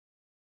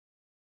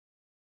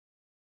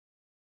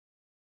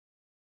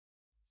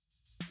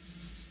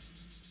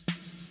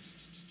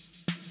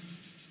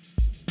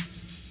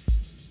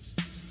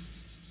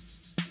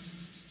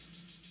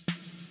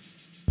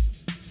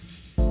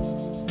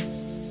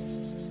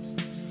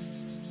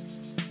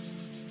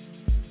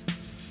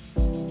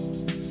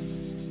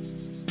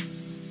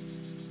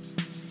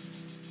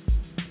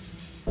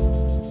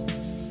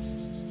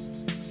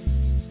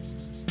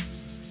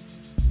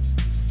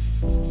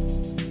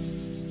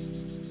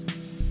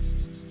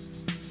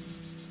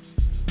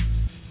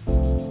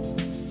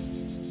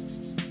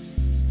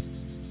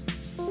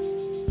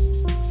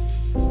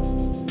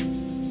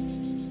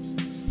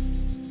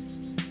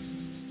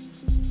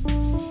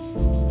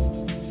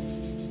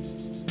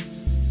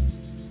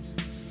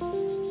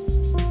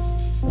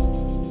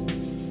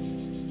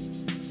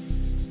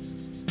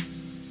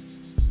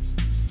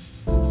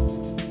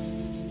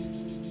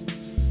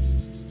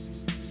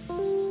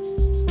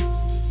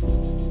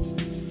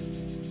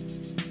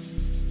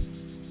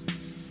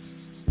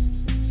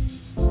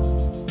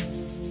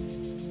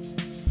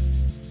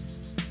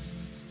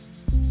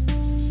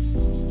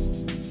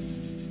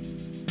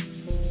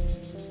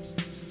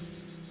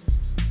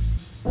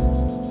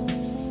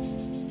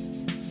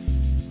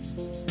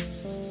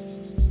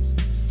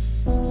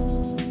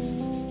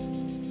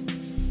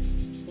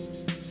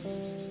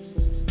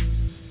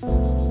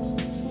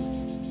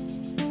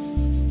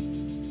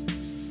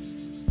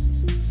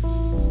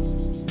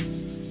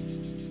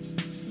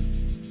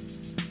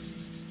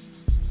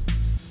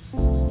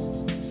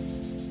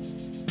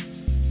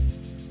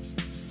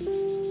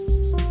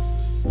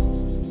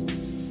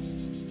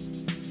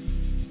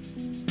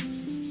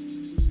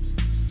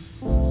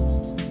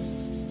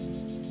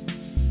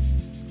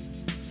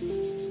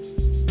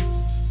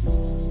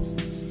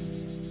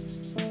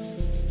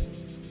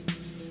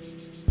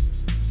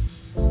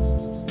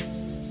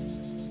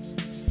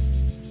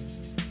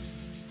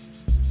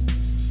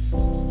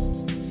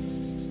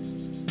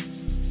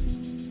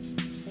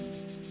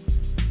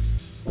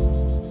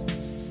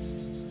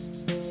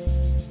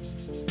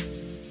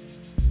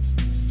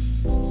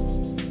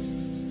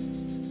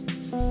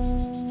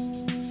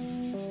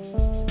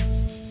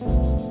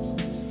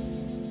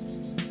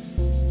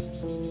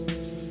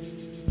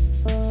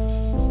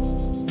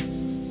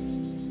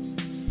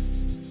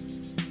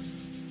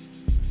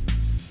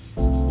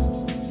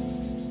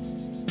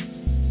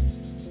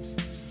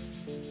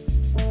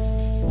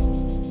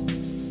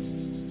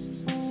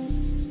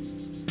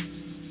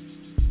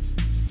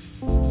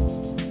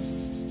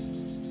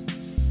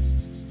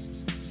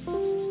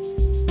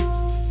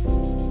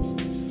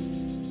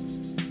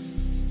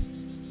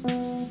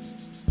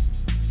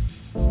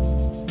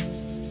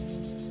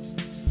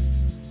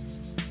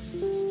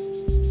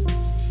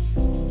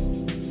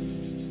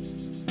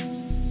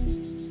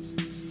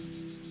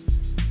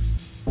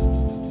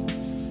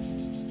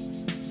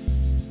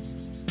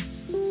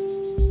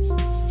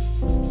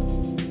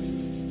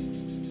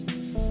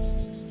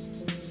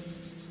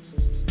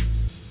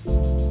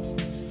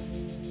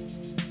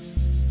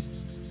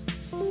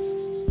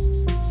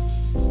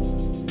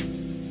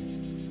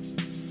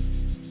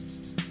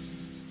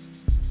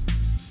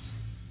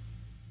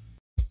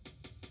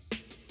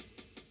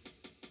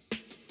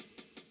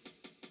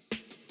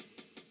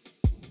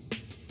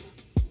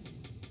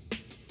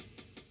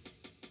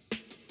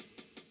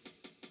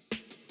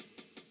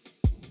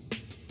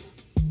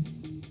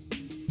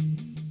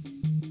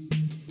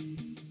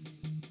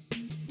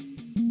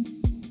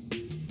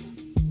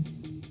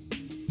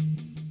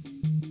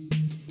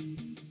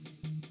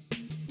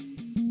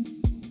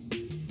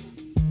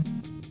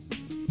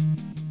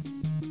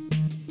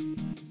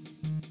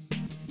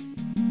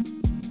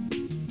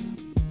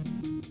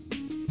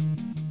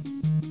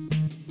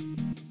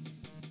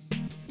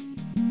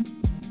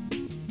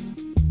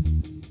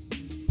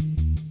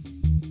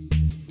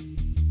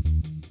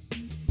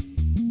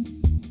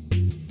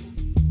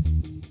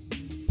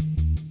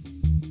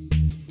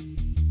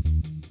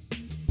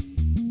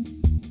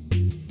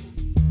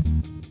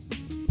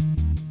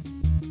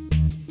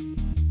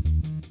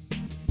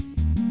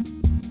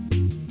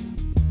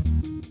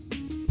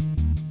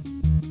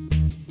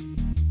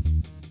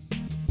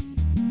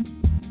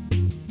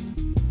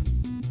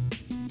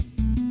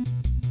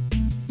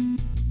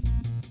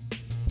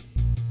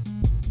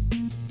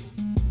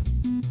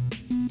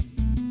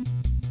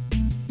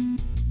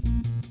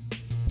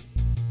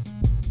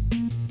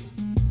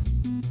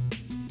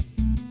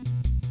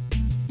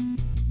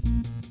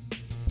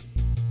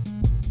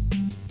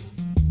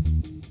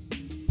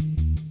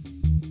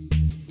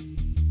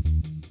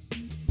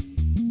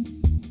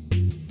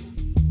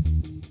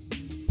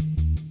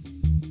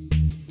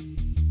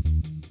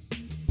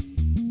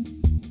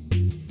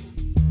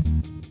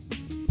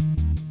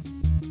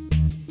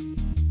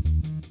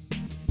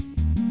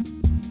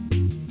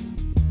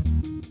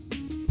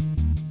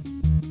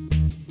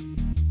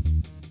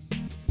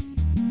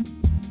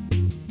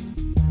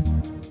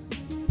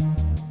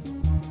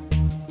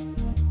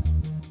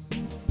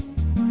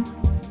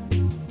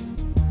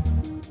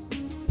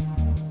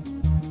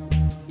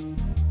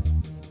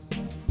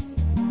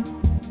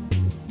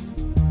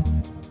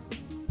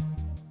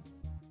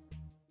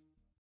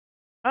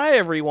Hi,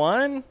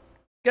 everyone.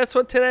 Guess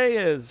what today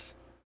is?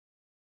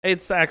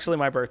 It's actually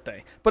my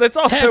birthday, but it's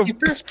also Happy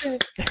birthday.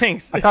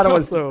 thanks. I It's thought it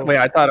was. also... Wait,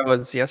 I thought it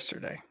was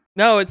yesterday.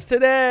 No, it's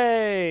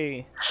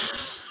today.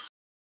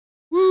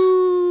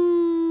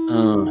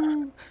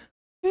 Woo!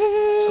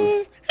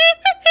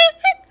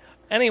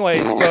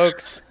 Anyways,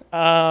 folks,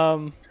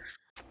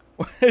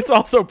 it's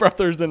also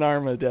Brothers in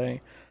Arma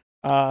Day.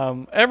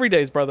 Every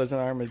day is Brothers in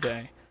Arma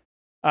Day.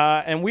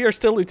 And we are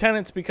still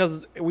lieutenants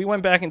because we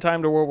went back in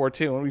time to World War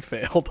II and we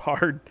failed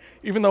hard.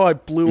 Even though I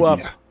blew up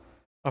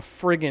a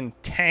friggin'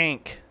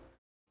 tank.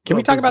 Can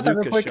we talk about that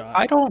real quick? Shot.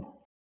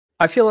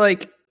 I feel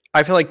like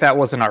that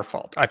wasn't our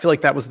fault. I feel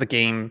like that was the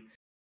game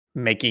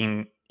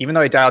making, even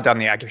though I dialed down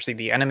the accuracy,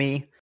 the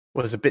enemy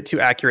was a bit too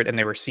accurate and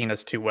they were seeing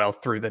us too well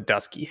through the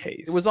dusky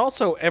haze. It was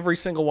also every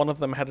single one of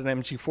them had an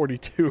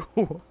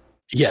MG42.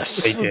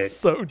 Yes, they did.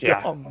 So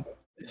dumb.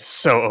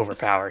 So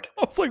overpowered.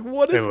 I was like,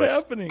 what is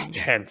happening?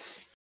 Intense.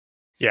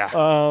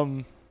 Yeah.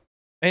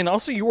 And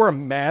also you were a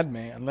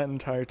madman that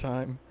entire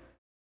time.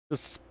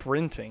 Just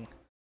sprinting.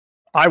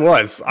 I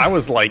was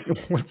like,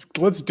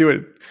 let's do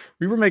it.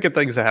 We were making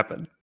things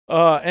happen.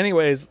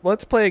 Anyways,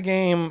 let's play a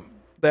game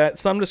that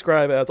some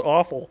describe as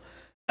awful.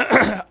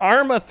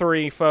 Arma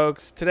 3,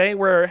 folks. Today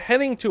we're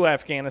heading to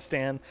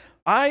Afghanistan.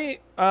 I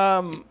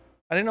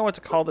didn't know what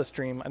to call this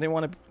stream. I didn't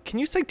want to. Can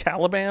you say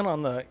Taliban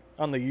on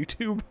the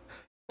YouTube?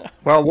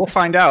 Well, we'll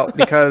find out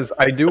because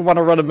I do want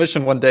to run a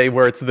mission one day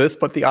where it's this,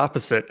 but the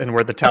opposite, and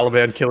where the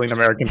Taliban killing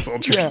American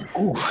soldiers.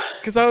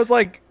 Because I was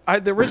like,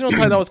 the original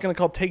title I was going to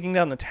call "Taking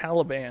Down the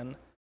Taliban,"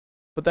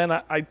 but then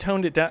I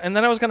toned it down, and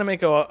then I was going to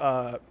make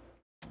a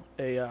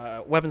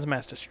weapons of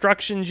mass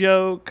destruction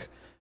joke,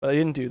 but I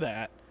didn't do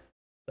that.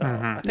 So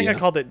I think I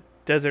called it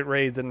 "Desert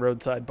Raids and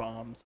Roadside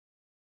Bombs."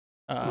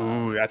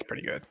 Ooh, that's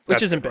pretty good.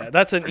 Which isn't bad.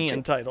 That's an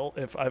Ian title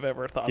if I've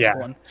ever thought of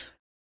one.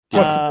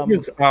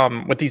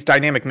 With these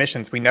dynamic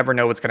missions, we never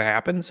know what's going to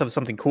happen. So if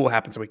something cool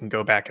happens, we can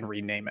go back and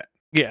rename it.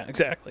 Yeah,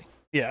 exactly.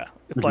 Yeah,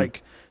 if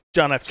like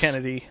John F.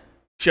 Kennedy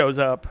shows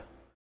up,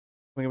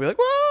 we can be like,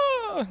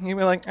 "Whoa!" You can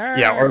be like, "Arr."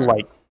 Yeah, or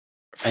like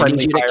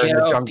friendly fire in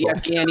the jungle. The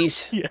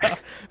Afghanis. Yeah.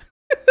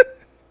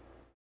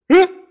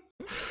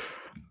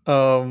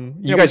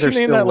 You guys are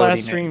still that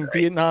last stream. Right?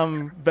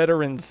 Vietnam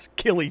veterans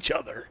kill each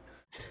other.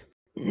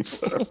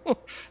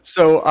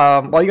 So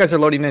while you guys are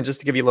loading in, just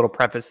to give you a little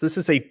preface, this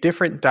is a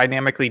different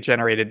dynamically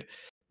generated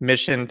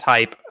mission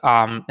type.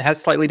 It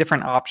has slightly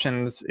different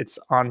options. It's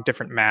on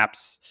different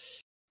maps.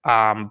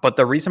 But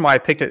the reason why I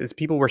picked it is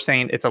people were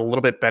saying it's a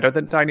little bit better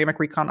than Dynamic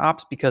Recon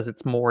Ops because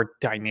it's more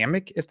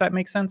dynamic, if that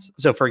makes sense.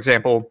 So for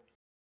example,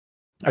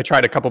 I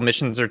tried a couple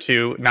missions or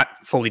two, not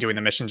fully doing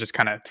the mission, just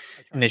kind of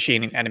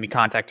initiating enemy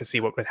contact to see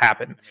what would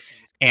happen.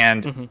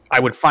 And I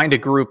would find a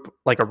group,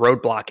 like a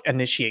roadblock,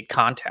 initiate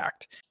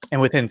contact.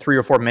 And within 3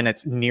 or 4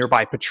 minutes,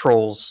 nearby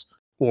patrols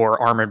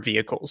or armored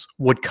vehicles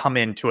would come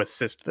in to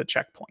assist the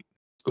checkpoint.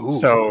 Ooh.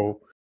 So,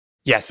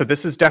 yeah, so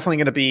this is definitely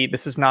going to be,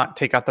 this is not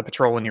take out the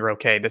patrol and you're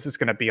okay. This is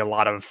going to be a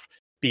lot of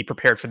be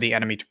prepared for the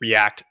enemy to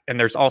react. And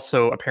there's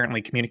also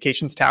apparently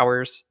communications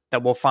towers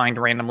that we'll find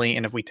randomly.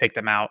 And if we take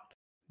them out,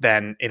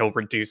 then it'll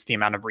reduce the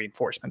amount of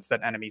reinforcements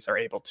that enemies are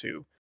able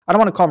to. I don't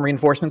want to call them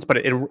reinforcements, but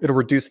it'll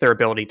reduce their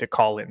ability to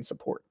call in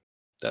support.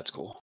 That's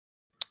cool.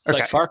 It's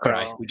like Far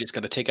Cry. We just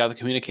got to take out the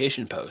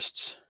communication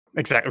posts.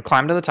 Exactly.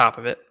 Climb to the top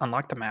of it.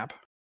 Unlock the map.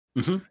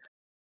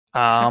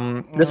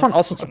 Mm-hmm. This one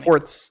also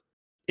supports...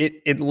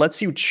 It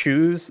lets you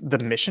choose the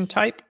mission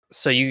type.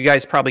 So you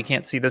guys probably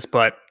can't see this,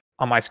 but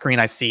on my screen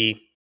I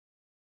see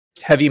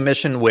heavy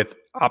mission with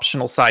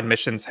optional side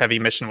missions, heavy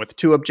mission with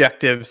 2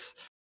 objectives,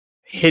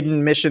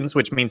 hidden missions,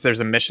 which means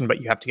there's a mission,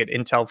 but you have to get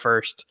intel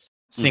first,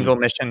 single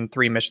mission,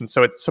 3 missions.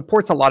 So it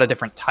supports a lot of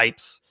different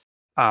types.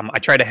 I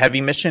tried a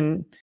heavy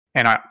mission,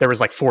 and there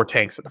was like 4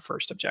 tanks at the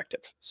first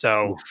objective.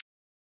 So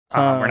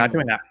we're not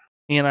doing that.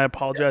 Ian, I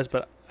apologize,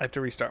 but I have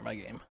to restart my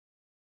game.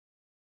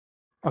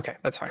 Okay,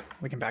 that's fine.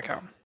 We can back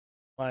out.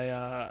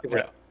 My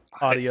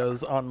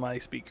audio's on my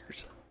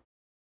speakers.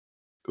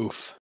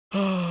 Oof.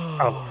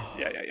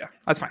 Yeah.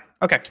 That's fine.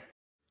 Okay.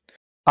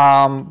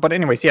 But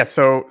anyways, yeah,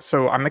 so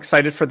I'm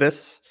excited for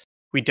this.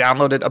 We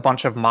downloaded a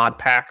bunch of mod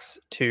packs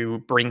to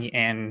bring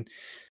in,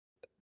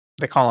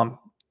 they call them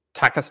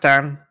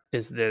Pakistan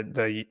is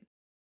the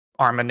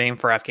Arma name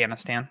for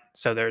Afghanistan.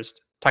 So there's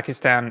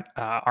Pakistan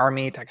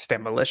Army,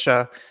 Pakistan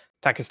Militia,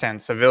 Pakistan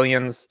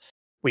civilians.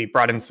 We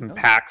brought in some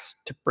packs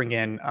to bring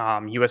in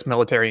U.S.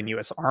 military and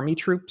U.S. Army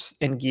troops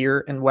and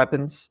gear and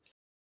weapons.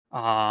 We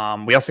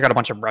also got a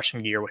bunch of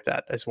Russian gear with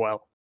that as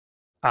well.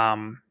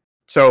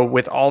 So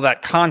with all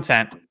that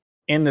content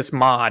in this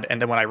mod,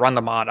 and then when I run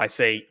the mod, I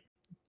say,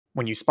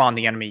 when you spawn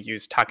the enemy,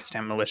 use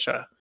Pakistan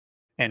Militia,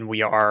 and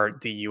we are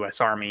the U.S.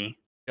 Army.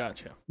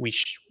 Gotcha. We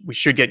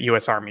should get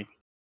U.S. Army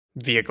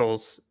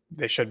vehicles.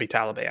 They should be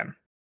Taliban,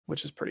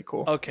 which is pretty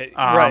cool. Okay,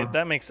 right.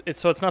 That makes it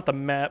so it's not the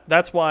map.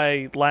 That's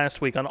why last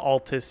week on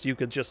Altis you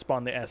could just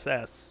spawn the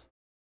SS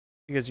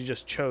because you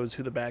just chose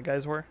who the bad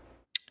guys were.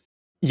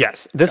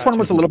 Yes, this one Gotcha.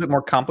 was a little bit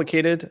more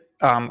complicated.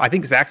 I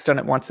think Zach's done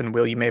it once, and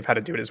Will, you may have had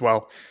to do it as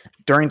well.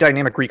 During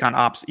dynamic recon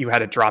ops, you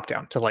had a drop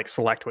down to like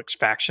select which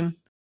faction.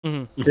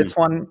 Mm-hmm. This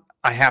one,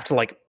 I have to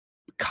like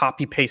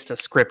copy paste a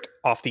script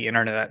off the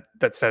internet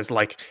that says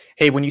like,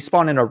 "Hey, when you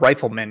spawn in a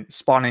rifleman,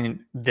 spawn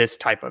in this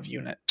type of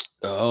unit."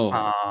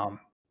 Oh,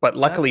 But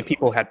luckily,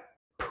 people had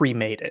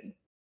pre-made it.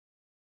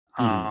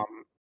 Hmm.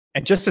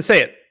 And just to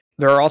say it,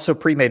 there are also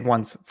pre-made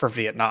ones for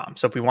Vietnam.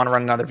 So if we want to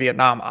run another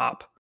Vietnam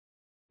op,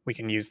 we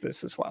can use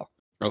this as well.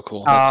 Oh,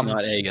 cool. That's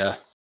not a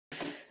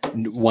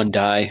one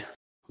die,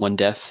 one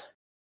death.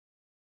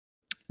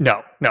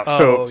 No.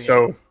 Oh,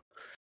 So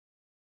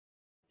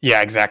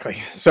yeah,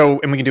 exactly. So,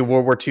 and we can do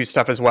World War II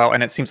stuff as well.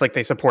 And it seems like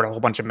they support a whole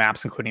bunch of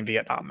maps, including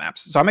Vietnam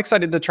maps. So I'm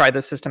excited to try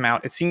this system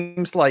out. It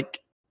seems like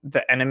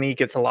the enemy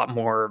gets a lot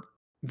more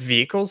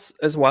vehicles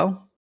as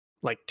well,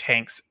 like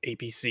tanks,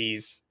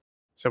 APCs.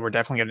 So we're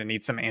definitely going to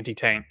need some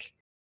anti-tank.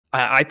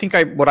 I think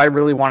what I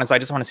really want is I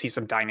just want to see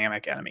some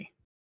dynamic enemy.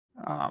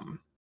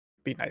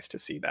 Be nice to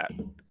see that.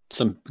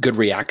 Some good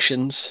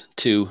reactions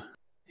to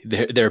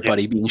their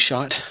buddy being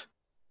shot.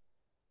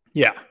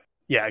 Yeah,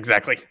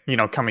 exactly.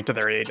 Coming to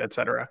their aid,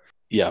 etc.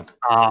 Yeah.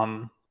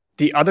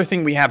 The other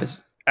thing we have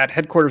is at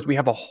headquarters, we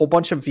have a whole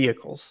bunch of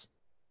vehicles,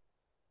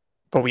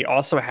 but we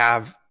also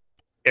have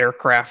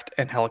aircraft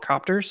and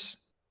helicopters.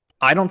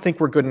 I don't think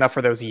we're good enough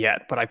for those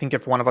yet, but I think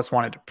if one of us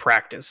wanted to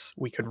practice,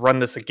 we could run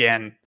this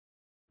again,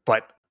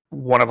 but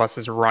one of us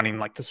is running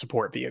like the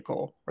support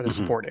vehicle or the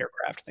support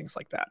aircraft, things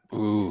like that.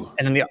 Ooh.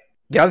 And then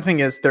the other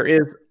thing is there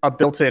is a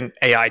built-in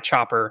AI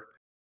chopper.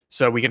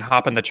 So we can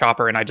hop in the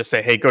chopper and I just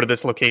say, hey, go to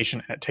this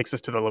location. And it takes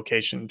us to the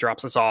location,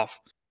 drops us off,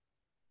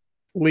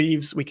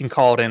 leaves. We can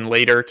call it in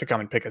later to come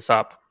and pick us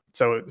up.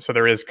 So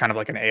there is kind of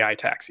like an AI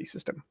taxi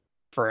system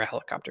for a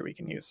helicopter we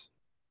can use.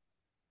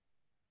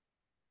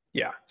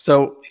 Yeah.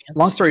 So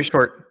long story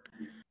short,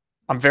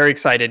 I'm very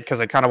excited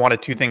because I kind of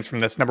wanted two things from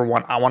this. Number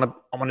one, I want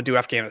to do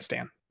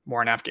Afghanistan,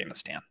 war in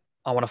Afghanistan.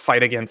 I want to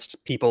fight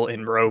against people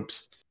in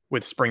robes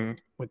with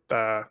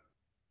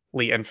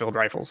Lee Enfield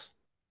rifles.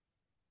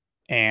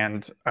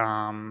 And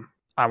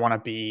I want to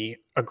be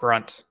a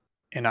grunt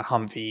in a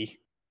Humvee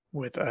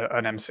with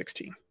an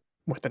M16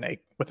 with an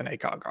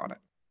ACOG on it.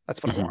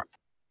 That's what I want.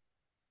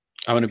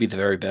 I want to be the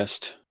very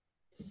best.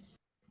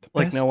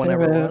 Like no one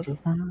ever was.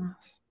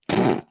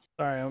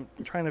 Sorry, I'm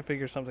trying to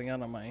figure something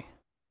out on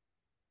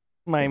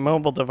my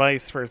mobile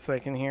device for a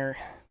second here.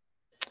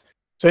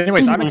 So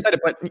anyways, I'm excited,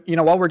 but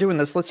while we're doing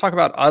this, let's talk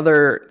about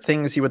other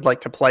things you would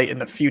like to play in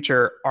the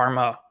future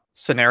Arma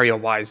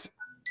scenario-wise.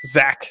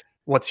 Zach,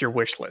 what's your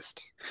wish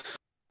list?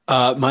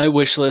 My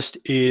wish list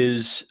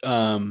is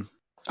oh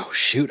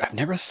shoot, I've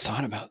never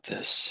thought about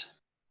this.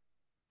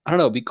 I don't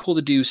know, it'd be cool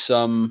to do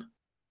some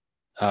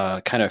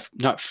kind of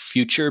not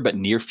future but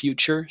near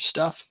future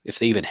stuff if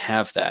they even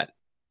have that.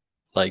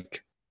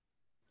 Like,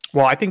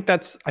 well, I think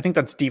that's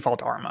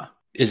default Arma.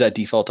 Is that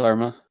default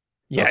Arma?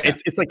 Yeah, okay.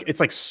 It's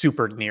like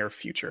super near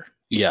future.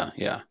 Yeah.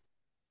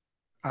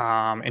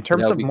 In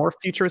terms of more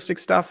futuristic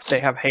stuff, they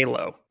have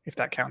Halo, if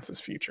that counts as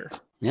future.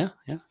 Yeah.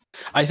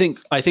 I think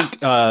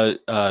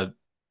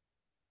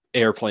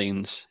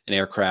airplanes and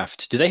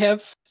aircraft. Do they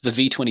have the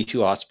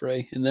V-22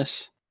 Osprey in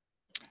this?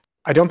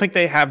 I don't think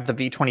they have the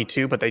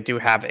V-22, but they do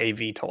have a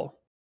VTOL.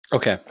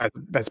 Okay,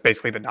 that's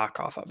basically the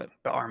knockoff of it,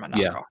 the Arma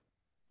knockoff.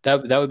 Yeah,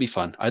 that would be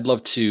fun. I'd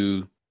love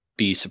to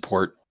be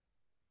support.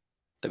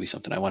 That'd be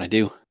something I want to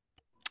do.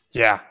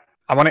 Yeah,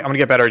 I want to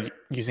get better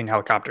using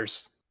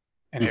helicopters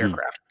and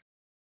aircraft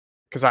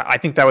because I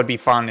think that would be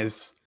fun.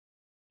 Is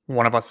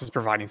one of us is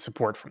providing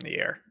support from the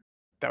air?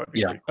 That would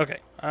be great. Okay,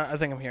 I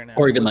think I'm here now.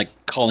 Or even like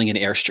calling in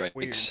airstrikes.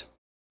 Weird.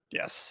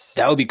 Yes,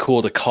 that would be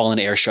cool to call in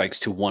airstrikes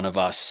to one of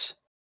us,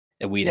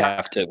 and we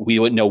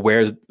wouldn't know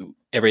where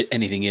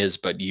anything is,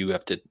 but you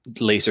have to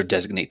laser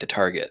designate the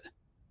target.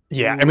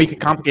 Yeah, and we could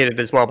complicate it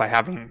as well by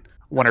having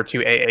one or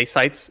two AA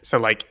sites. So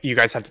like you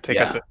guys have to take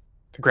out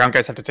the ground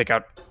guys have to take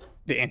out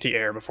the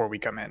anti-air before we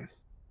come in.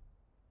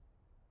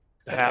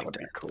 That would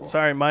be cool.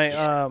 Sorry,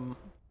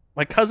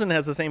 my cousin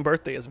has the same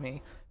birthday as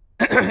me,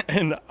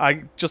 and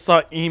I just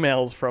saw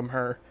emails from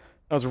her.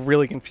 I was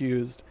really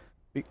confused.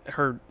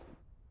 Her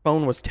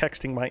phone was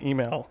texting my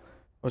email.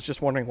 I was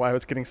just wondering why I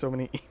was getting so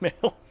many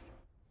emails.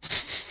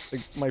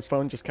 Like, my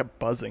phone just kept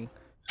buzzing.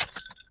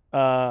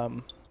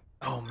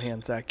 Oh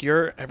man, Zach,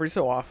 every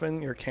so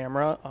often your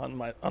camera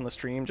on the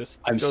stream just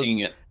seeing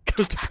it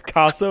goes to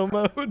Picasso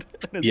mode.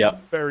 And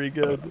it's very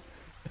good.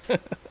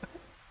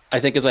 I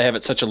think as I have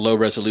it such a low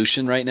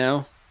resolution right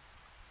now,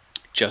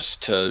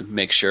 just to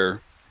make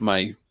sure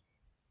I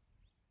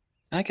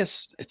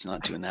guess it's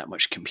not doing that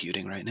much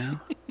computing right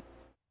now.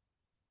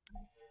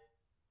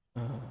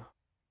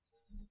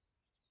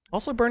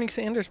 Also Bernie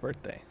Sanders'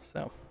 birthday,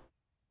 so.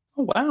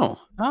 Oh wow.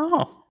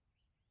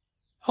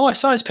 Oh, I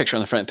saw his picture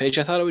on the front page.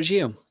 I thought it was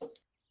you.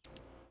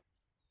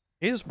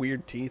 He has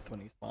weird teeth when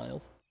he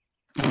smiles.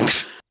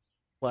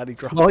 Glad he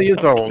dropped. Well, he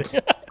is old.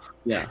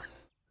 Yeah.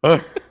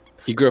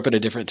 He grew up at a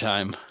different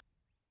time.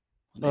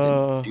 They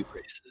didn't do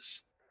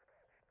races.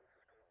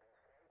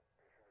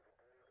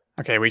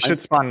 Okay, we should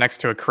spawn next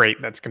to a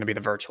crate that's going to be the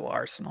virtual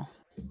arsenal.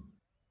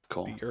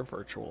 Cool. Your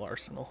virtual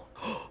arsenal.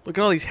 Look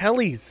at all these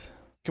helis.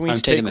 Can we I'm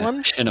just take taking one?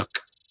 the Chinook.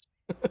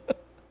 I'm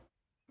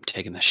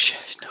taking the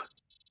Chinook.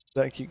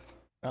 Thank you.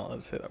 Not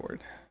allowed to say that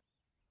word.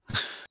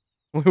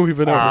 We've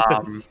been over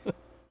this.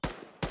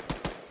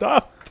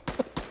 Stop.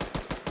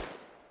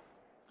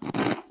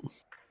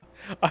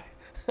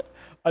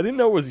 I didn't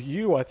know it was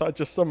you. I thought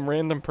just some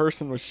random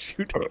person was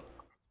shooting.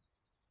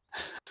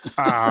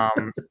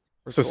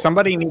 So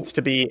somebody needs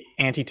to be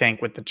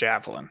anti-tank with the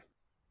javelin.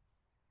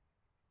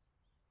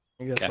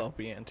 I guess I'll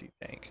be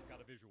anti-tank.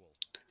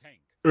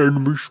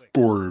 Enemy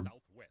spotted.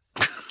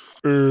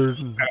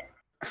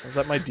 Was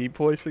that my deep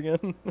voice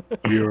again?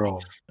 Hero.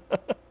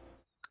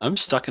 I'm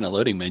stuck in a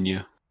loading menu.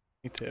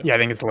 Me too. Yeah, I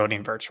think it's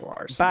loading virtual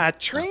arsenal. By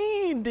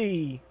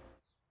trendy.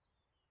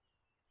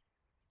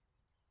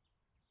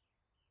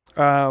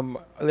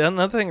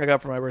 Another thing I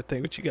got for my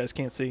birthday, which you guys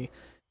can't see,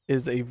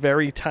 is a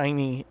very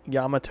tiny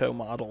Yamato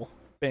model,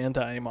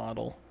 Bandai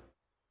model,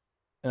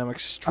 and I'm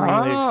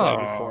extremely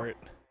excited for it.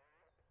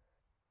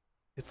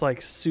 It's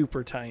like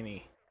super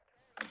tiny,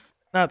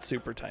 not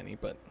super tiny,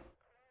 but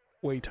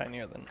way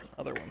tinier than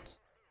other ones.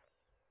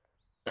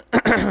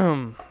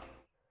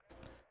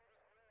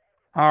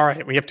 All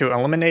right, we have to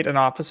eliminate an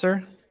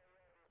officer,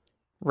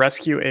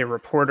 rescue a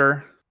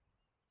reporter,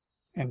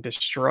 and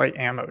destroy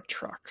ammo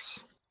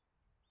trucks.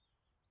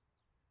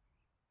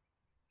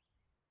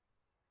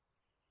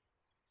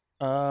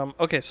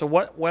 Okay, so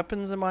what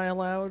weapons am I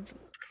allowed?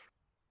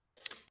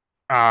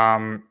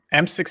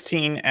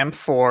 M16,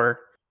 M4,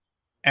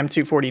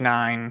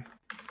 M249.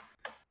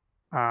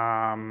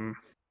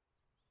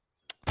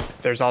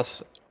 There's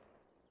also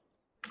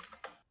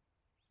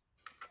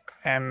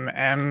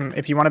MM.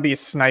 If you want to be a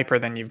sniper,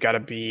 then you've got to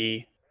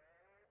be.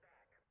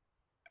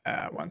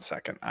 1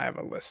 second, I have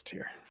a list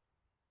here.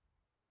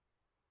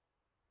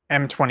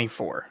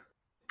 M24.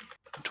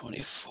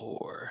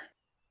 24.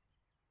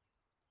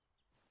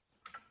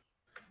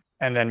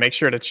 And then make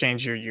sure to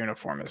change your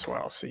uniform as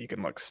well so you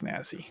can look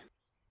snazzy.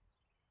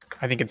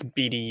 I think it's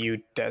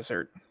BDU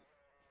Desert.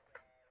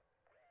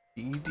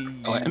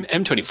 BDU. Oh,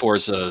 M24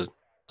 is a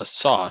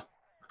saw.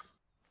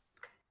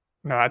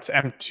 No, that's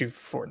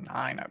M249,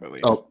 I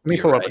believe. Oh, let me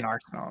you're pull up right. an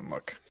arsenal and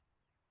look.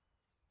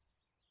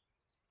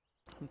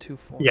 M24.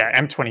 Yeah,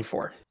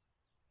 M24.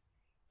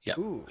 Yeah,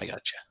 Ooh. I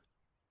gotcha.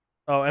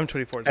 Oh,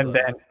 M24. And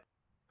then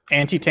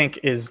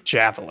anti-tank is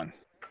Javelin.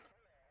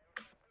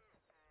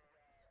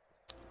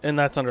 And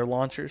that's under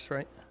launchers,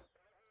 right?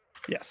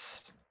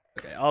 Yes.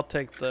 Okay, I'll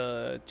take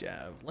the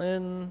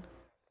Javelin.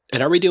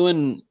 And are we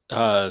doing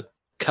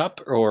cup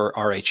or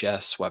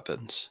RHS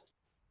weapons?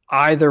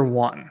 Either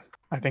one.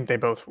 I think they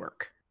both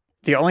work.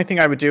 The only thing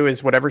I would do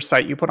is whatever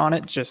sight you put on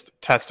it, just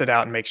test it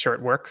out and make sure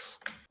it works.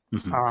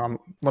 Mm-hmm.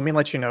 Let me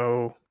let you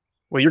know.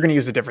 Well, you're going to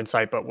use a different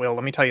sight, but Will,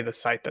 let me tell you the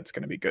sight that's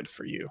going to be good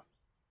for you.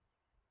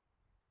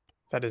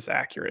 That is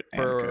accurate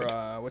and good.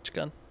 For which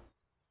gun?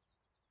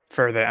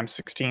 For the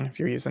M16, if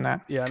you're using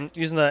that. Yeah, I'm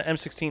using the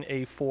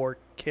M16A4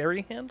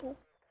 carry handle.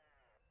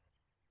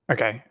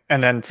 Okay,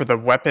 and then for the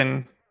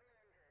weapon,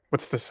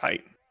 what's the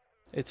sight?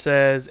 It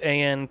says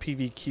AN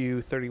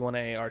PVQ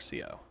 31A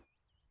RCO.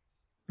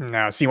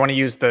 No, so you want to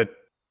use the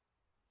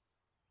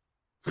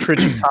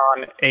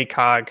Trigicon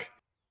ACOG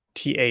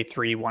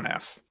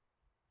TA31F.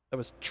 That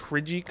was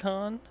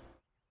Trigicon?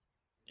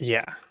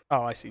 Yeah,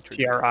 Oh, I see.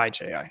 Trigicon.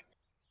 TRIJI.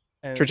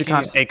 And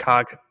Trigicon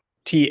ACOG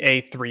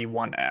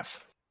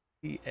TA31F.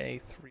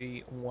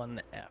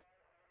 TA31F.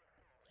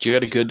 Do you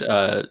got a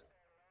good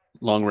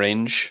long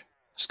range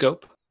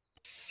scope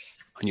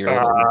on your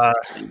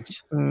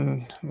things?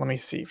 Let me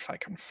see if I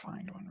can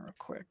find one real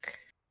quick.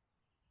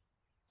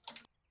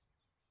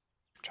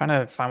 Trying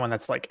to find one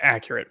that's like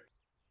accurate.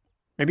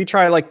 Maybe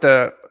try like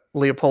the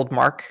Leopold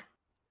Mark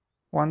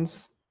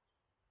ones.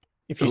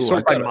 If you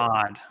sort by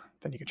mod,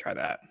 then you can try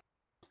that.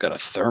 Got a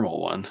thermal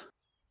one.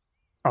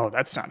 Oh,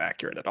 that's not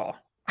accurate at all.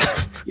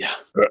 Yeah.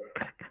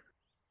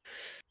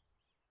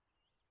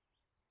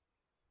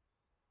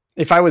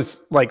 If I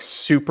was like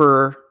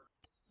super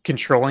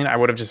controlling, I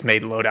would have just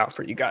made loadout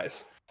for you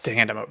guys to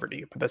hand them over to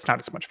you. But that's not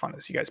as much fun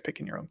as you guys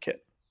picking your own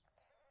kit.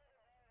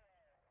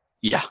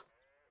 Yeah.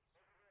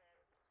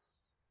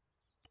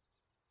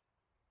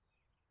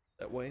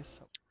 That weighs.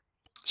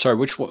 Sorry,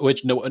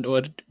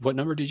 what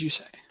number did you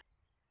say?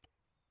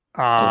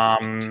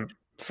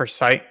 For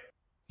sight,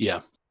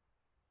 Yeah.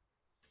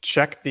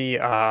 check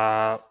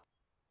the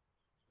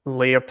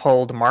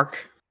Leopold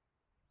Mark.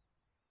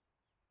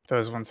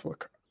 Those ones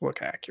look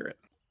accurate.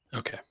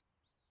 Okay.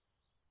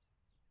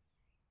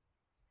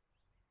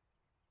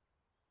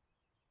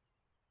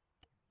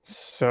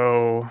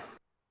 So,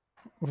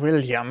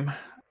 William,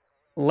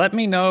 let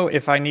me know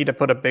if I need to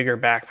put a bigger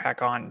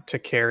backpack on to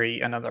carry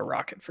another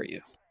rocket for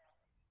you.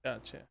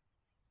 Gotcha.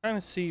 Trying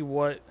to see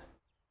what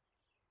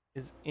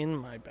is in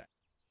my bag.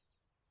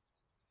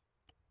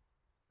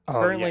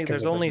 Currently,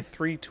 there's only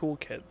 3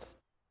 toolkits,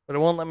 but it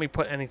won't let me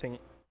put anything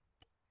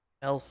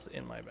else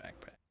in my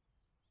backpack.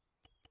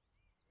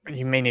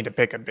 You may need to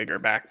pick a bigger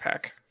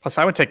backpack. Plus,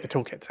 I would take the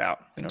toolkits out.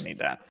 We don't need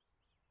that.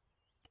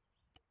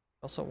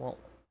 Also won't.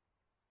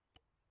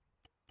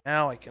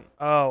 Now I can.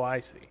 Oh, I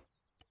see.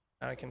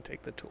 Now I can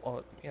take the tool.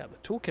 Oh, yeah, the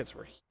toolkits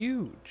were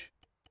huge.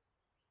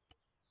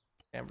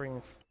 Okay, I'm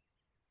bringing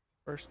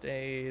first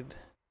aid.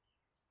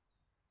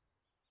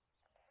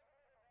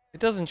 It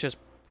doesn't just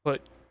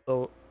put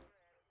the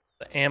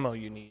ammo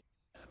you need.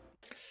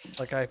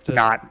 Like I have to.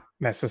 Not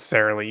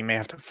necessarily. You may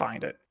have to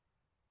find it.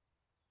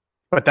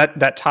 But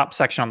that top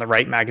section on the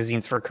right,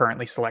 magazines for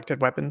currently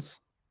selected weapons,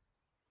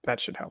 that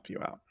should help you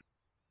out.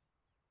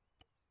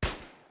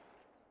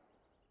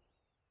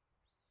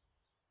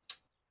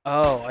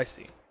 Oh, I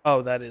see.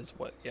 Oh, that is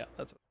what. Yeah,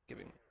 that's what it's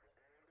giving me.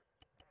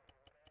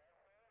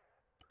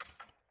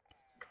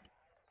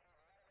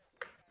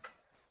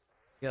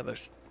 Yeah,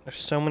 there's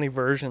so many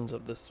versions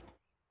of this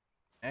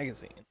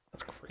magazine.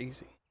 That's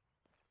crazy.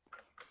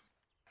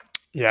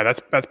 Yeah,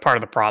 that's part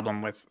of the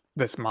problem with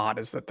this mod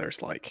is that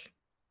there's like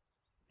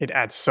it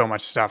adds so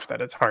much stuff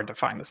that it's hard to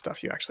find the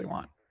stuff you actually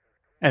want.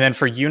 And then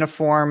for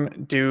uniform,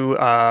 do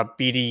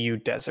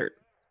BDU Desert.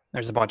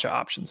 There's a bunch of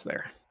options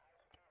there.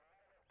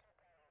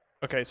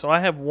 Okay, so I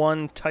have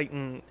one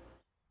Titan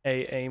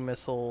AA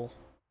missile.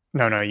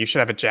 No, you should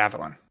have a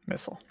Javelin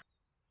missile.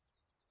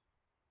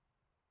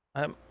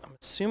 I'm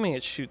assuming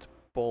it shoots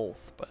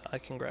both, but I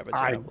can grab a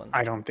Javelin.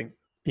 I don't think.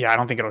 Yeah, I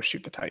don't think it'll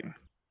shoot the Titan.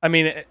 I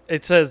mean,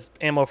 it says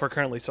ammo for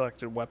currently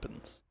selected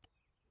weapons.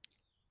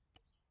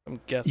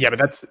 I'm guessing. Yeah, but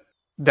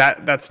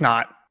that's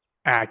not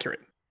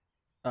accurate.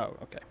 Oh,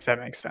 okay. If that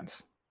makes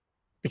sense.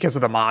 Because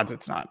of the mods,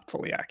 it's not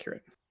fully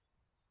accurate.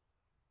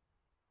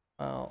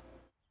 Well,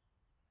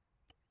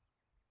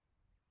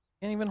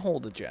 can't even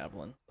hold a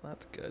Javelin.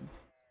 That's good.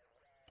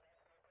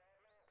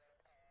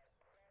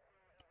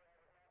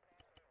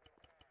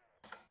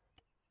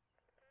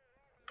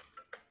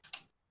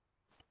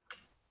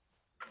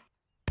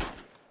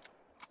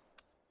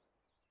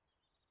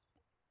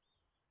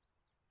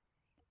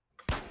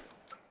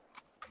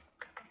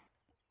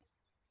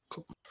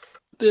 Cool.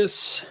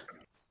 This.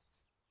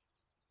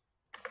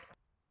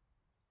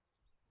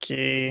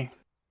 Okay.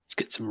 Let's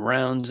get some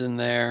rounds in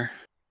there.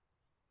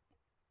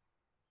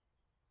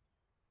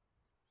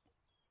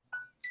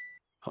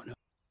 Oh no.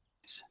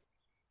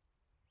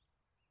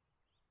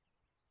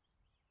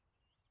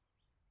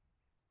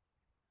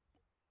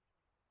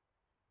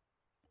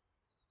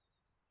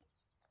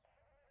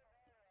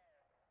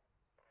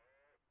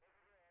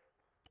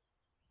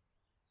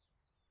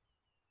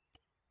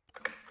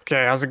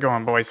 Okay, how's it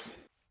going, boys?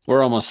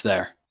 We're almost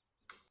there.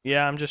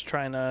 Yeah, I'm just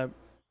trying to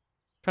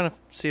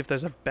see if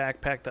there's a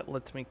backpack that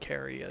lets me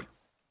carry a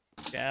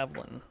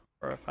Javelin,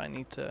 or if I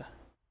need to.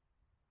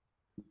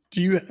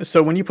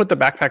 So when you put the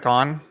backpack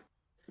on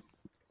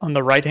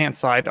the right hand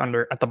side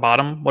at the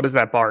bottom, what does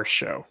that bar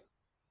show?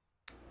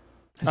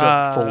 Is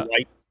it full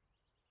white?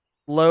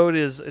 Load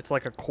it's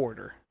like a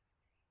quarter.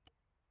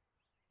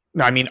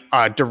 No, I mean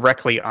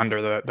directly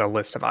under the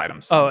list of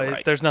items. Oh, on the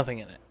right. There's nothing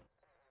in it.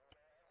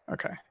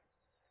 Okay.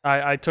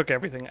 I took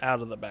everything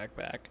out of the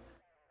backpack.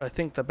 I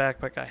think the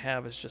backpack I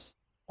have is just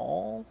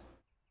small.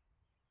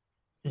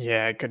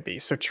 Yeah, it could be.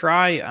 So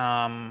try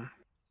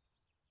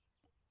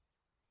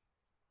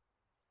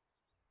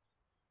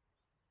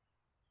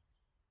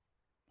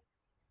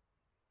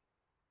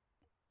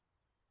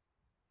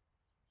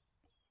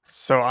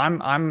So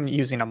I'm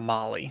using a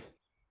Molly.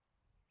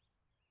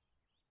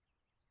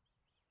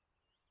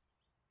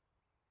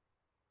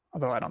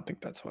 Although I don't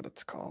think that's what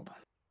it's called.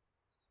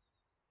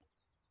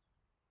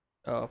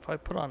 Oh, if I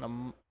put on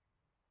a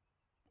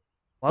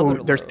Oh,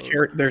 mother there's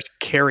load. there's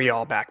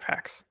carry-all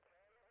backpacks.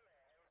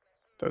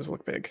 Those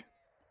look big.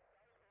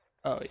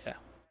 Oh yeah.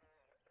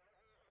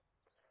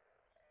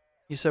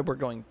 You said we're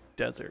going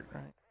desert,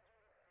 right?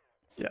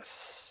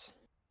 Yes.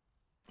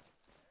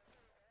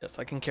 Yes,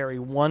 I can carry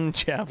one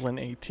Javelin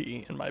AT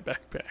in my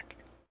backpack.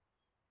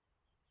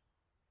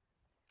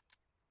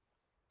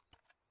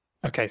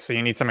 Okay, so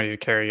you need somebody to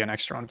carry an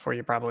extra one for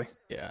you, probably.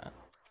 Yeah,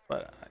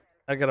 but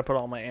I gotta put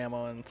all my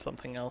ammo in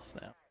something else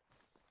now.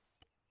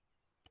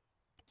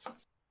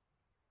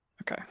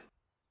 Okay.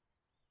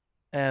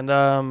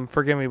 And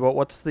forgive me, but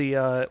what's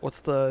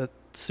the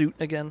suit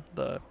again?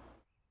 The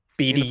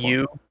BDU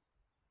uniform?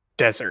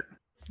 Desert.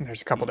 And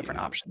there's a couple BDU.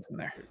 different options in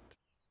there.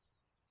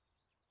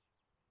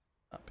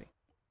 Copy.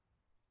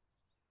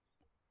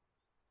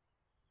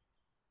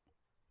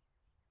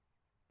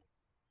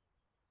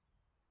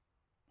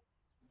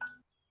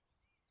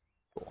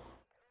 Cool.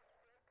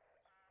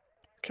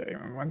 Okay,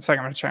 1 second.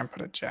 I'm gonna try and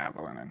put a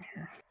Javelin in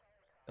here.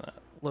 Gonna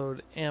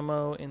load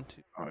ammo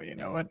into. Oh, you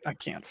know what? I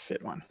can't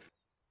fit one.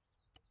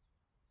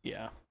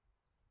 Yeah.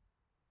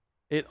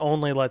 It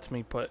only lets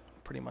me put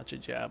pretty much a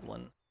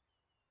Javelin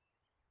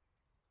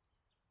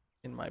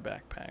in my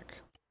backpack.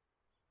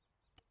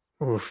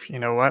 Oof, you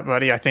know what,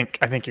 buddy? I think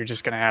you're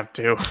just gonna have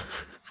to,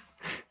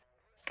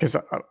 because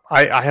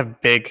I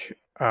have big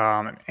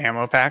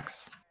ammo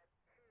packs.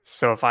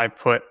 So if I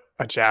put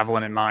a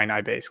Javelin in mine, I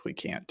basically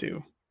can't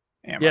do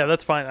ammo. Yeah,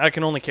 that's fine. I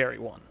can only carry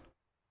one.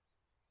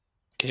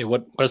 Okay,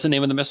 what's the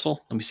name of the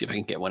missile? Let me see if I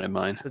can get one in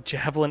mine. The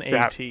Javelin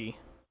AT.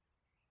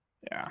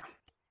 Yeah.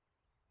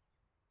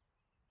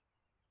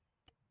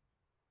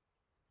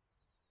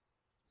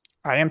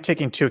 I am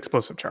taking 2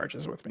 explosive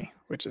charges with me,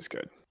 which is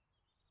good.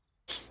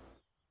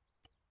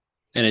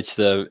 And it's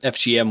the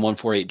FGM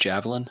 148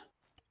 Javelin.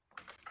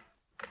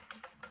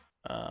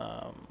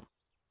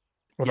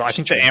 Well, Yeah, I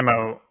think the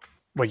ammo.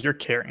 Well, you're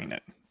carrying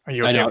it. Are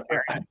you I okay know. with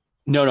carrying it?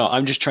 No.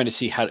 I'm just trying to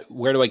see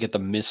where do I get the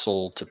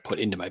missile to put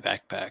into my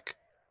backpack?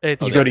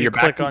 It's You go to your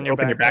click back, on your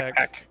open backpack, your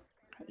backpack.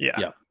 Yeah.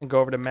 Yeah. and go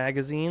over to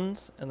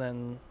magazines, and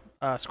then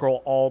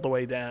scroll all the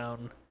way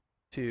down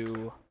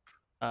to,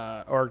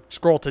 or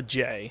scroll to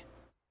J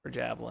for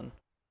javelin.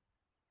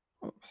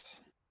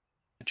 Oops.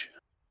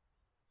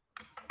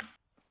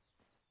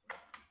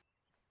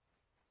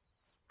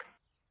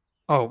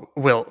 Oh,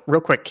 Will, real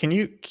quick, can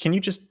you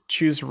just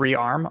choose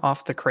rearm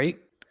off the crate?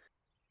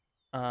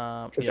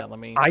 Yeah, let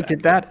me. I back did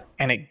it that,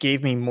 and it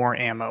gave me more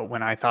ammo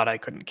when I thought I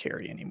couldn't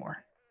carry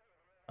anymore.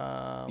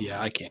 Yeah,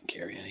 I can't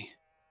carry any.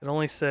 It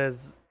only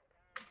says.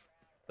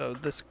 So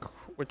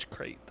which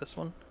crate? This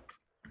one.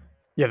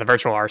 Yeah, the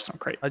virtual arsenal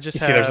crate. I just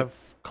You see, there's have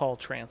call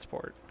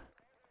transport.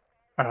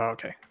 Oh,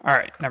 okay. All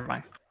right, never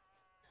mind.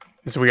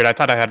 It's weird. I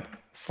thought I had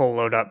full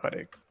load up, but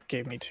it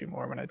gave me 2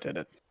 more when I did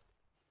it.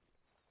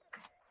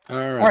 All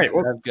right. All right.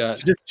 Well, I've got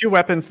so just 2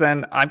 weapons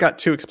then. I've got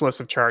 2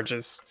 explosive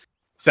charges.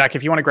 Zach,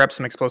 if you want to grab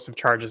some explosive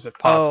charges if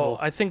possible.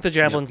 Oh, I think the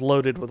javelin's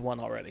loaded with 1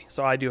 already,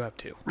 so I do have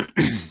 2.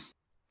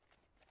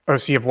 Oh,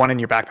 so you have 1 in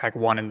your backpack,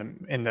 1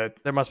 in the.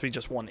 There must be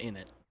just 1 in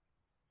it.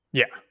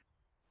 Yeah.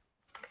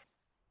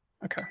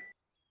 Okay.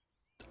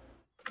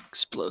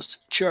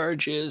 explosive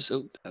charges.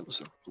 Oh, that was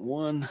a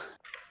 1.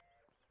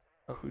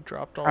 Oh, who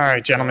dropped all? All right,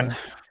 these, gentlemen.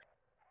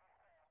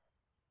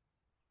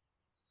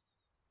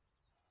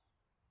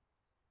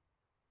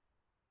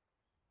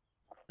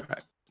 All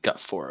right, got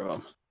 4 of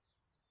them.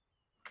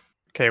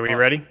 Okay, we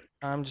ready?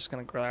 I'm just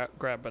gonna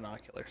grab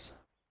binoculars.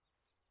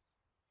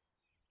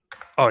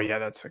 Oh yeah,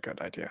 that's a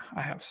good idea.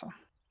 I have some.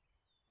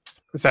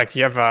 Zach,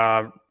 you have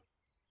I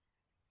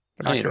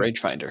need a binocular?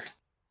 rangefinder.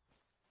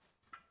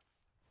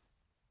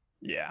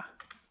 Yeah.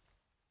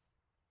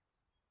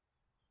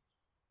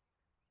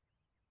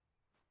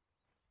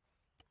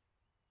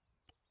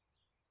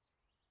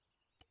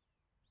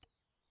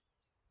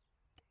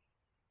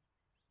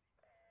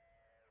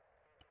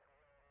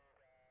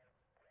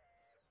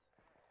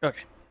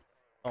 Okay.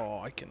 Oh,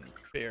 I can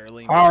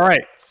barely. All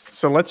right.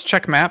 So let's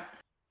check map.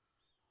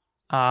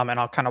 And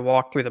I'll kind of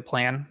walk through the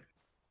plan.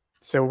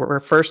 So we're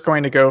first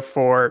going to go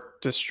for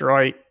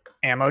destroy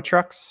ammo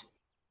trucks,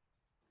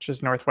 which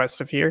is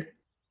northwest of here.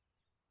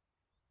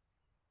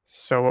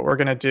 So what we're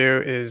going to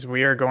do is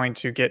we are going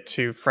to get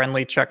to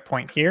friendly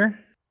checkpoint here.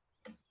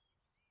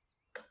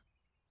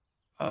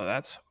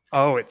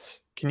 Oh,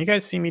 can you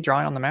guys see me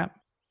drawing on the map?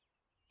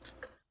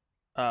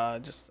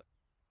 Just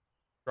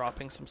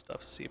dropping some stuff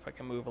to see if I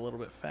can move a little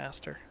bit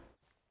faster.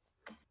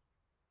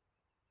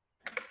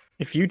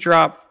 If you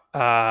drop,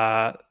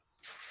 how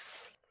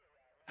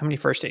many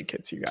first aid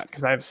kits you got?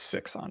 Because I have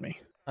 6 on me.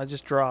 I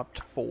just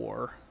dropped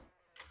 4.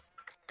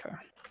 Okay.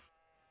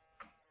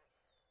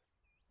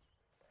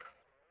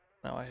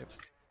 Now I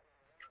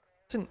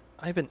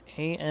have an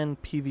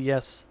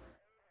ANPVS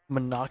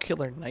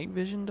monocular night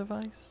vision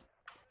device.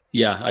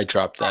 Yeah, I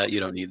dropped that. You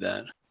don't need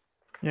that.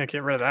 Yeah,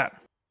 get rid of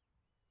that.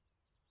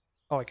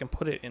 Oh, I can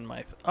put it in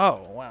my.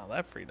 Oh, wow,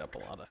 that freed up a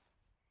lot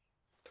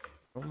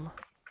of.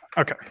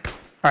 Okay. All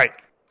right.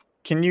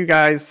 Can you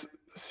guys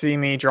see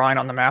me drawing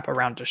on the map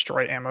around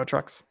destroy ammo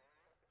trucks?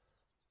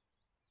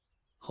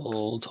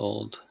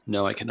 Hold.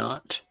 No, I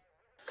cannot.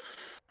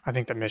 I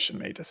think the mission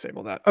may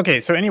disable that. Okay,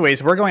 so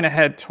anyways, we're going to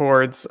head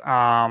towards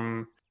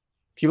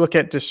if you look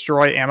at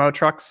destroy ammo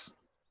trucks,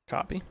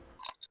 Copy.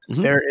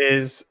 Mhm. there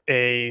is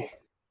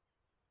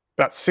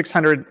about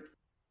 600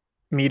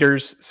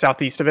 meters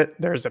southeast of it.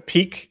 There's a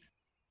peak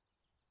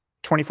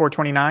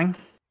 2429.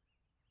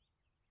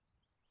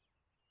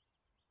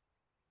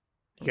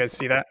 You guys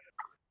see that?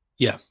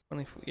 Yeah.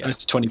 24, yeah.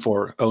 It's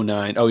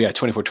 2409. Oh, yeah,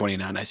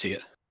 2429. I see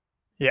it.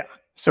 Yeah.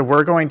 So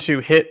we're going to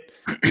hit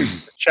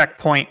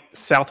checkpoint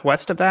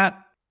southwest of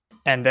that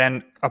and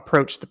then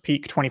approach the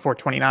peak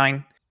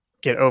 2429,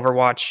 get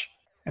Overwatch,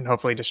 and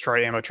hopefully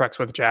destroy ammo trucks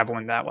with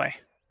Javelin that way.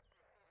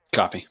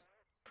 Copy.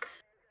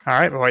 All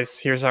right, boys.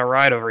 Here's our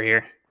ride over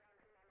here.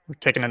 We're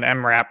taking an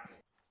MRAP.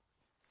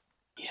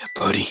 Yeah,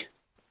 buddy.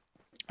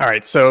 All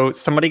right, so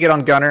somebody get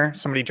on gunner,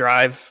 somebody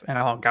drive, and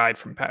I'll guide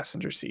from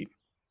passenger seat.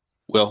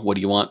 Will, what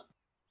do you want?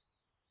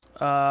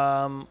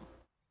 I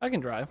can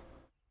drive.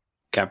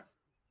 Okay.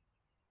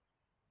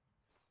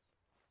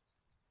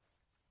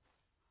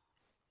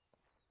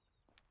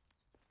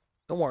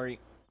 Don't worry.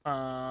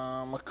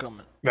 I'm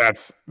coming.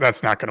 That's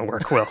not going to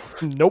work, Will.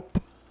 Nope.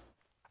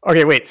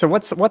 Okay, wait. So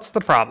what's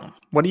the problem?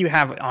 What do you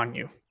have on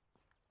you?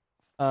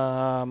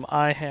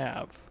 I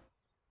have.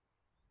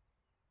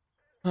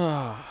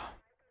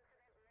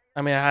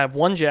 I mean, I have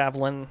 1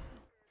 javelin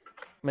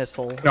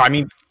missile. No, I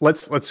mean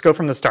let's go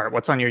from the start.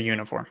 What's on your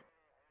uniform?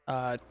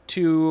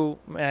 2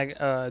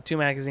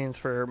 magazines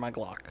for my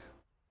Glock.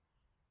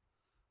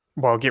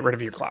 Well, get rid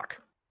of your Glock.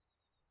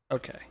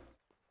 Okay.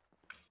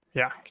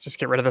 Yeah, just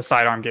get rid of the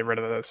sidearm. Get rid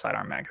of the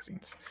sidearm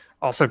magazines.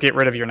 Also, get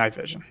rid of your night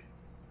vision.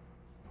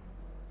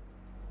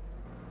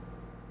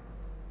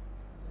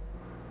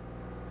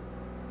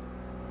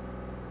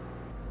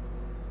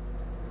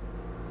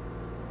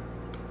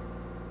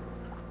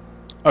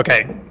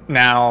 Okay,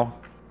 now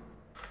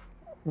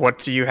what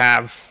do you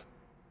have?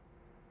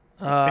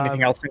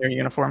 Anything Uh, else in your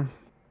uniform?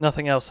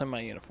 nothing else in my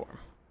uniform.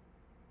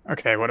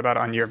 Okay, what about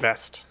on your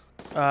vest?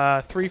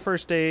 3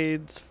 first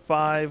aids,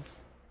 5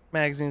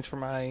 magazines for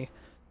my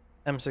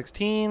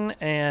M16,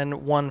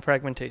 and 1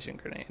 fragmentation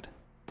grenade.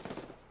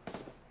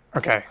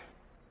 Okay.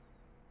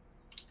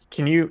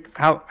 Can you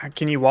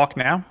walk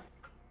now?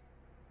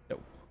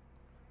 Nope.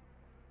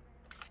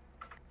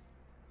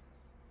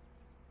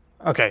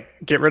 Okay,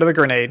 get rid of the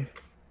grenade.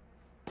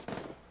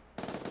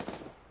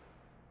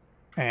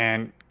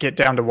 And get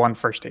down to 1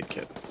 first aid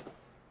kit.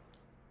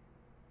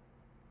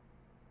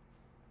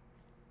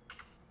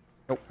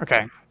 Nope.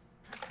 Okay.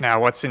 Now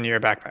what's in your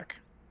backpack?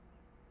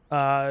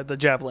 The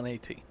Javelin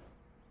AT.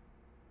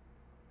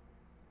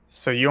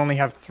 So you only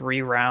have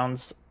 3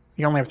 rounds.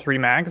 You only have 3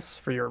 mags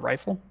for your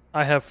rifle?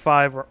 I have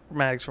 5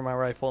 mags for my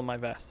rifle in my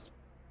vest.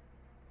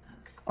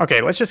 Okay,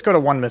 let's just go to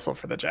 1 missile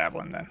for the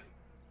javelin then.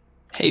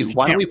 Hey, If you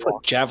why don't can't we put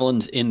walk.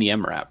 javelins in the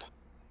MRAP?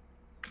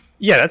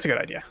 Yeah, that's a good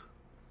idea.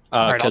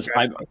 Alright,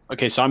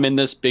 Because so I'm in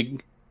this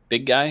big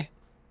guy,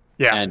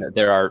 Yeah. and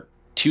there are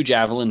 2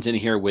 javelins in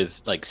here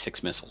with like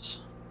 6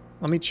 missiles.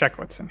 Let me check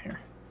what's in here.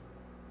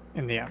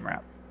 In the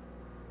MRAP.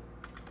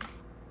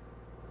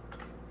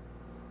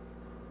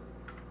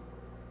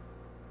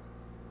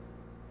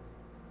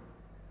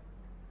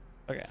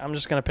 Okay, I'm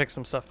just gonna pick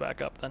some stuff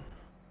back up then.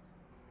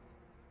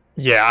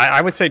 Yeah,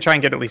 I would say try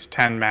and get at least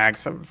 10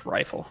 mags of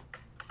rifle,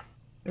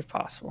 if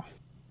possible.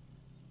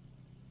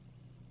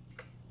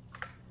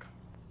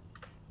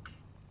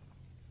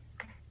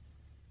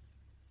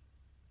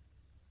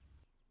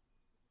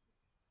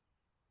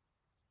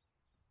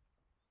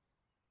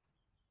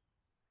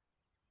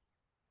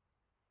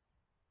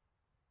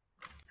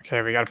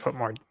 Okay, we got to put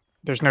more.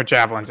 There's no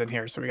javelins in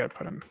here, so we got to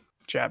put them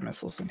jab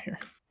missiles in here.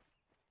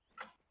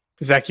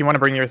 Zach, you want to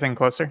bring your thing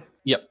closer?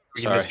 Yep.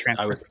 We can Sorry, just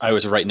transfer. I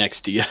was right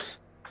next to you.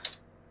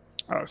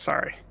 Oh,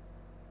 sorry.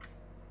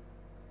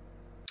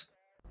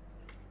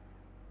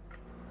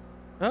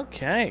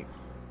 Okay.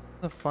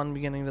 A fun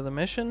beginning to the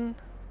mission.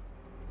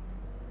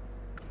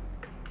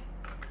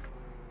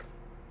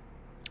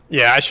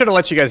 Yeah, I should have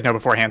let you guys know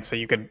beforehand so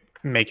you could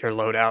make your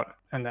loadout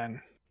and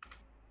then.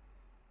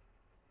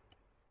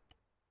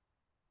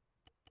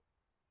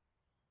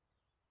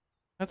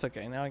 That's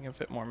okay. Now I can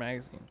fit more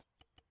magazines.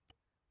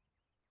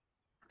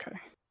 Okay.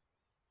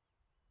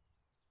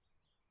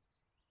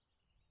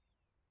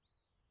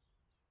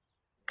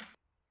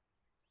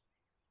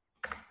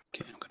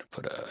 Okay, I'm gonna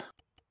put a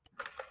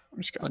I'm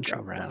just gonna bunch drop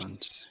of a bunch of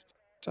rounds.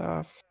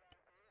 stuff.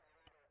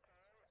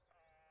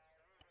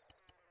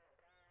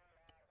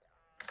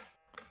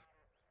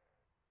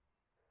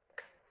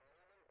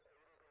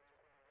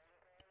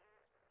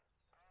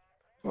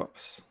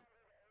 Whoops.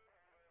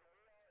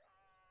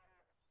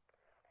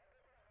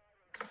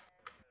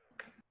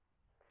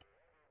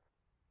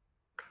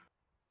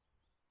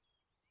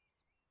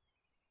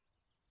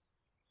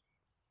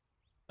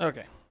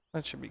 Okay,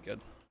 that should be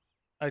good.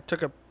 I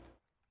took a...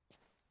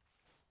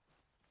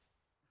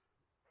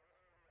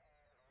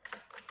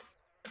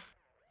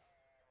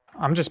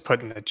 I'm just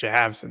putting the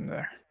jabs in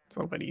there. It's a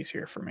little bit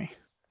easier for me.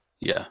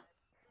 Yeah.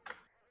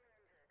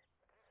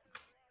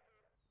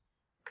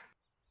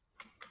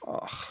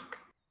 Ugh.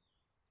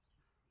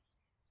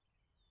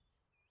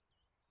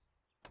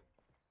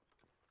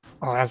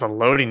 Oh, it has a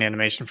loading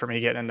animation for me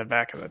getting in the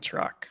back of the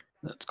truck.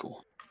 That's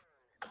cool.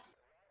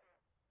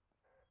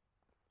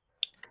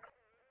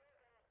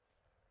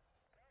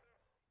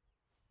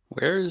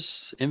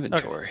 Where's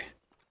inventory?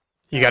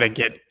 You got to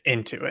get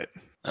into it.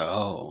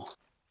 Oh.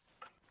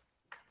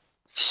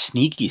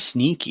 Sneaky,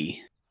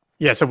 sneaky.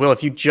 Yeah, so Will,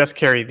 if you just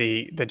carry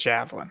the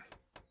javelin,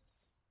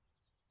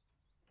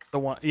 The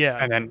one... Yeah.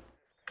 and then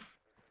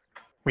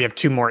we have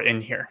 2 more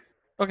in here.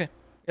 Okay.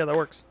 Yeah, that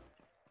works.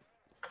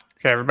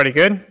 Okay, everybody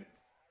good?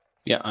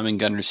 Yeah, I'm in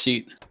gunner's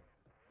seat.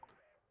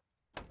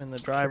 In the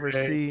driver's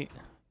Okay. seat.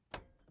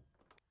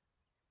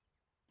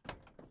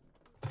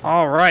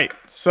 All right,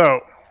 so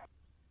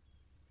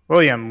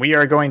William, we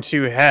are going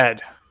to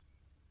head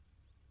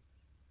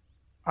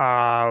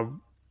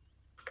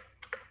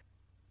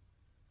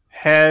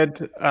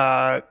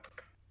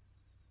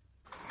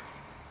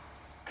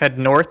head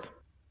north.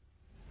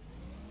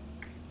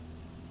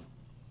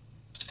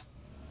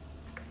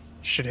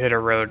 Should hit a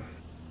road.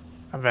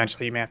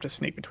 Eventually, you may have to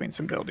sneak between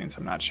some buildings.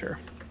 I'm not sure.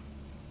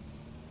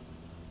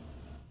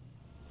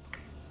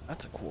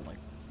 That's a cool, like...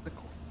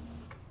 Cool.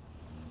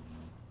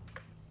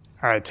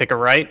 All right, take a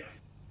right.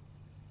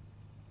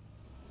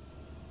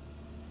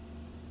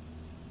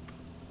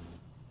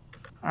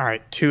 All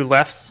right, 2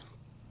 lefts.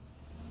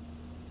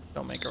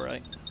 Don't make a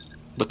right.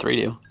 But 3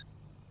 do.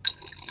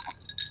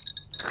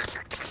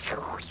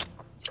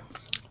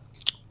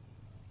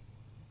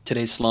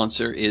 Today's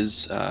sponsor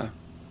is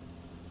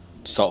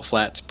Salt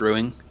Flats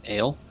Brewing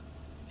Ale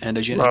and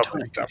a gin and Lovely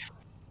tonic. stuff.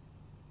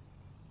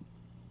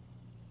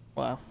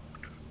 Wow.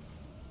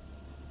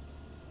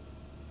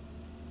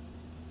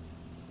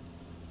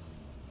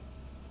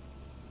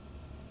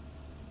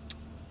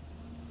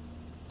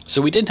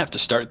 So we didn't have to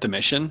start the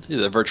mission,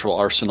 the virtual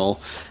arsenal.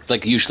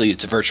 Like usually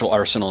it's a virtual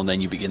arsenal and then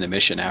you begin the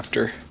mission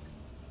after.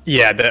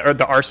 Yeah,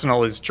 the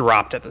arsenal is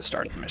dropped at the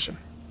start of the mission.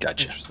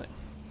 Gotcha. Interesting.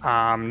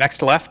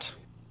 Next left.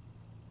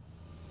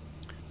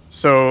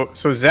 So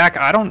Zach,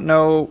 I don't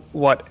know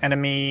what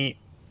enemy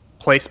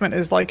placement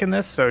is like in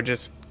this, so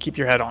just keep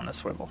your head on the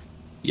swivel.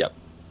 Yep.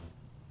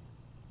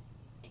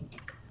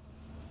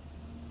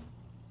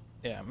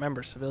 Yeah,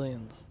 remember,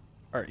 civilians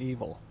are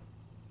evil.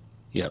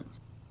 Yep.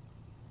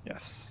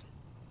 Yes.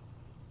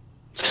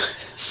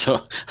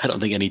 So I don't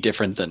think any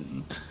different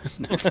than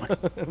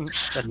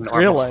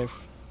Real life.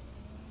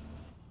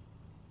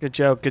 Good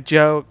joke. Good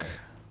joke.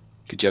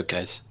 Good joke,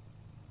 guys.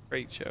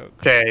 Great joke.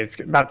 Okay, it's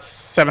about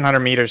 700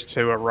 meters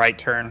to a right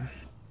turn.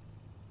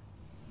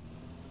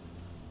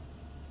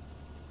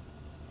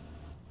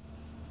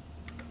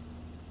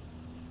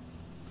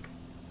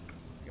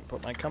 I can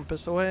put my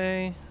compass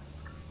away.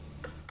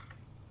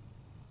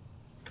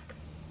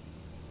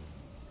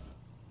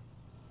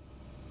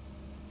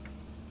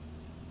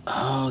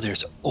 Oh,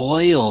 there's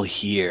oil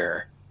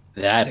here.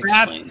 That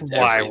explains That's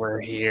why everything. we're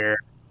here.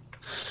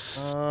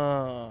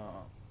 Oh.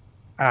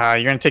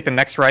 You're going to take the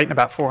next right in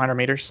about 400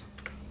 meters.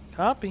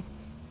 Copy.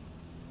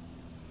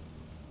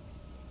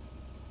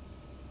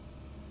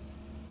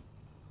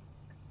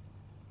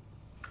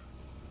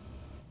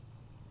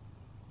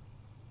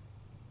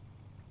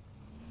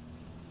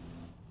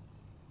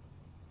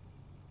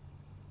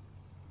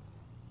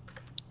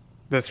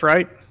 This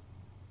right.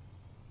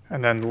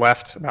 And then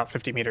left about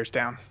 50 meters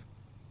down.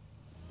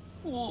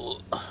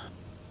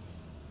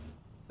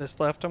 This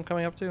left I'm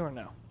coming up to, or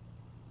no?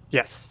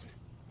 Yes.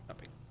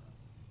 Copy.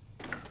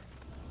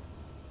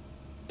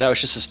 That was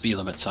just a speed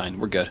limit sign.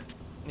 We're good.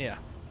 Yeah.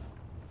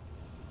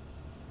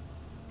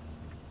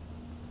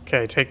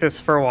 Okay, take this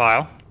for a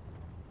while.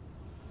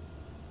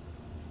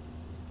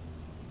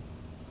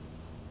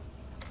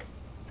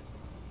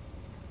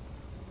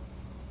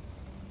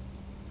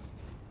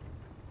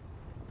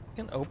 I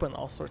can open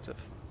all sorts of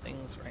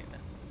things right now.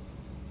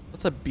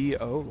 What's a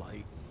BO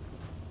like?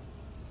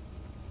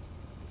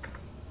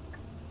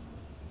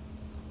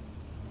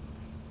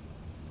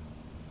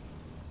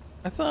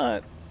 I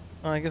thought...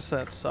 Oh, I guess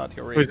that's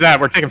Saudi Arabia. Who's that?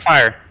 We're taking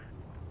fire.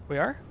 We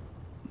are?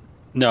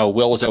 No,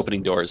 Will was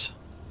opening doors.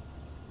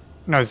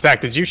 No,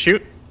 Zach, did you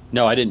shoot?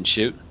 No, I didn't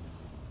shoot.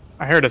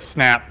 I heard a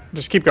snap.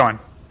 Just keep going.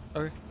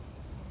 Okay.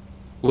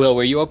 Will,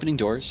 were you opening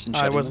doors? And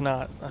I shutting was them?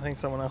 not. I think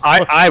someone else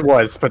was. I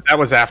was, but that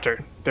was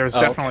after. There was Oh,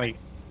 okay. definitely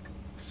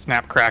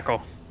snap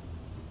crackle.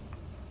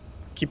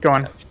 Keep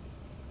going.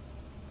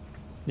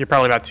 You're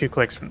probably about 2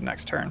 clicks from the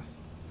next turn.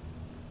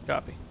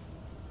 Copy.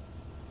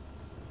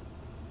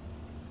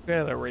 We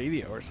had a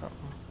radio or something.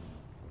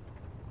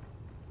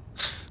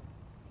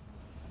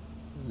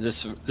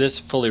 This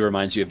fully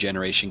reminds you of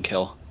Generation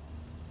Kill.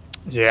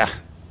 Yeah.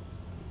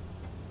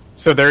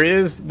 So there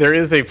is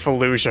a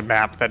Fallujah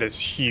map that is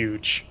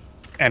huge,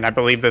 and I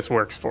believe this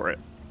works for it.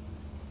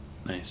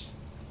 Nice.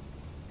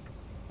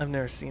 I've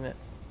never seen it.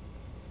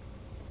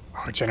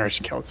 Oh,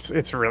 Generation Kill,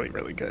 it's really,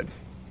 really good.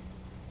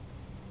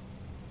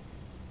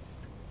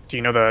 Do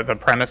you know the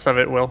premise of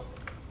it, Will?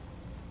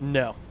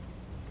 No.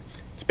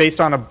 It's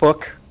based on a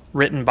book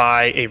written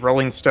by a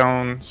Rolling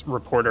Stones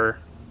reporter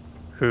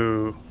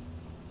who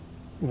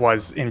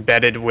was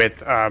embedded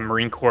with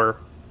Marine Corps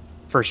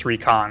First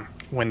Recon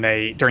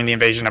during the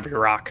invasion of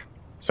Iraq.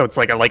 So it's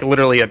like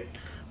literally a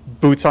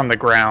boots on the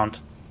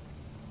ground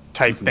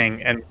type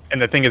thing. And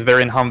the thing is, they're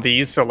in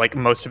Humvees, so like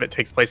most of it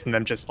takes place in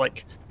them just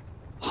like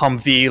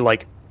Humvee,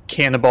 like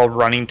cannonball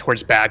running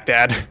towards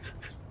Baghdad,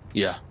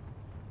 Yeah.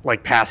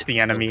 like past the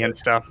enemy and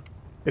stuff.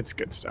 It's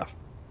good stuff.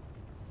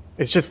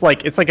 It's just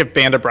like if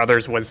Band of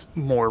Brothers was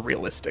more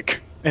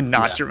realistic and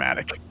not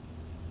dramatic.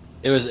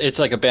 It's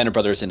like a Band of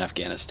Brothers in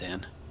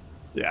Afghanistan.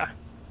 Yeah.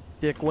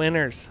 Dick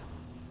Winters.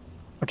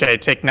 Okay,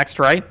 take next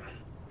right.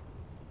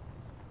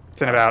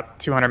 It's in about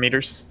 200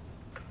 meters.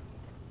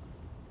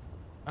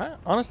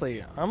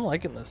 Honestly, I'm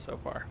liking this so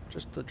far.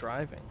 Just the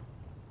driving.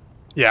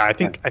 Yeah, I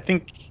think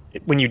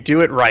when you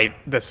do it right,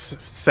 this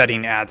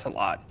setting adds a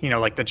lot. You know,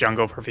 like the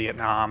jungle for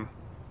Vietnam.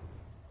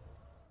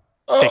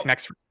 Oh. Take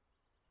next.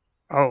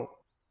 Oh,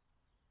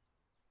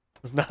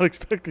 Was not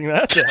expecting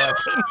that to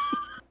happen.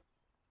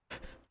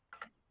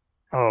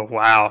 oh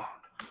wow.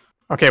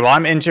 Okay, well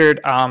I'm injured.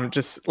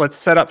 Just let's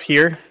set up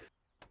here,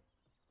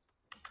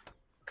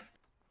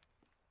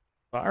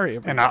 Sorry,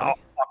 and everybody.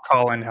 I'll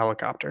call in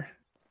helicopter.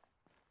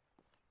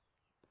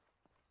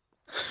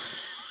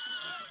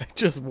 I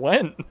just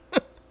went.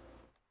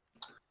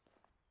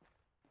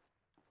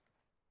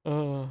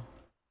 Okay,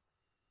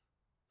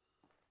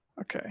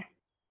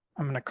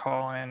 I'm gonna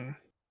call in.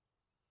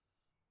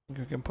 Think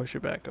we can push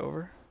it back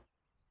over?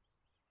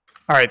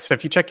 All right, so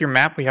if you check your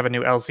map, we have a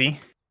new LZ.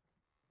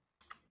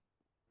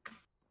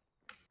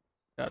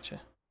 Gotcha.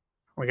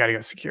 We gotta go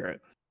secure it.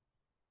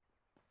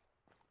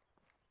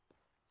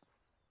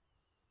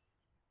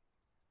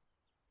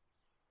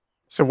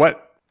 So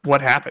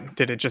what happened?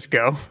 Did it just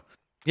go?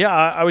 Yeah,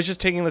 I was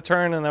just taking the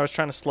turn and I was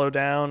trying to slow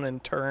down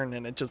and turn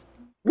and it just...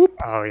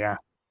 Oh yeah,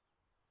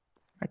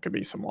 that could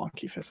be some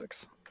wonky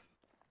physics.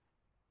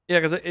 Yeah,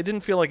 because it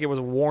didn't feel like it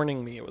was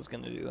warning me it was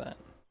going to do that.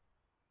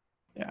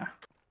 Yeah.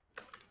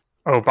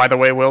 Oh, by the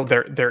way, Will,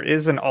 there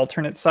is an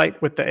alternate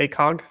site with the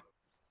ACOG,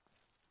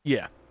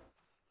 Yeah.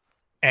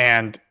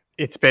 and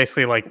it's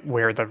basically like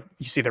where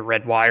you see the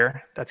red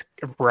wire. That's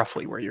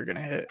roughly where you're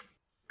gonna hit.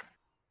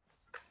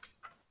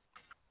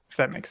 If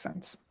that makes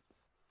sense.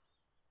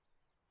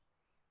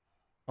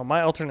 Well,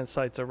 my alternate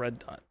site's a red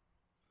dot.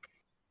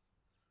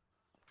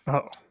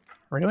 Oh,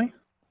 really?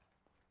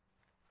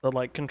 The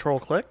like control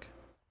click?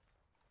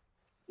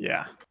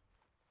 Yeah.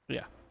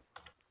 Yeah.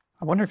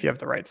 I wonder if you have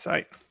the right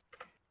site.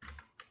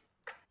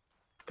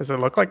 Does it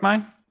look like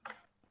mine?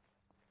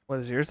 What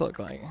does yours look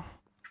like?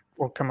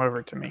 Well, come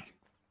over to me.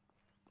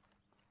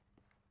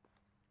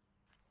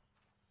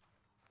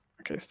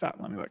 Okay, stop.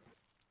 Let me look.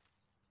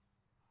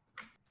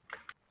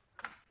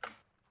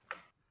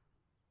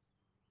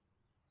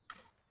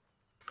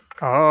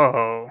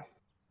 Oh.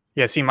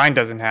 Yeah, see, mine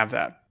doesn't have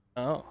that.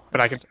 Oh.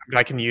 But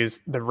I can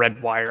use the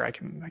red wire I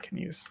can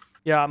use.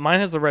 Yeah, mine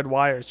has the red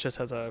wire. It just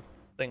has a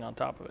thing on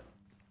top of it.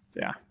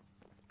 Yeah.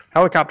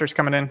 Helicopter's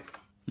coming in.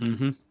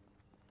 Mm-hmm.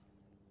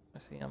 I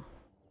see him.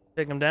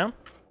 Take him down?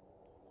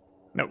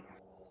 Nope.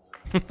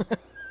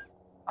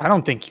 I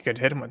don't think you could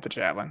hit him with the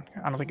javelin.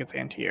 I don't think it's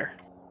anti-air.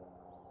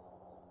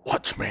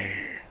 Watch me.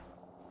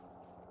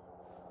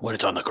 When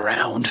it's on the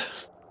ground.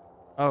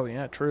 Oh,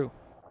 yeah, true.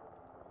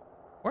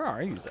 Where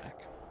are you, Zach?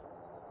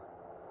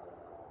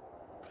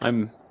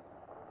 I'm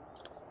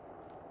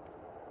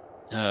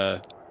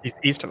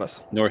East of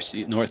us.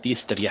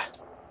 northeast of you.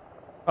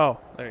 Oh,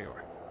 there you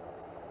are.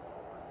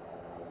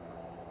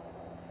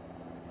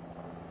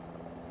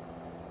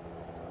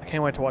 I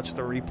can't wait to watch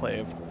the replay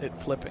of it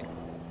flipping.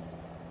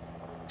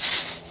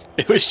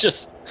 It was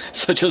just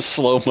such a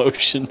slow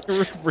motion. It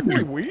was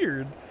really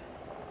weird.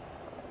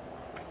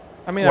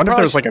 I mean, I wonder if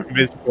there's like a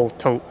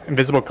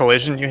invisible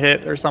collision you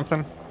hit or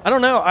something. I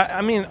don't know.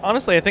 I mean,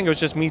 honestly, I think it was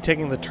just me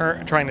taking the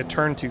turn, trying to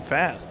turn too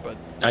fast, but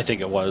I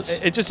think it was.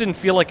 it just didn't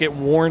feel like it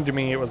warned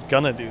me it was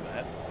gonna do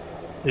that.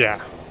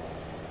 Yeah.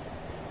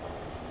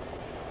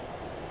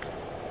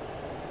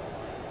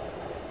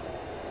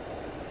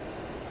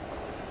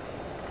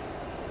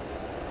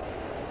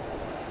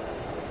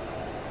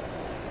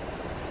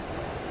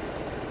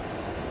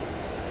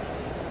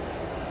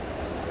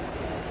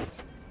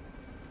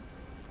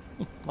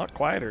 A lot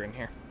quieter in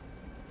here.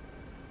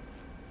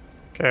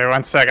 Okay,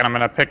 1 second. I'm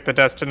gonna pick the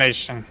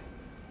destination.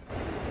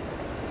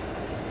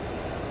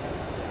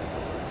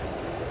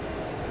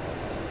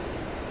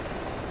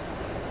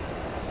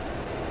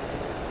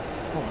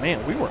 Oh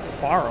man, we were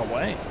far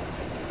away.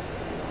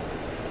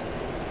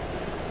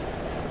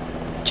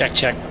 Check.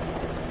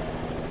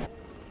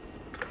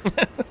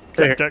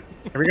 Okay, Check.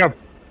 here we go.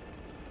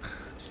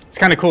 It's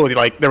kind of cool.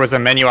 Like there was a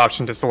menu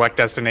option to select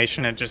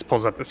destination. It just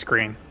pulls up the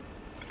screen.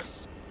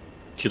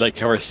 Do you like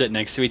how we're sitting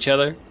next to each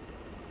other?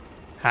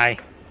 Hi.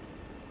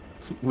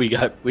 We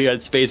got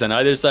space on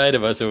either side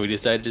of us, so we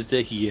decided to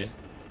sit here.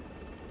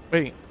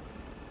 Wait,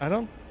 I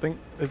don't think...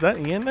 Is that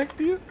Ian next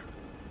to you?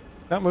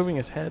 Not moving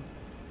his head.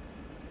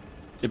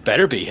 It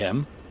better be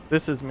him.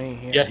 This is me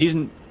here. Yeah,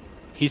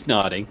 he's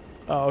nodding.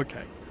 Oh,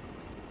 okay.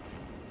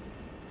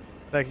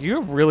 Like, you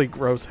have really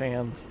gross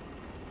hands.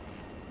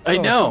 I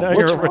Oh, know. now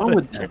What's you're over wrong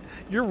with there. them?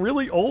 You're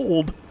really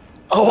old.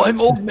 Oh, I'm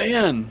old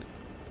man.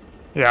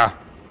 Yeah.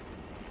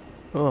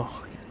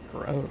 Oh,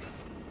 you're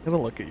gross. Gotta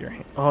look at your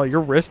hand. Oh, your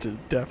wrist is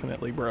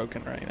definitely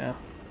broken right now.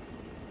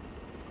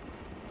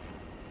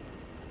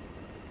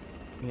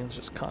 Ian's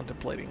just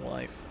contemplating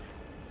life.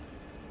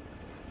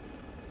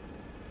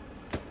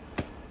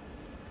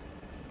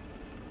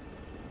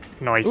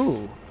 Nice.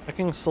 Ooh, I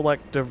can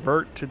select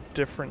divert to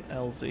different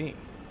LZ.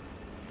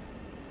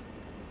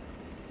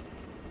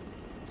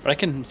 But I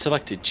can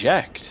select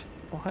eject.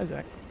 Oh, hi,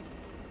 Zach.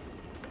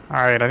 All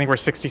right, I think we're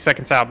 60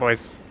 seconds out,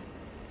 boys.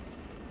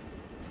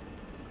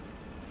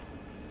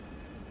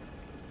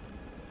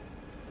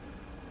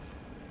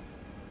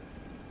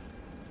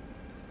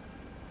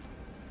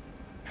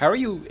 How are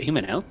you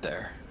aiming out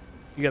there?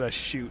 You gotta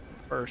shoot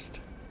first.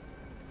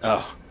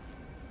 Oh,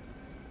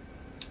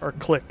 Or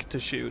click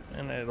to shoot,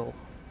 and it'll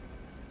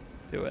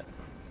do it.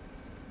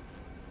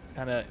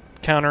 Kinda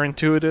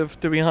counterintuitive,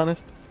 to be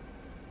honest.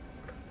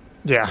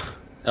 Yeah.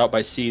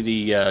 I see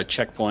the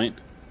checkpoint.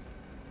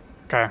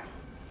 Okay.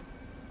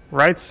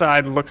 Right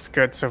side looks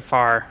good so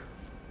far.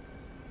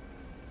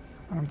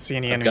 I don't see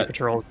any enemy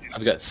patrols.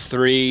 I've got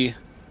 3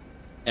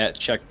 at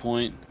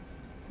checkpoint.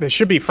 They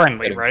should be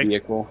friendly, Got a right?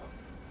 vehicle.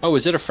 Oh,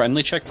 is it a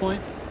friendly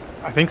checkpoint?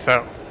 I think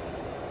so.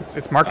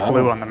 It's marked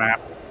blue on the map.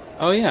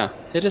 Oh yeah,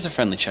 it is a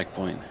friendly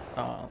checkpoint.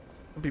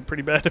 It'd be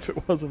pretty bad if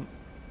it wasn't.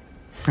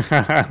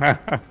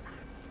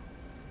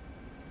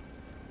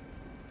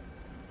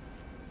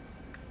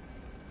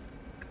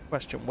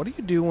 Question, what do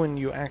you do when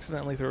you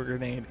accidentally throw a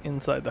grenade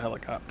inside the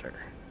helicopter?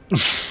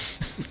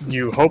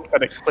 You hope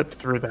that it clipped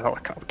through the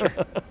helicopter.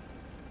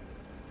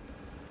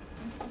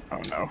 Oh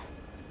no.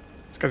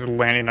 This guy's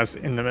landing us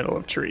in the middle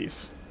of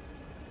trees.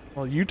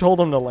 Well, you told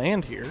them to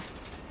land here.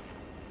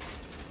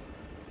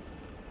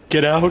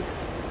 Get out.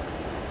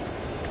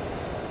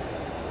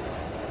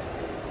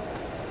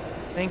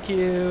 Thank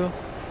you.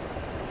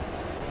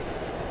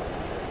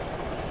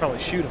 Probably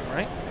shoot him,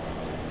 right?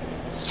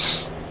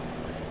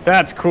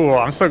 That's cool.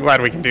 I'm so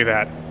glad we can do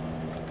that.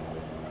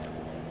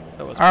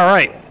 That was All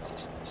right.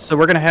 So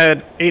we're going to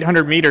head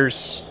 800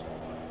 meters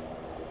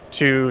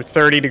to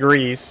 30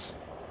 degrees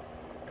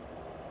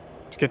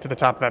to get to the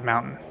top of that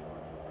mountain.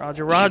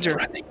 Roger, Roger.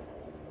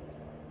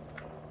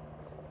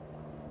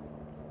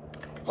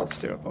 Let's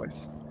do it,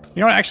 boys. You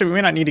know what? Actually, we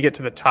may not need to get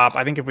to the top.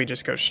 I think if we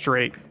just go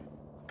straight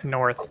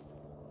north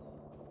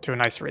to a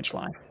nice ridge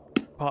line.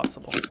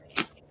 Possible.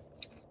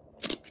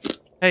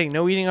 Hey,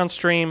 no eating on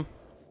stream.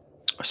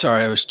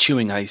 Sorry, I was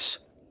chewing ice.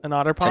 An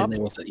otter pop? Technically,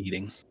 I wasn't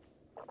eating.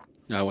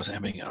 No, I wasn't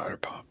having an otter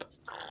pop.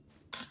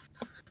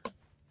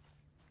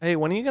 Hey,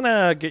 when are you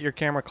gonna get your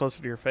camera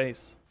closer to your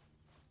face?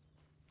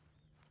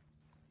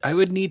 I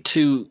would need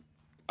to.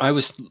 I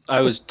was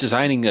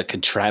designing a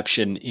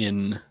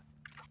contraption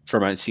for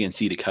my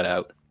CNC to cut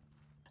out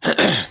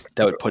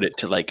that would put it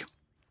to like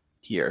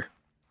here,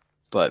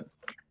 but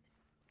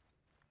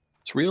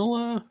it's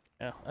real.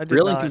 Yeah, I did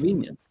real not.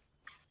 inconvenient.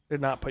 Did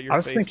not put your. I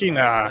was face thinking, in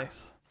the right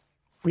place.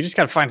 we just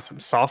got to find some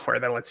software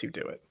that lets you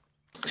do it.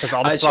 Because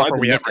all the So I've software been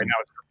we have looking. right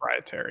now is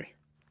proprietary.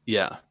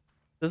 Yeah,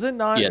 Does it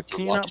not? Yeah, it's a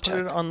Can you not put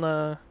it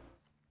Logitech.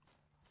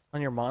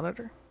 on your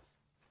monitor?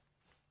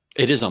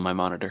 it is on my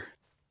monitor.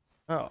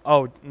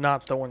 Oh,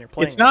 not the one you're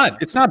playing. It's on.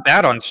 not. It's not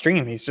bad on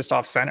stream. He's just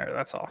off center.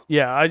 That's all.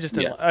 Yeah, I just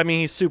didn't. Yeah. I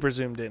mean, he's super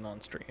zoomed in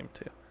on stream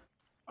too.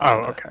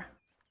 Oh, Yeah. okay.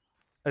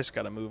 I just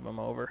gotta move him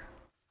over.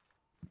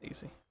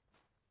 Easy.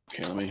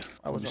 Here, let me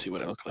wasn't see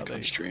what I look Oh, like there on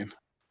you go. stream.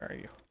 Where are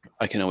you?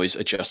 I can always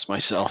adjust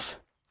myself.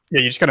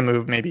 Yeah, you just got to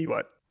move maybe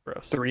what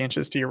Gross. 3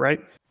 inches to your right.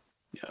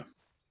 Yeah.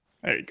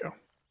 There you go.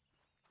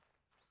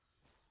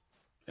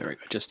 There we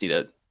go. Just need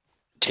to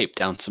tape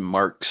down some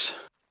marks.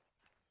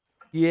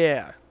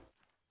 Yeah.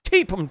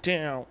 Tape him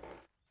down.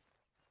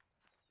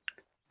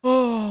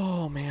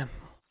 Oh man.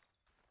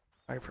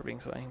 Sorry for being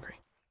so angry.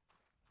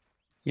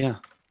 Yeah,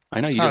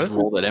 I know you Oh, just this is-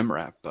 rolled at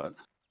MRAP, but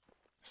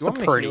You want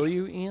me to pretty. heal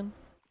you, Ian?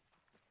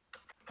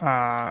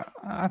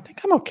 I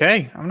think I'm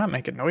okay. I'm not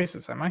making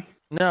noises, am I?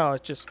 No,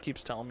 it just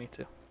keeps telling me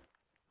to.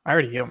 I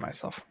already healed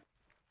myself.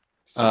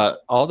 So,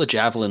 all the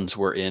javelins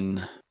were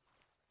in.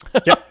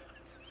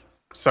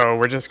 so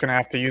we're just gonna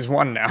have to use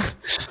one now.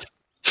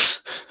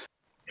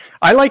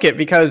 I like it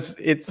because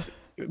it's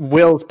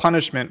Will's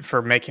punishment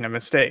for making a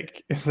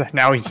mistake. Is that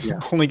now he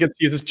only gets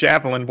to use his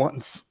javelin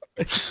once.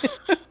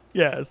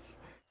 Yes.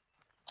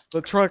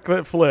 The truck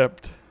that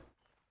flipped.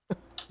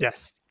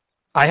 Yes.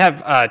 I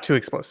have 2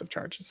 explosive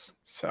charges,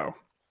 so.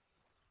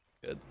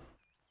 Good.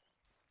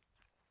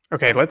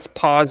 Okay, let's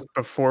pause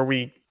before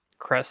we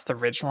crest the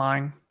ridge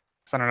line.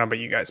 'Cause I don't know about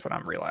you guys, but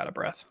I'm real out of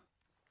breath.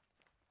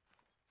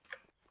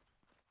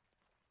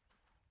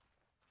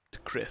 To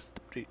crest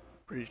the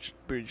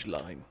bridge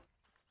line.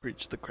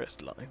 Bridge the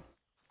crest line.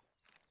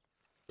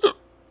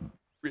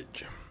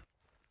 Bridge.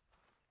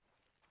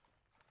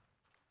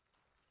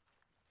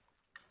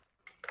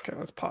 Okay,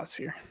 let's pause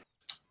here.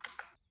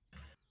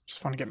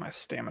 Just want to get my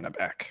stamina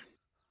back.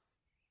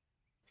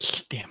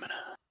 Stamina.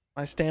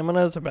 My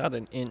stamina is about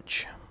an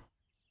inch.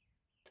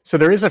 So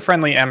there is a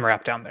friendly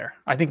MRAP down there.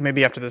 I think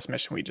maybe after this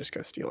mission we just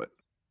go steal it.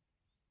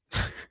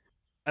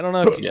 I don't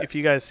know if, Yeah. if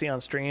you guys see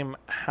on stream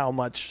how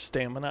much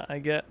stamina I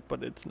get,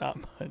 but it's not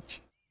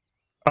much.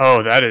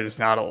 Oh, that is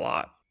not a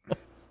lot.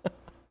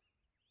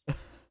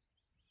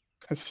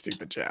 That's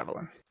stupid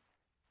javelin.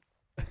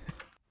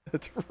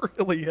 It's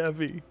really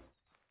heavy.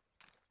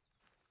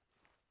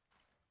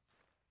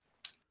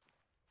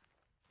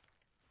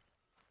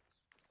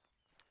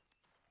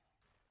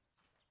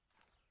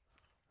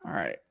 All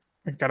right.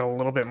 We've got a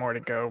little bit more to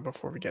go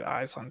before we get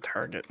eyes on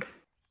target.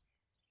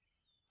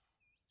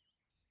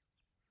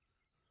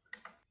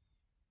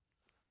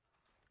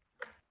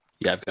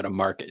 Yeah, I've got to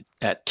mark it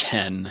at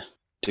 10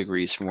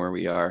 degrees from where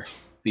we are.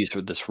 These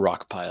are this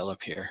rock pile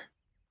up here.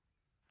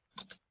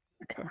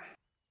 Okay.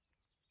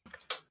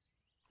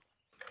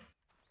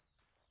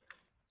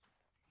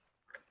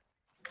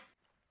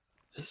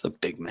 This is a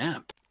big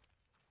map.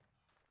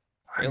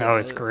 I Really know,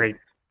 it's is. great.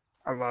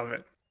 I love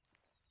it.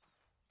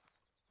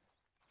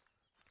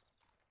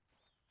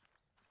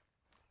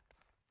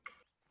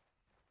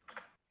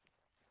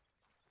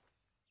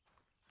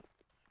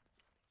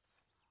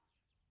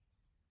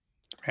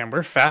 Man,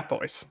 we're fat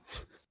boys.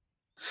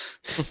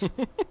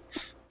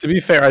 To be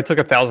fair, I took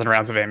 1,000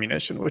 rounds of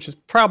ammunition, which is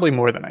probably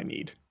more than I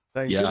need.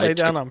 Did Yeah, you I lay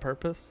down took- on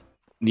purpose?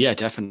 Yeah,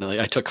 definitely.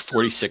 I took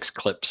 46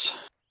 clips.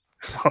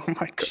 Oh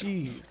my god.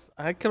 Jeez.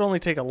 I could only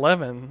take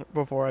 11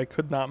 before I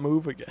could not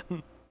move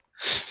again.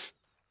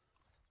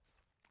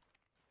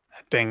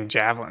 That dang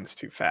javelin's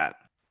too fat.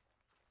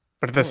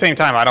 But at the same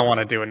time, I don't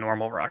want to do a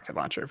normal rocket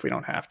launcher if we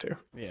don't have to.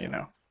 Yeah. You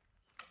know.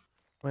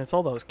 I mean, it's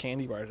all those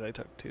candy bars I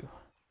took too.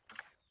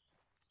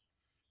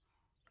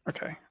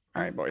 Okay.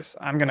 All right, boys.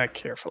 I'm gonna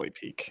carefully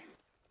peek.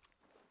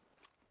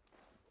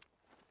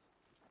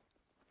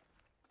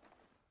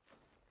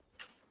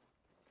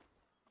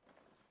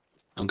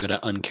 I'm going to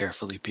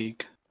uncarefully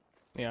peek.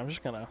 Yeah, I'm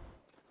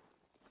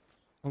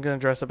gonna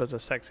dress up as a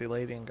sexy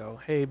lady and go,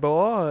 "Hey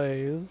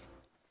boys."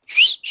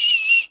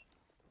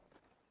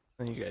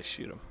 Then you guys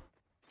shoot him.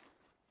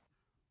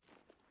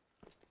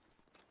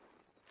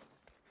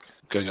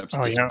 Going up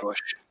to Oh, this yeah. bush.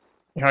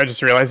 You know, I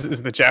just realized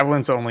is the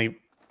javelin's only.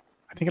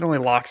 I think it only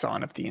locks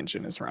on if the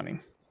engine is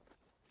running.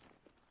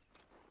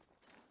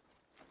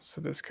 So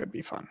this could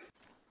be fun.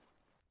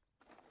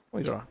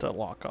 We don't have to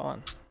lock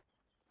on.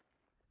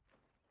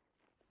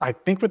 I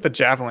think with the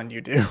javelin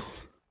you do.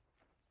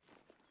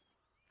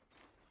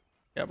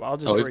 Yeah, but I'll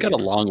just. Oh, we've got a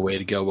rig it. long way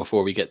to go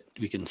before we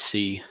can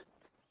see.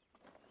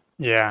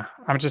 Yeah,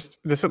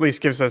 this at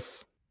least gives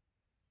us.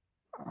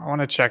 I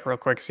want to check real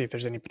quick, see if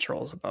there's any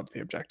patrols above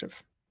the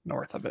objective,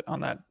 north of it on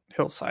that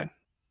hillside.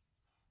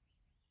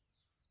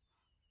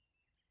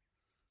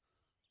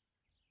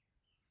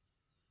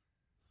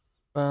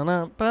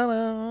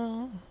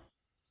 Ba-na-ba-na.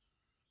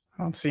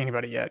 I don't see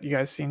anybody yet. You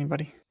guys see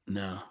anybody?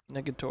 No.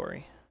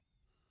 Negatory.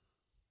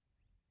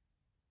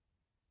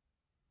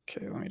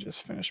 Okay, let me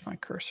just finish my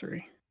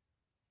cursory.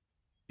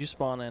 You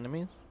spawn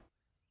enemies?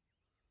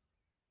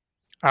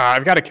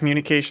 I've got a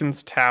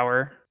communications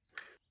tower,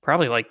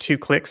 probably like 2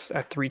 clicks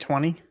at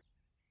 320.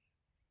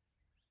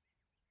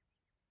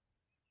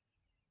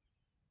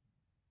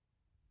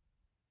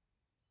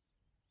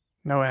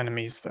 No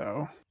enemies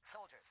though.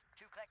 Soldiers,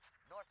 2 clicks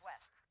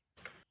northwest.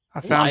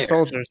 I found Liar.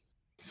 soldiers.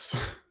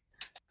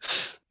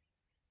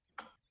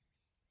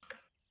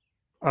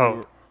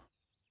 Oh,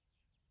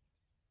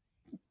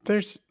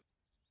 it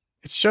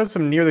shows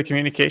them near the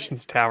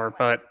communications tower,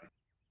 but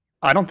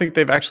I don't think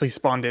they've actually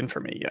spawned in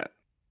for me yet.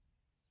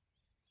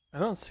 I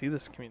don't see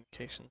this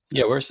communication.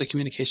 Yeah, where's the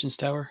communications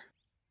tower?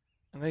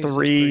 I know you said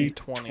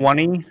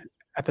 320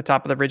 at the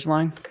top of the ridge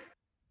line.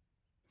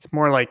 It's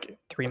more like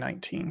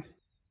 319.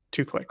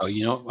 2 clicks. Oh,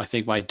 you know, I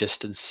think my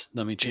distance.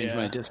 Let me change Yeah,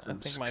 my I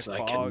distance think my because I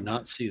fog-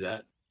 cannot see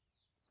that.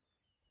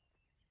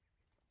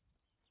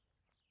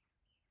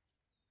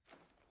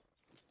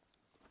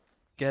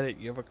 Get it?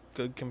 You have a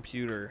good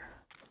computer.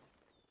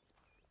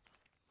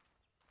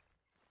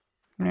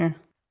 Eh,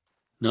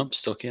 Nope,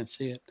 still can't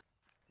see it.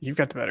 you've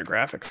got the better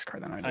graphics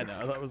card than I do. I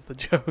know, that was the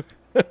joke.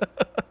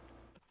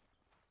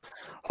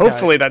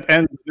 Hopefully that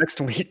ends next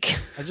week.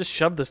 I just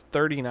shoved this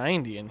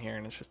 3090 in here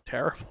and it's just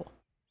terrible.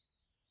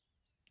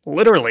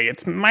 Literally,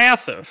 it's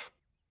massive.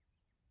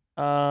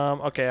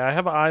 Okay, I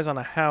have eyes on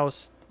a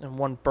house and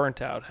one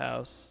burnt out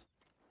house.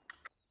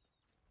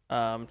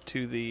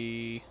 To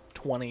the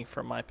 20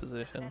 from my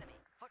position.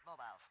 Foot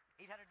mobiles,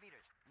 800 meters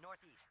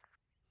northeast.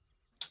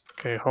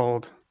 Okay,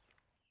 hold.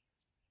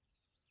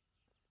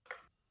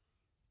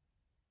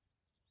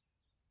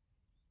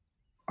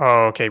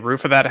 Oh, okay,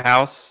 roof of that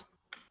house.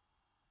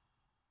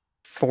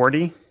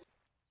 40.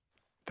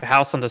 The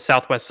house on the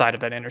southwest side of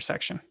that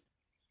intersection.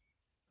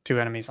 2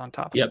 enemies on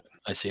top of Yep, it.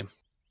 I see him.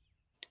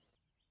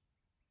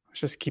 Let's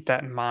just keep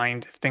that in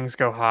mind. If things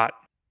go hot,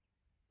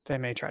 they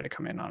may try to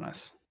come in on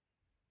us.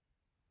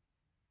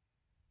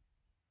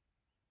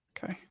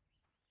 Okay.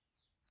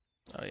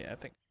 Oh yeah, I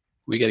think.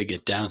 We got to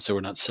get down so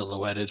we're not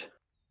silhouetted.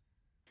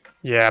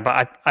 Yeah,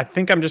 but I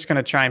think I'm just going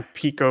to try and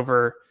peek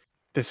over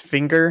this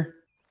finger.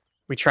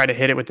 We try to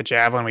hit it with the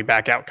javelin. We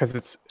back out because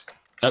it's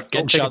Oh,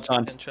 getting take it shots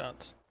on. 10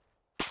 shots.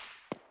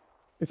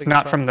 it's Think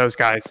not it's from those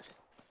guys.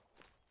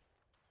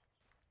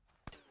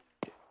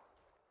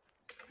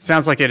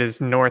 Sounds like it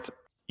is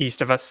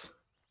northeast of us.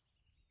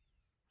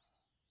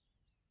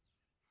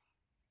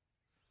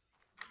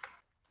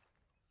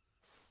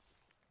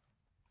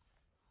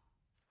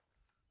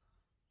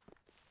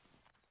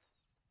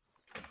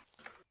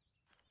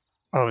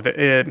 Oh,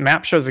 the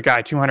map shows a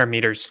guy 200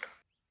 meters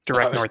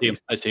direct I see him.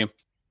 northeast. I see him.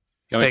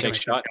 You want me to Take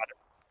take a him.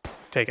 shot?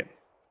 Take it.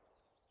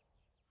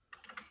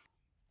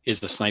 He's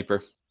the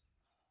sniper.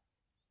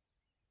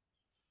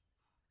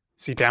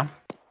 Is he down?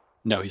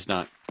 No, he's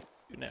not.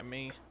 Shooting at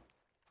me.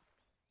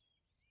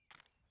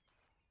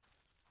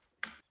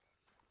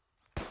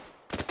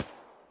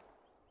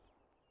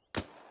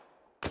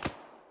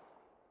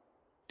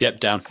 Yep,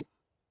 down.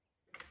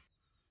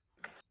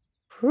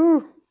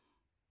 Whew.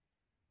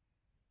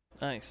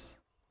 Nice.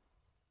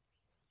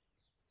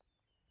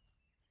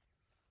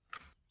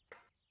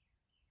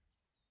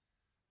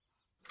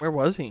 Where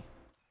was he?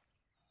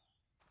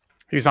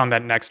 He was on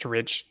that next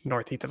ridge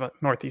northeast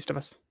of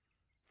us.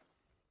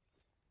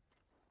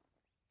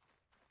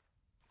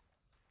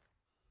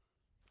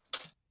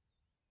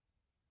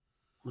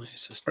 Why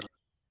is this not-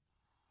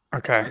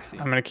 Okay, I see.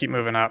 I'm gonna keep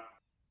moving up.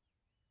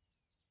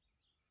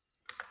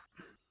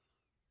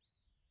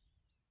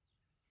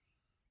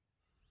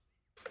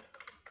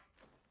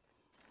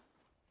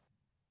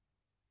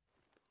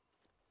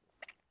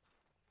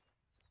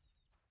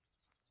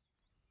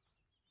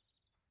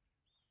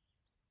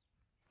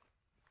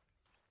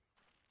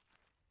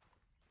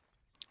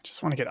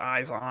 Just want to get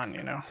eyes on,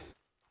 you know.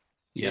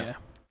 Yeah.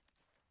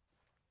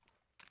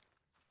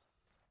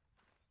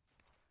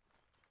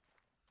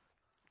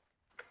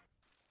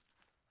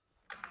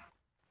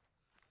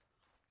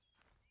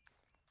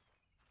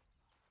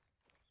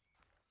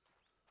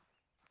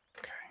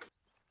 Okay.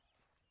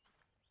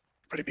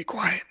 Everybody be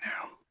quiet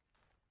now.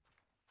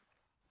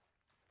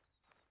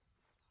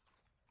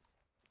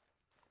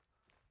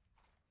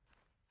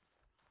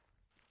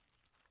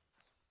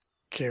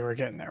 Okay, we're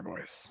getting there,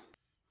 boys.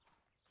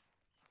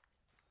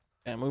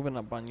 Yeah, moving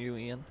up on you,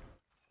 Ian.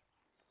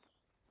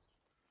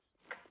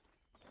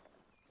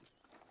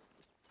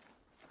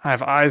 I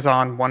have eyes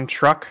on one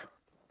truck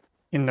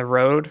in the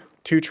road,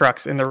 2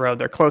 trucks in the road.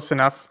 They're close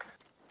enough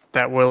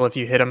that will, if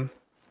you hit them,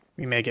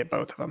 we may get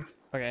both of them.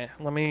 Okay,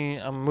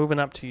 I'm moving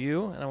up to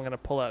you, and I'm gonna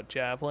pull out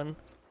javelin.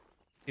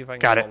 See if I can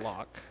Got get it. a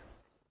lock.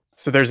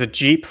 So there's a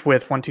Jeep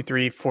with 1, 2,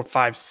 3, 4,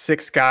 5,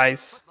 6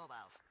 guys.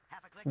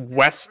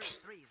 West,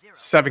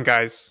 7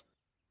 guys.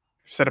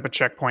 Set up a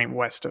checkpoint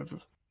west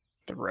of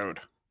the road.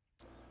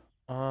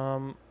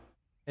 You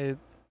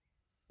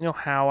know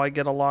how I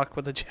get a lock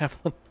with a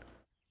javelin?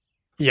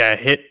 Yeah,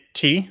 hit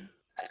T.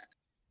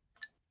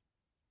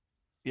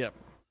 Yep.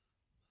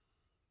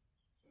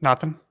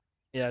 Nothing.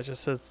 Yeah, it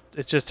just says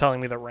it's just telling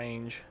me the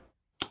range.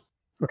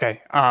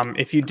 Okay.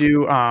 If you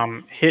do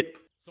hit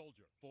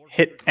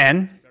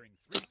N,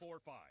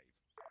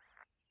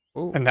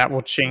 Ooh. and that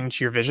will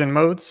change your vision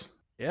modes.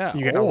 Yeah.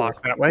 You get a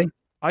lock that way.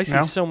 I see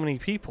No? so many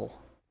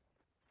people.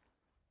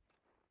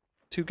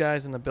 2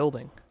 guys in the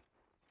building.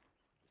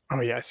 Oh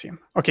yeah, I see him.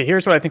 Okay,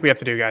 here's what I think we have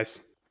to do,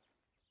 guys.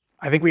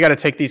 I think we got to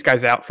take these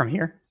guys out from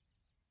here,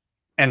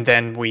 and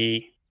then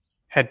we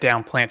head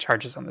down, plant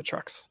charges on the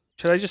trucks.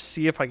 Should I just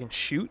see if I can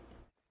shoot?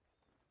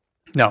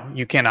 No,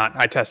 you cannot.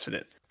 I tested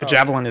it. The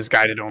javelin is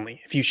guided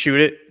only. If you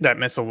shoot it, that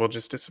missile will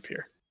just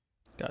disappear.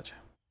 Gotcha.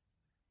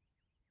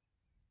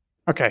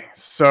 Okay,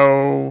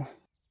 so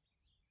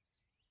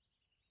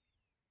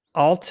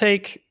I'll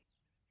take.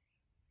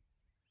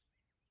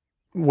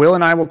 Will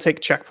and I will take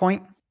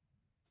checkpoint.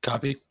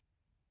 Copy.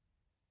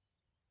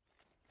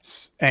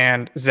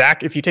 And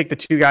Zach, if you take the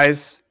 2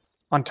 guys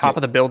on top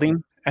of the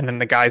building, and then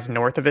the guys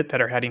north of it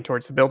that are heading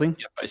towards the building.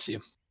 Yep, I see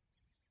him.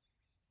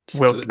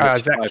 Will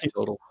Zach, Five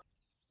total.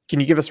 can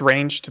you give us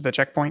range to the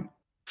checkpoint?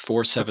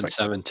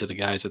 477 to the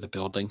guys at the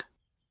building.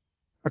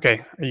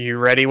 Okay, are you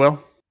ready,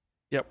 Will?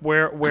 Yep.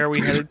 Where are we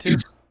headed to?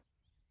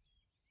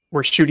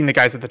 We're shooting the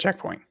guys at the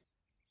checkpoint.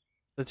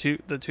 The two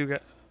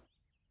guys.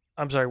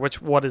 I'm sorry.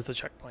 What is the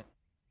checkpoint?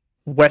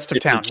 West of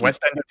It's the town, Jeep.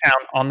 west end of town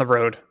on the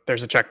road.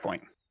 There's a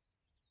checkpoint.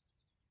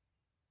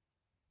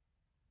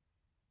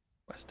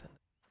 West End.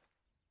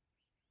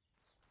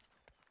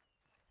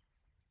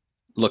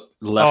 Look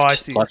left. Oh, I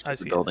see it. Left I of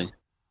the see it. building.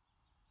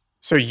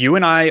 So you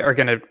and I are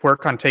going to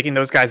work on taking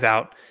those guys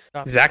out.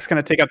 Copy. Zach's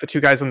going to take out the 2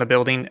 guys in the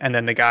building, and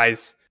then the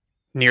guys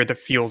near the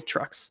fuel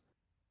trucks.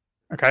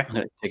 Okay. I'm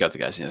gonna take out the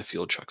guys near the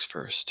fuel trucks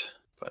first.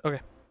 But Okay.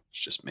 it's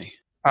just me.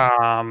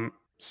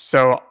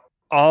 So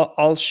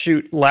I'll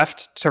shoot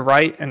left to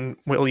right, and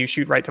will you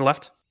shoot right to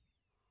left?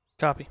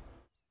 Copy.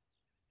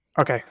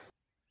 Okay.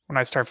 When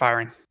I start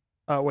firing,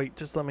 Wait.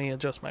 Just let me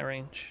adjust my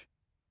range.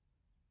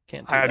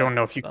 Can't. I don't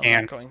know if you so I'm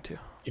can. not going to.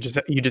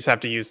 you just have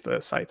to use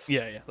the sights.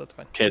 Yeah. That's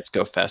fine. Kids,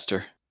 go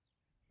faster.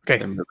 Okay.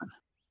 They're moving.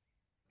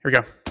 Here we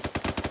go.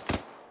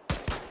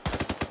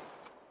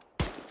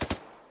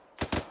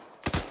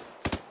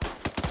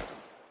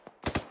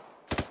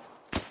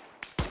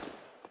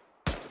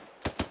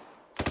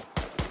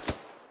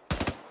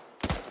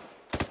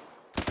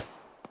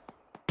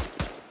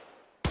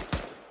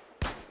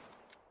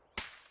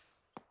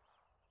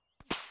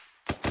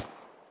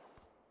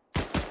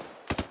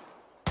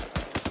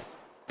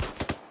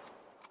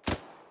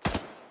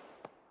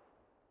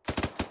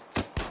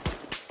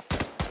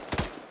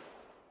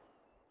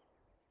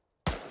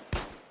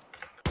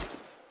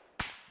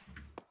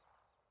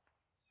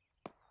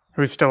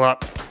 Who's still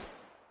up?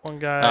 One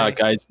guy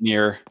Guys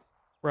near.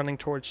 running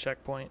towards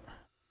checkpoint.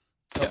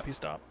 Oh, Yeah. he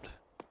stopped.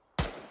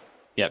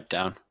 Yep,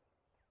 down.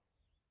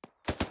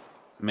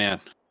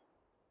 Man,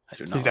 I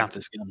do not He's like down.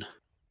 this gun.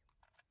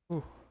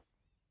 Ooh.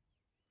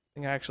 I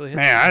think I actually hit.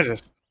 Man, I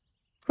just.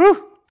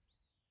 Whew.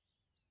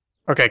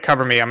 Okay,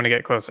 cover me. I'm going to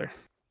get closer.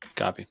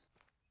 Copy.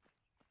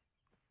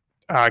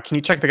 Can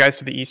you check the guys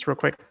to the east real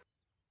quick?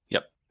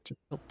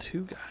 Killed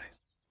 2 guys.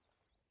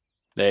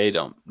 They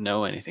don't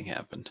know anything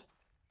happened.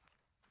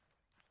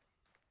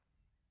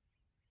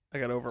 I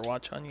got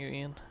Overwatch on you,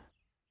 Ian.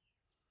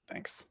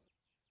 Thanks.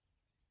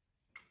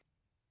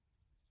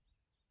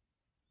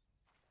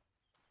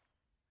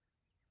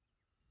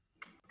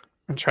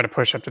 And try to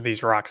push up to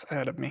these rocks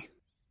ahead of me.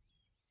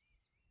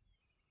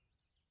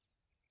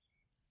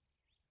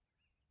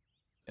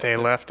 They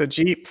left a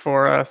Jeep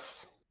for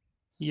us.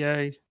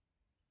 Yay.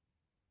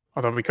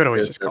 Although we could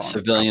always There's just a call them.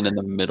 civilian in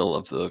the middle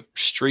of the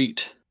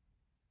street.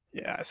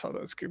 Yeah, I saw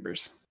those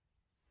goobers.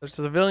 There's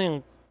a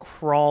civilian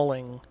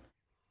crawling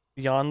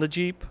beyond the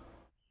Jeep.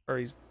 Or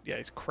he's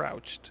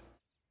crouched.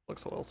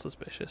 Looks a little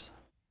suspicious.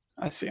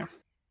 I see him.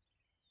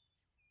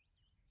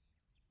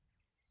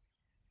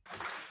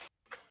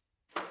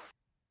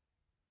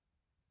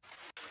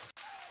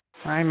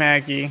 Hi,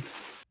 Maggie.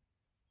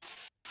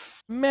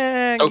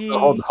 Maggie.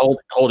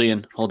 Hold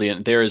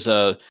Ian. There's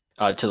a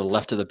to the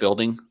left of the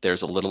building.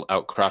 There's a little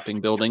outcropping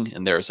building,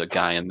 and there's a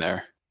guy in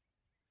there.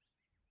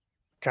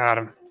 Got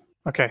him.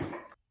 Okay.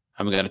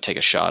 I'm gonna take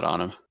a shot on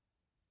him.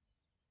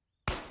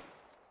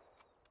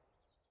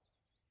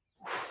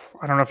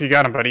 I don't know if you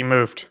got him, but he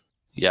moved.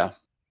 Yeah.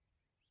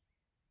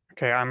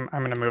 Okay, I'm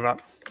gonna move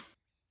up.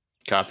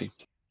 Copy.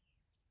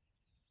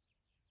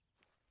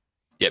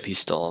 Yep, he's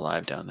still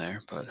alive down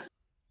there, but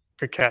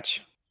Good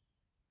catch.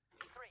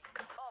 3,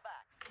 fall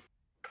back.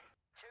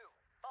 2,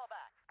 fall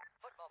back.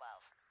 Foot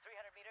mobiles,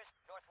 300 meters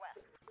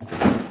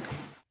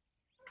northwest.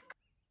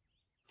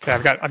 Okay,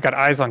 I've got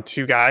eyes on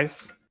 2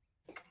 guys.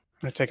 I'm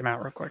gonna take them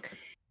out real quick.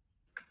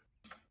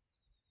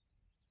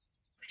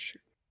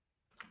 Shoot.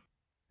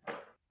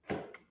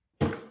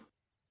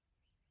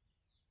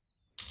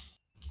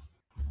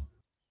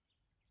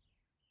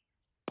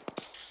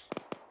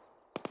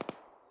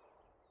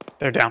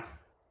 They're down.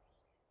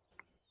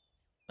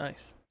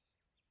 Nice.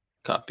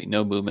 copy.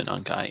 No movement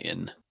on guy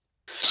in.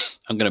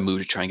 I'm gonna move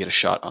to try and get a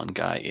shot on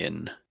guy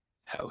in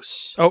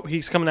house. Oh,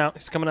 he's coming out.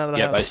 He's coming out of the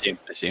Yep, house. I see him.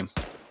 I see him.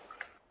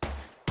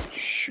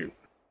 Shoot.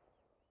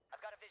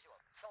 I've got a visual.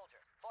 Soldier,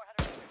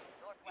 400 meters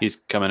northwest. He's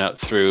coming out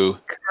through.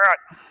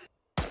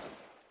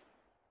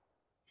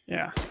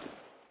 Yeah.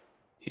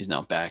 He's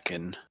now back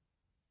in.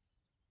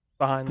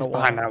 Behind the He's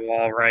wall. behind that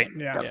wall, right?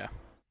 Yeah. Yeah.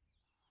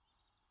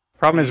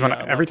 Problem is when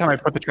Yeah, every left time I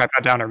side. put the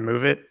tripod down or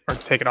move it or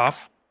take it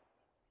off.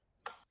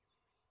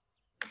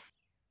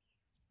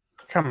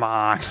 Come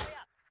on. 2,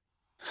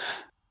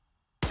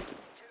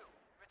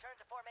 return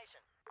to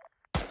formation.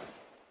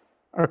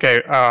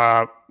 Okay,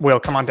 Will,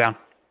 come on down.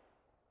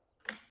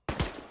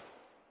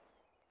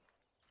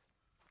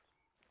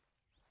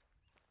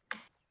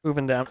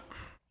 Moving down.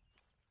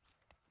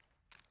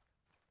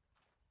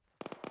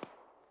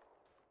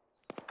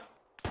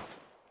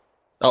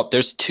 Oh,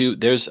 there's two.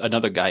 There's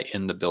another guy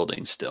in the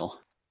building still.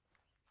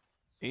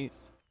 Jeez.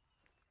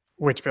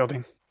 Which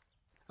building?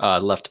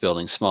 Left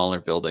building, smaller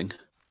building,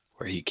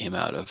 where he came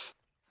out of.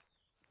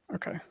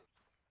 Okay.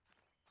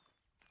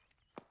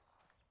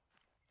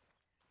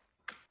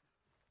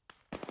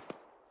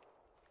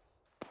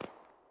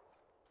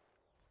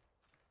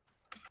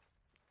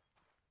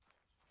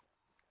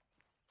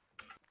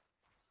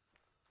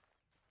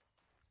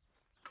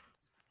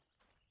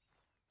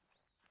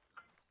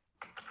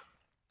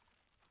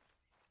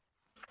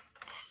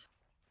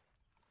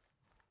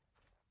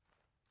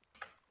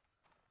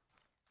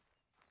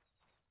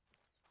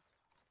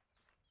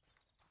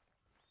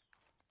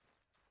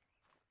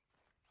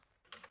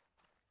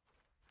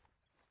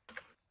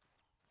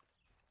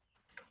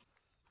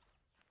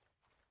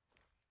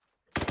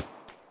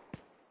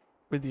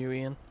 With you,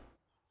 Ian.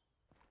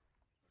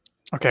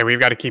 Okay, we've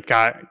got to keep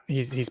guy.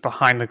 He's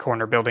behind the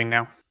corner building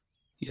now.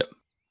 Yep.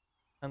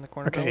 On the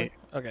corner Okay. building?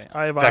 Okay.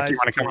 I have Zach, eyes do you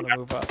wanna if you come want on to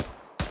move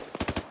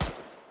up.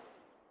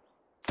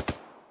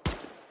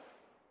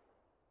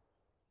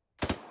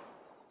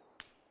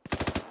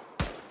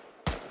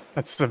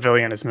 That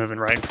civilian is moving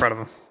right in front of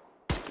him.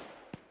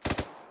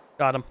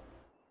 Got him.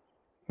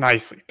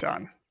 Nicely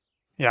done.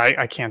 Yeah,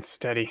 I can't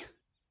steady.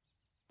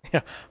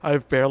 I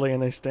have barely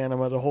any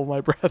stamina to hold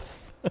my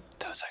breath.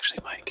 That was actually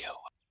my kill.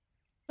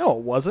 No,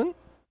 it wasn't.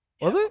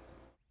 Was it?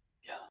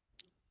 Yeah.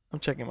 I'm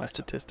checking my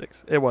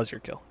statistics. It was your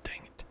kill.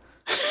 Dang it.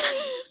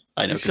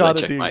 I know. You 'cause shot I at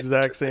checked the my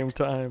exact same statistics.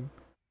 time.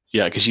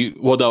 Yeah, because you.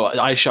 Well, no,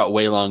 I shot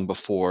way long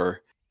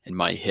before, and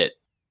my hit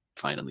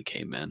finally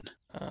came in.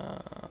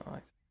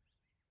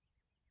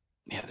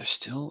 Yeah, there's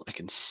still. I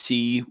can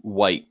see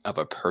white of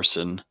a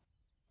person,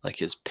 like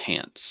his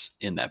pants,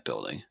 in that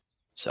building.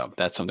 So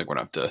that's something we're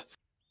gonna have to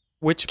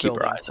Which keep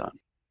building? our eyes on.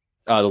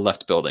 The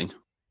left building,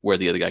 where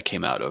the other guy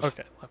came out of.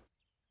 Okay. Left.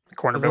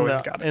 Corner 'Cause in building,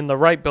 the, got it. in the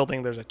right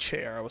building, there's a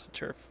chair. I wasn't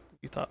sure if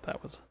you thought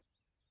that was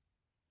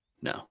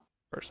No,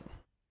 a person.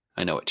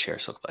 I know what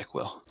chairs look like.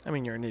 Will. I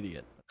mean, you're an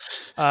idiot.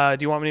 Do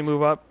you want me to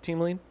move up, team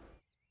lead?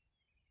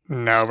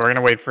 No, we're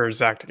gonna wait for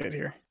Zach to get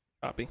here.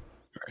 Copy.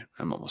 All right,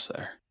 I'm almost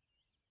there.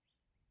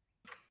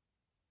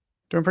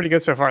 Doing pretty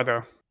good so far,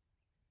 though.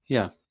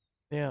 Yeah.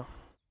 Yeah.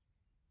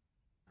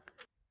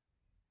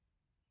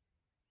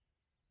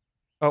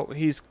 Oh,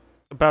 he's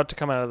about to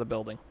come out of the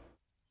building.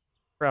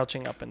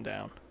 Crouching up and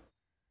down.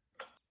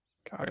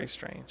 Got Very it.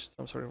 strange.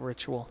 Some sort of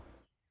ritual.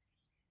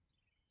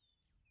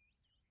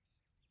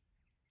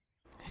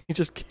 He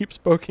just keeps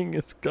poking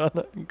his gun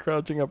and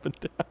crouching up and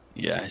down.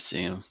 Yeah, I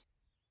see him.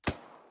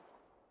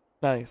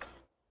 Nice.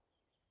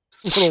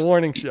 Little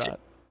warning He did. shot.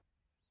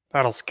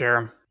 That'll scare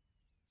him.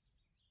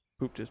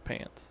 Pooped his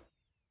pants.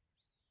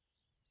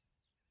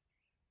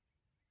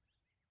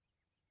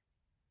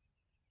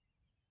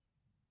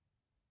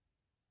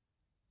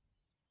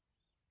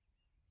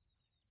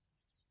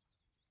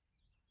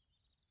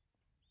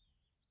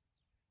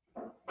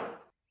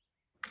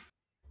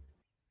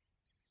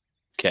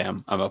 Okay,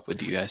 I'm up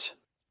with you guys.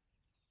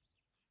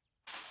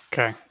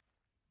 Okay.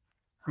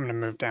 I'm gonna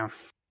move down.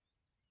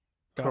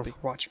 Copy.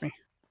 Watch me.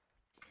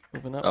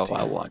 Moving up. Oh, team.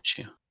 I'll watch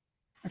you.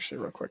 Actually,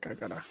 real quick, I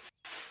gotta.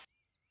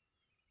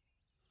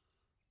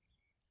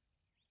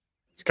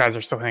 These guys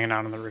are still hanging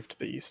out on the roof to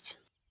the east.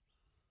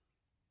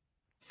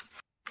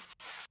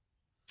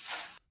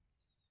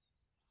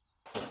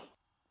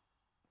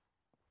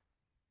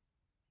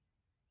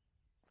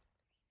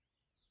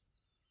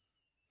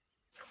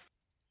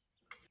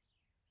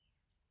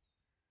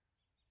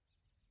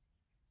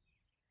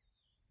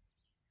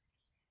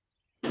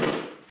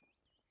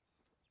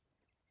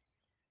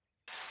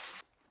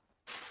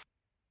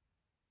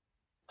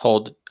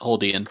 Hold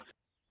Ian.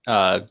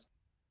 At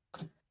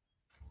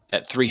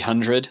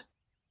 300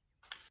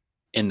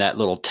 in that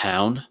little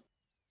town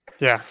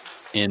Yeah.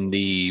 in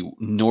the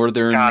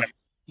northern Got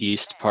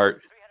east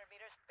part. 300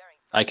 meters, bearing.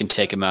 I can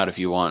take him out if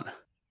you want.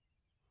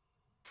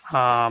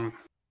 Let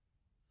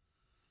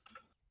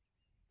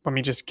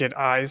me just get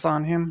eyes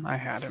on him. I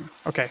had him.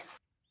 Okay.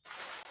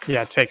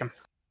 Yeah, take him.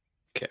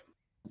 Okay,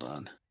 hold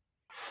on.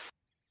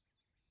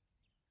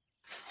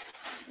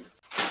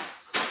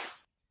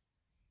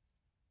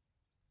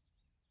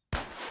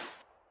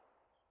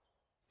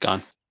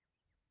 Gone.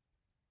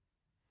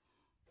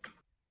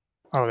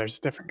 Oh, there's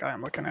a different guy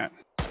I'm looking at.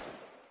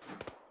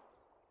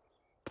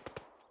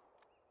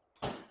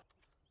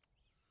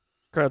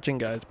 Crouching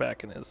guy's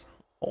back in his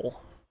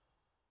hole.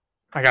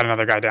 I got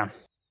another guy down.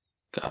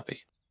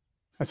 Copy.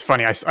 That's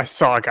funny. I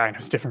saw a guy and it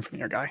was different from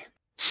your guy.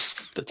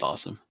 That's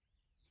awesome.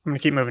 I'm gonna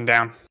keep moving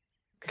down.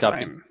 'Cause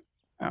Copy. I'm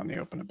out in the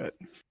open a bit.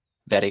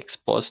 Very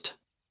exposed.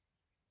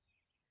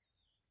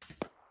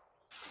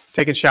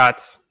 Taking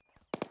shots.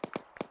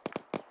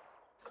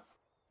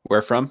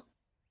 Where from?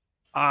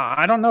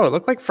 I don't know. It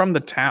looked like from the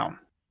town.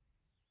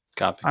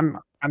 Copy.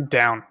 I'm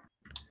down.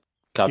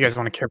 Copy. You guys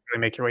want to carefully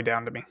make your way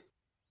down to me?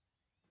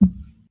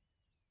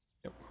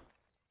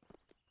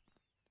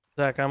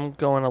 Zach, I'm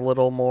going a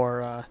little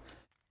more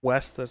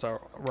west. There's a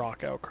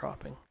rock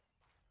outcropping.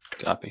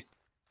 Copy.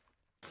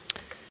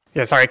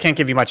 Yeah, sorry, I can't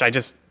give you much.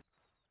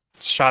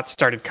 Shots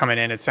started coming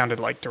in. It sounded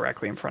like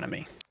directly in front of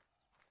me.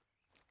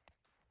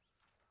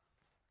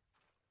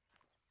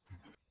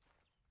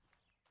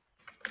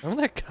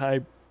 Remember that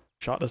guy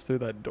shot us through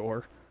that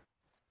door?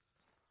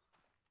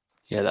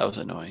 Yeah, that was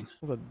annoying.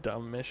 It was a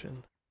dumb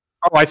mission.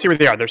 Oh, I see where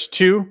they are. There's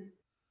two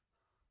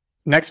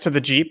next to the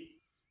Jeep.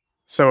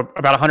 So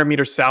about 100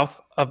 meters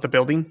south of the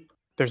building,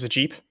 there's a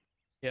Jeep.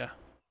 Yeah.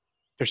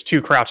 There's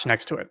two crouched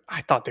next to it.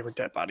 I thought they were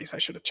dead bodies. I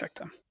should have checked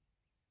them.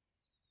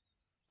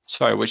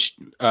 Sorry, which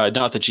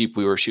not the Jeep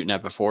we were shooting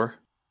at before?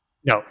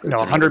 No, Or is no, there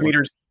 100 another one?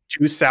 meters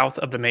due south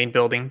of the main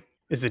building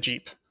is a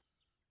Jeep.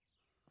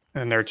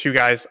 And there are two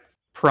guys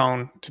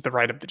prone to the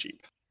right of the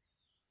Jeep.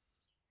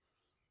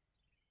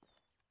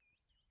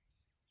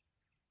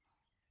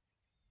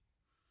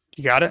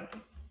 You got it?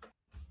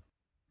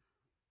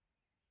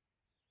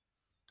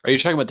 Are you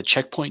talking about the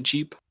checkpoint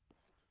Jeep?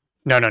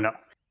 No, no, no.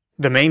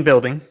 The main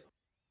building,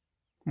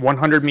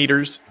 100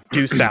 meters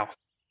due south,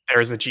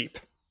 there is a Jeep.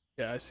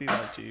 Yeah, I see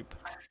that Jeep.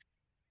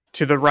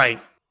 To the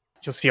right,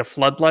 you'll see a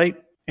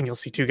floodlight and you'll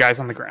see two guys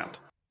on the ground.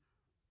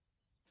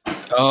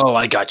 Oh,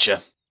 I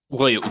gotcha.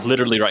 Well,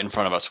 literally right in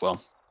front of us,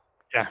 Will.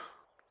 Yeah.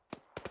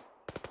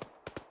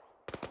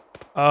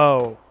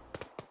 Oh.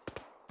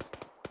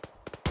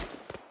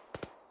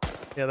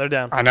 Yeah, they're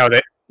down. I know they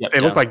Yep,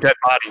 look down. like dead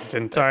bodies,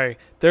 didn't they? Sorry.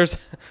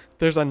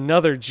 There's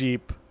another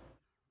Jeep.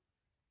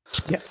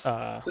 Yes.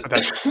 Uh, But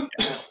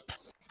that's-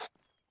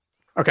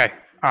 okay.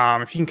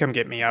 If you can come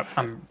get me up,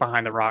 I'm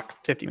behind the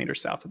rock, 50 meters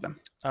south of them.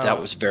 That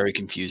was very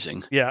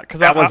confusing. Yeah, because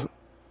That was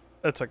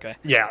that's okay.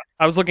 yeah,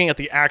 I was looking at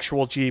the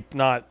actual Jeep,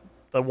 not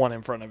the one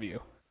in front of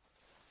you.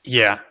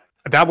 yeah.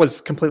 That was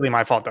completely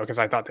my fault though, because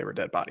I thought they were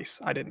dead bodies.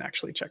 I didn't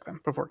actually check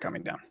them before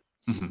coming down.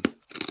 hmm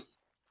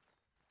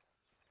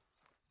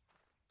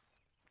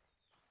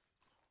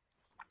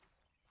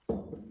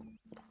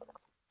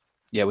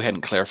Yeah, we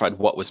hadn't clarified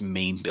what was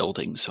main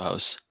building, so I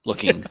was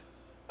looking.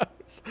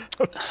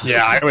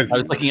 Yeah, I was. I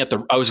was looking at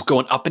I was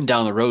going up and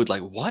down the road,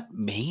 like, what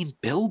main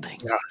building?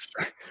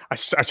 Yeah, I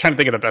was trying to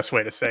think of the best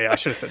way to say it. I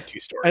should have said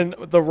two-story. And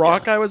the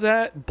rock I was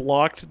at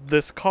blocked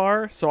this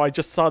car, so I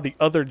just saw the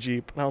other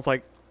Jeep, and I was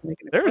like,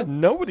 "There's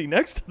nobody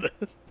next to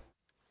this."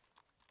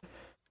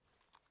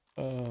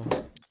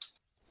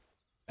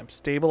 I'm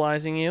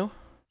stabilizing you.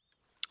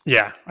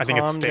 Yeah, I think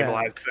it's Calm down.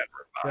 stabilized. Then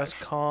Just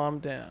revive. calm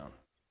down.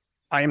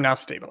 I am now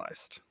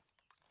stabilized.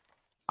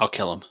 I'll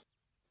kill him.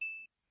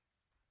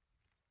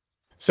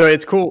 So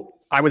it's cool.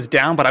 I was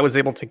down, but I was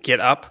able to get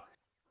up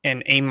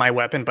and aim my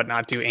weapon, but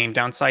not do aim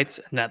down sights,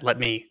 and that let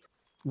me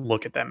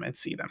look at them and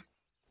see them.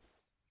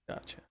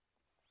 Gotcha.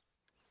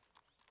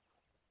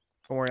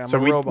 Don't worry, I'm So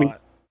a we-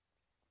 robot.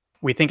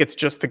 We think it's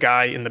just the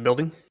guy in the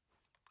building.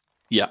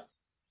 Yeah.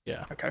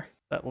 Yeah, Okay.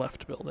 that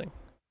left building.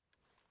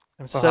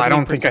 I'm Well, I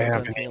don't think I 70%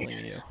 have done any.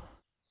 healing you.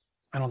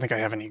 I don't think I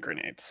have any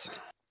grenades.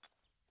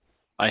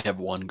 I have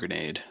one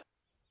grenade.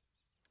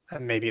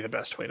 That may be the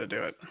best way to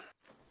do it.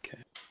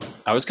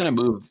 I was going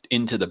to move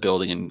into the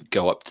building and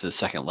go up to the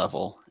second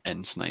level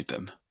and snipe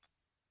him.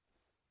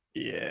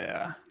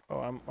 Yeah.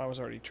 Oh, I was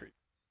already treated.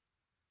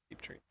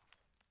 Deep treat.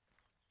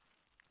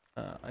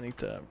 I need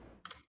to.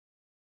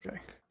 Okay.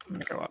 I'm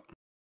gonna go up.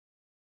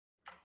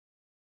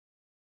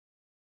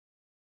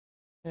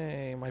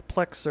 Hey, my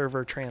Plex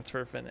server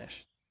transfer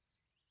finished.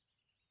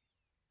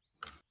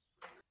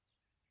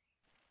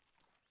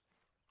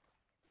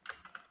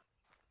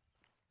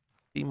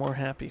 Be more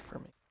happy for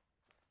me.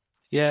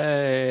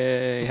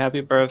 Yay!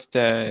 Happy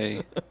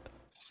birthday!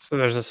 So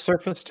there's a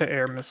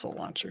surface-to-air missile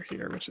launcher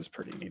here, which is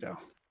pretty neato.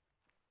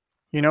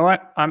 You know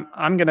what?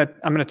 I'm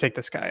gonna take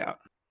this guy out.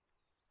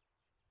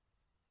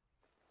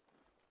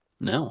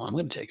 No, I'm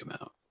going to take him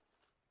out.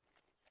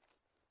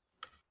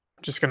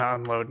 Just gonna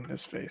unload in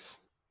his face.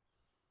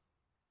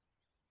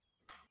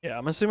 Yeah,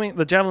 I'm assuming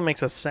the javelin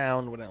makes a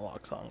sound when it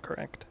locks on,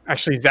 correct?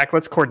 Actually, Zach,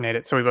 let's coordinate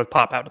it so we both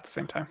pop out at the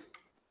same time.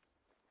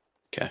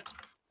 Okay.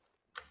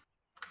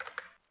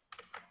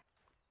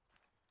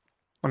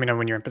 Let me know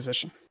when you're in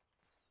position.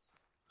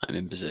 I'm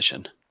in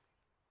position.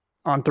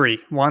 On 3.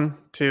 1,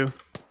 2,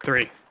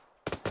 3.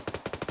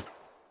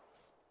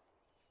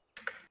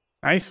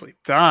 Nicely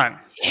done.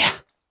 Yeah.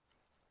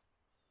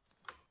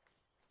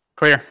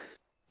 Clear.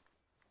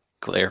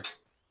 Clear.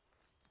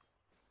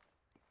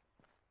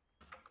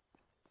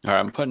 All right,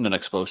 I'm putting an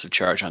explosive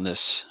charge on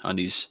this. On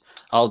these,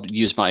 I'll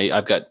use my.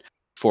 I've got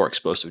 4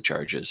 explosive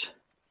charges.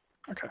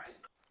 Okay.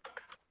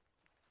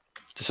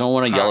 Does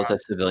someone want to yell at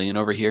that civilian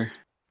over here?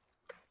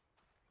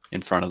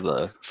 In front of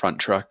the front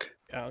truck?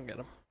 Yeah, I'll get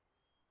him.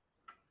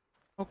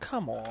 Oh,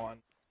 come on.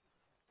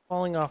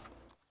 Falling off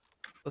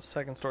the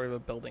second story of a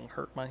building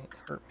hurt me.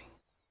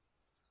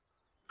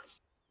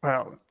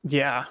 Well,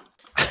 yeah.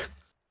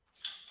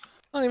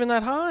 Not even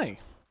that high.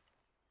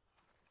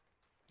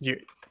 You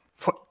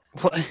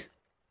what?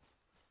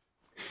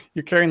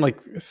 You're carrying like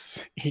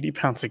 80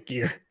 pounds of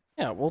gear.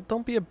 Yeah, well,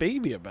 don't be a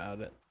baby about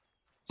it.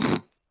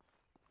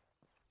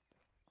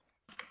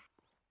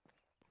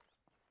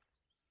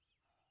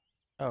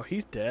 Oh,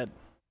 he's dead.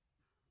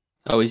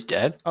 Oh, he's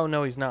dead? Oh,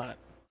 no, he's not.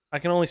 I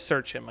can only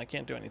search him. I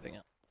can't do anything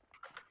else.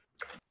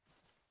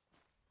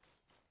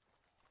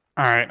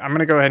 All right, I'm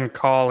gonna go ahead and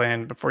call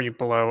in before you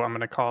blow. I'm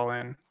gonna call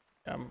in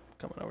Yeah, I'm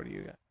coming over to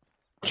you guys.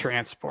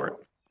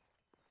 transport.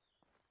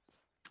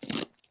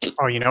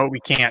 Oh, you know what? We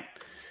can't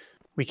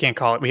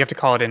call it. We have to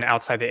call it in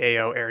outside the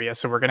AO area.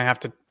 So we're gonna have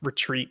to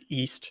retreat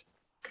east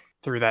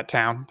through that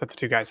town that the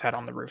 2 guys had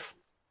on the roof.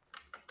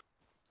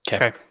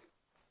 Okay.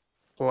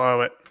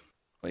 Blow it.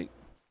 Wait.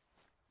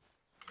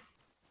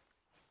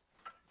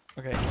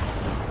 Okay.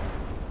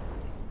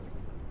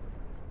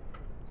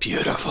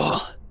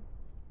 Beautiful.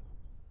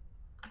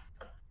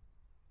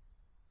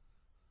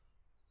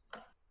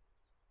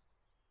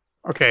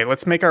 Okay,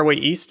 let's make our way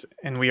east,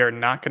 and we are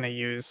not gonna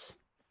use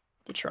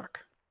the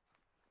truck.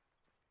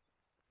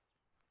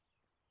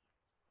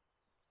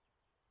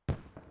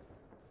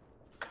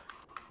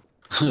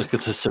 Look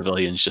at the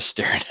civilians just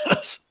staring at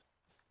us.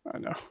 I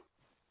know.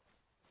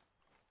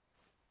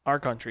 Our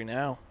country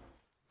now.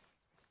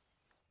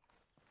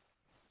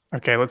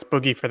 Okay, let's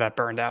boogie for that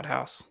burned out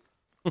house.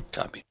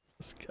 Copy.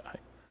 This guy.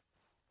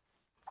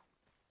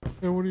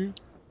 Hey, what are you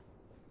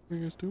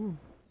guys doing?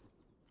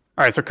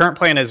 All right, so current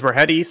plan is we're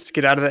head east,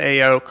 get out of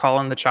the AO, call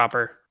in the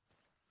chopper,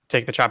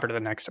 take the chopper to the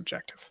next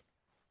objective.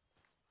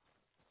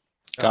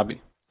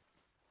 Copy.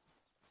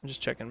 I'm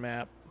just checking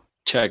map.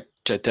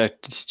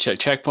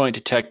 Checkpoint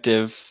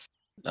detective.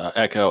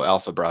 Echo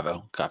Alpha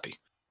Bravo. Copy.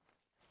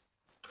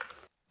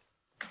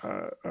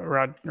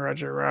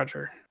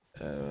 Roger.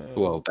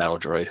 Whoa, battle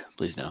droid.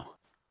 Please no.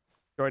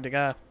 Droid to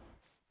guy.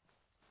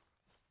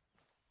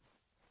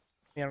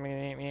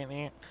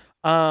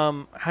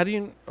 How do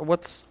you?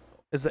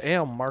 Is the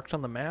AO marked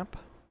on the map?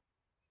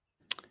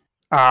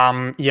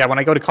 Yeah, when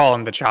I go to call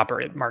in the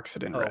chopper, it marks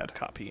it in Oh, red.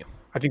 copy.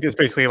 I think there's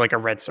basically like a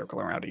red circle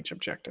around each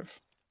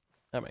objective.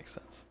 That makes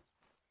sense.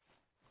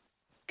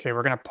 Okay,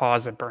 we're gonna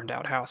pause at burned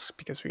out house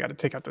because we got to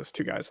take out those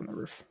 2 guys on the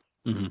roof.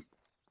 Mm-hmm. Can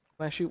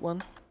I shoot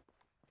one?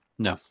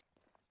 No.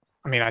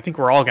 I mean, I think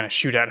we're all gonna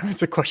shoot at him.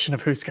 It's a question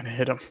of who's gonna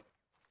hit him.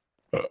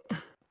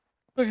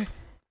 Okay.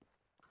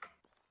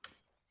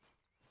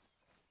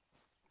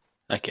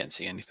 I can't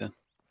see anything.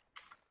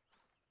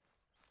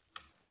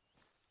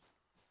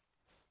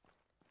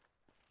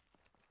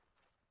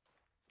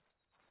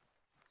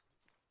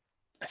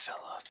 I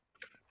fell off.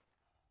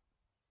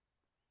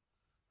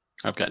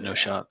 I've got no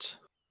shots.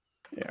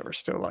 Yeah, we're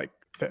still like,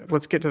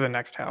 let's get to the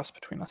next house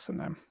between us and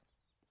them.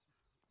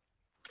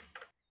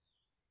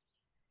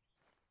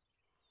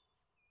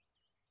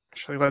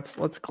 Actually,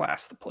 let's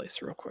glass the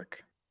place real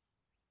quick.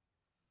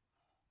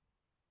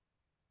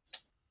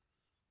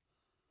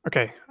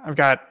 Okay, I've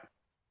got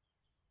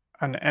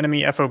an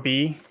enemy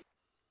FOB,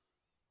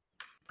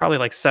 probably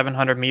like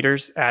 700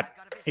 meters at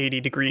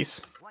 80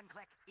 degrees. 1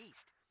 click east.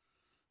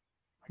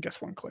 I guess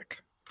 1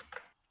 click.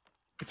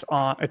 It's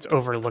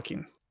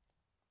overlooking.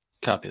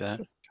 Copy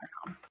that.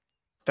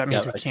 That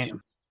means Yeah, we I see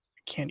him.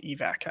 can't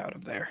evac out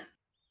of there.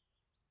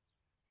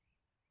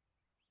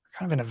 We're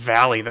kind of in a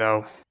valley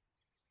though.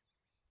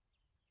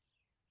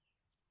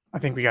 I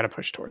think we got to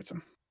push towards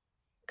him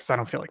because I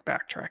don't feel like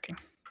backtracking.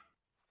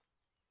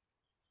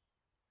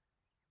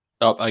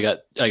 Oh, I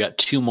got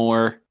 2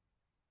 more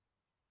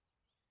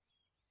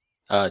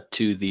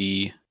to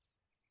the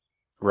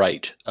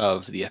right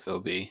of the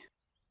FOB.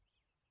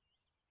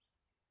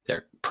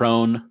 They're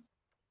prone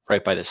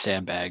right by the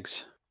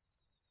sandbags.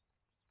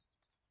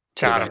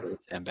 To the Got right him. of the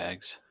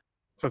sandbags.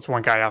 So it's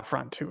 1 guy out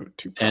front, two.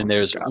 And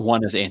there's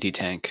one as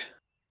anti-tank.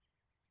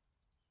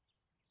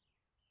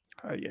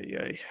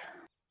 Yeah.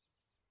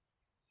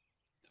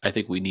 I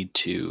think we need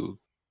to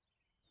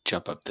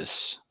jump up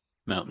this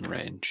mountain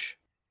range.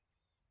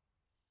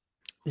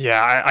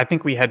 Yeah, I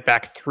think we head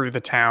back through the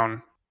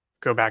town,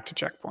 go back to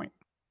checkpoint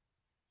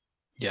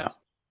Yeah.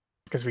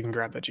 because we can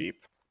grab the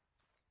Jeep.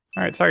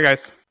 All right, sorry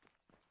guys.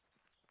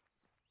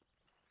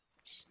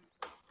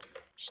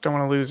 Just don't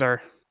want to lose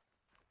our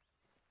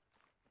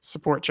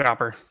support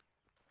chopper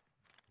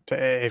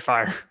to AA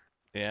fire.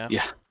 Yeah.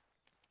 Yeah.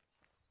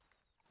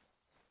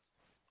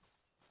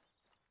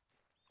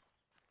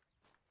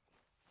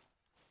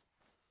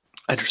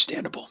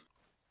 Understandable.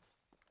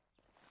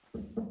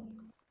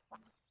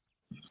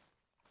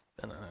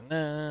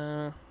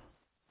 Da-na-na-na.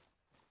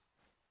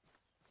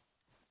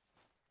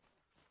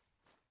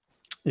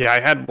 Yeah, I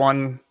had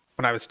one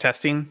when I was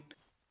testing.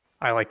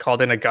 I like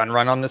called in a gun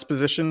run on this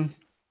position,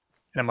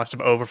 and it must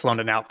have overflown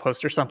an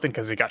outpost or something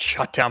because it got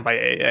shot down by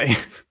AA.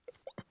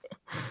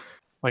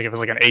 Like it was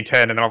like an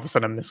A-10, and then all of a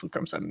sudden a missile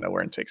comes out of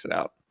nowhere and takes it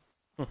out.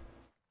 Hmm.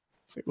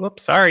 It's like,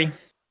 whoops, sorry.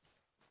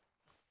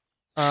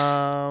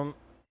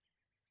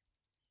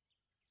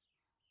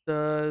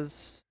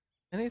 Does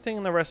anything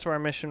in the rest of our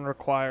mission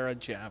require a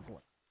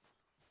javelin?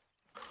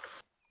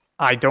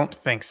 I don't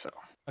think so.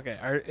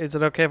 Okay, is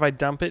it okay if I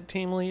dump it,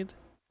 team lead?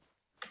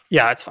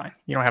 Yeah, that's fine.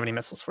 You don't have any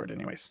missiles for it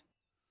anyways.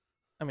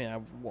 I mean, I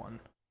have one.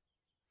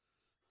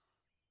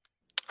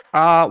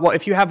 Well,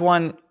 if you have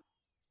one,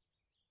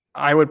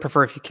 I would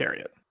prefer if you carry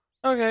it.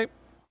 Okay.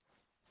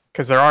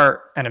 Because there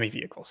are enemy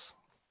vehicles.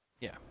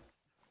 Yeah.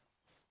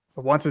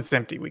 But once it's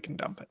empty, we can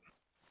dump it.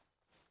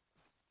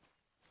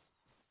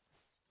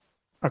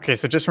 Okay,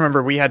 so just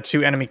remember we had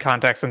 2 enemy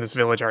contacts in this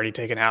village already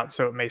taken out,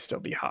 so it may still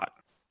be hot.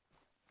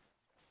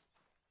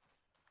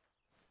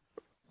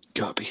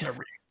 Copy.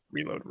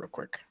 Reload real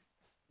quick.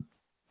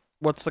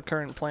 What's the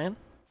current plan?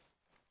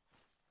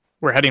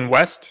 We're heading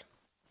west.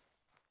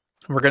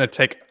 We're going to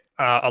take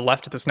a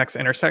left at this next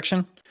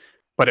intersection,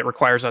 but it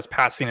requires us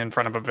passing in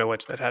front of a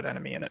village that had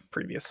enemy in it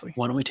previously.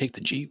 Why don't we take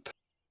the Jeep?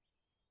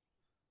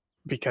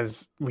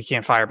 Because we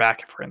can't fire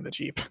back if we're in the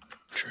Jeep.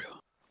 True.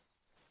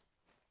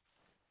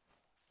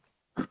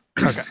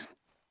 Okay.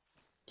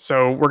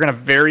 So we're going to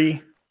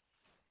very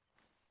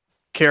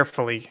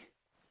carefully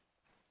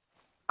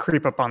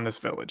creep up on this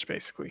village,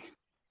 basically.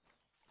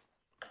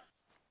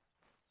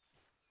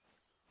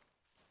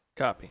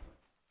 Copy.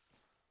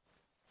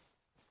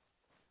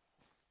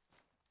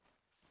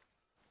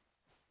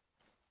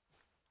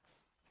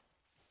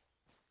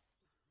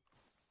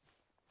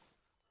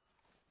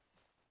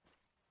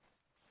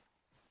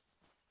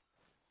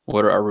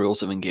 What are our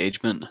rules of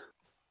engagement?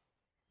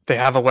 They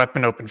have a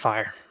weapon, open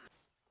fire.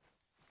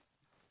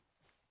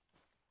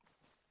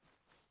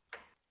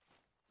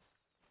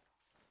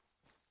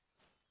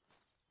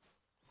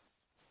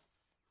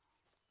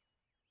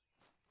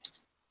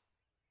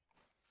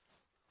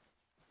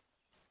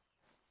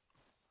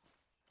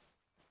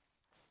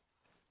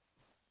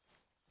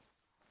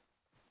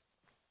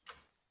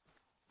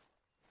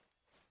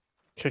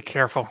 Okay,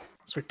 careful.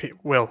 Sweet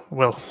Will.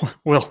 What?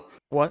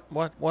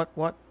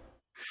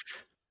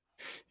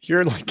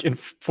 You're like in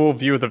full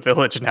view of the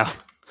village now.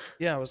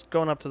 Yeah, I was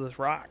going up to this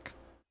rock.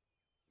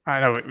 I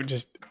know, it would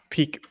just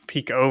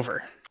peek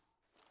over.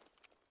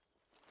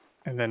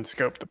 And then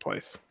scope the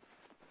place.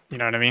 You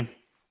know what I mean?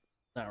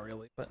 Not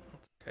really, but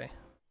it's okay.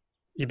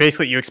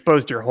 You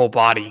exposed your whole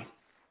body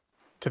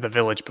to the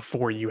village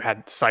before you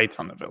had sights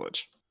on the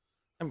village.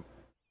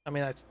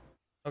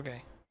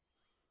 Okay.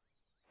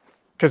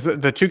 Because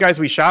the 2 guys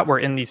we shot were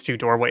in these 2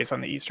 doorways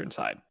on the eastern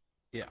side.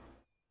 Yeah.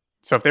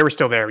 So if they were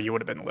still there, you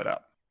would have been lit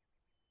up.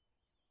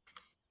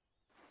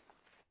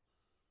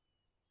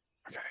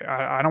 Okay,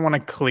 I don't want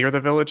to clear the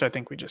village. I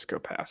think we just go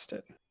past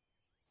it.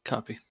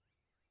 Copy.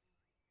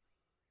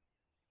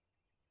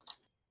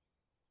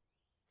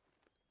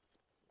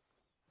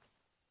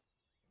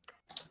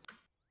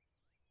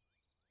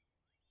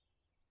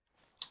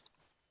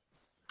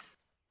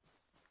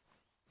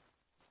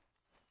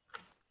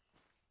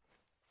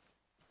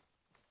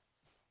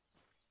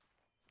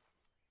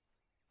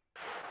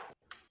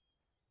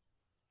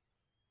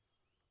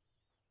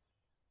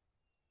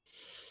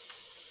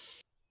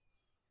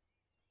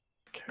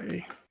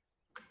 Okay.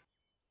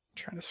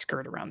 Trying to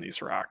skirt around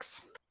these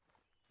rocks.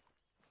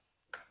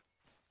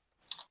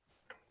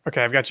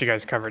 Okay, I've got you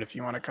guys covered if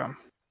you want to come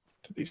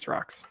to these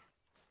rocks.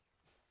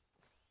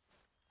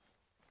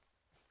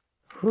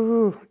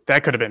 Whew,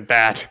 that could have been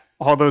bad.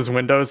 All those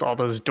windows, all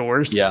those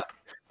doors. Yeah,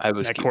 I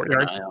was That keeping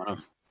courtyard? an eye on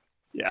them.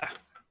 Yeah.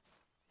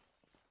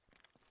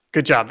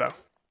 Good job though.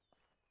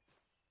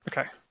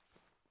 Okay.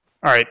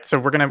 All right, so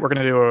we're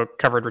gonna do a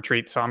covered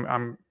retreat. So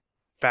I'm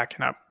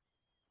backing up.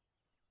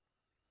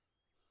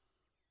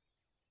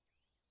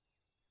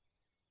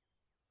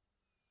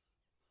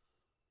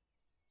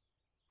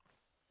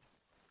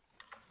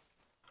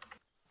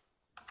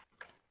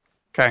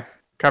 Okay,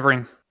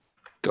 covering.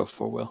 Go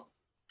for Will.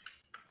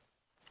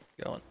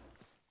 Going.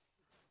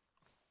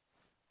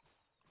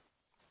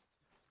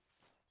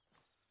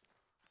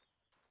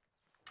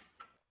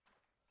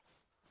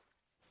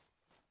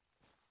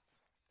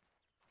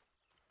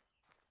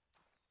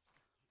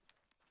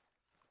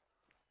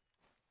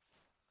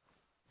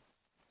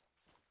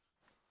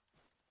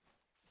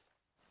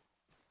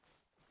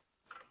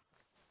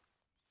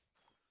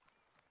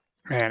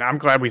 Man, I'm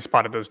glad we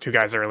spotted those 2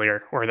 guys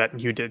earlier, or that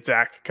you did,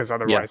 Zach, because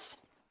otherwise.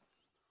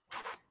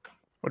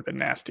 Would have been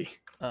nasty.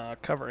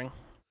 Covering.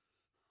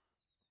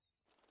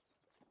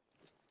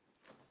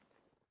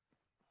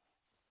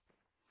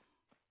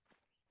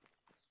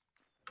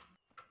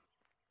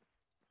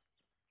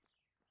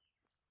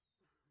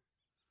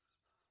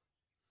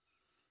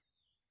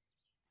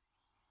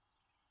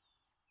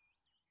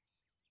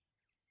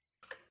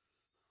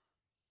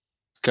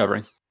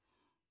 Covering.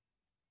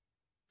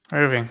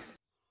 Moving.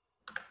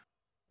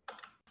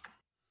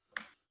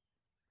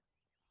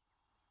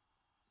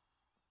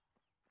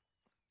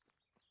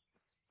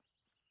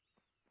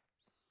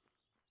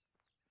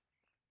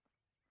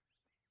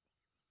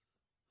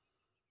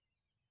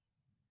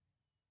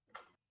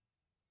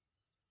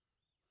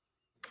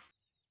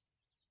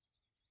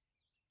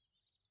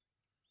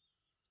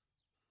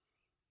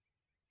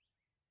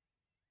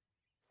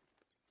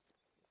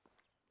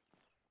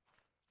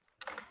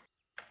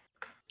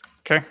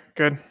 Okay,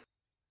 good.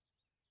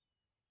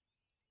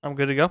 I'm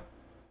good to go.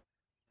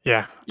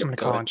 Yeah, Yep, I'm gonna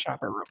go call ahead. on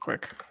Chopper real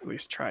quick. At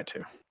least try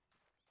to.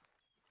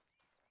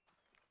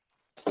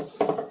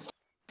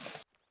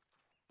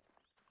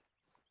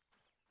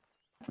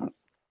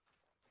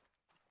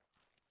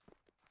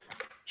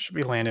 Should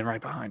be landing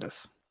right behind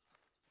us.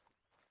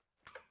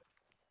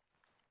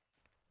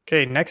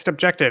 Okay, next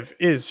objective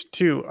is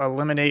to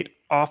eliminate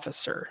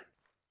officer.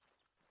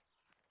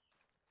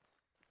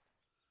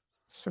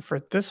 So for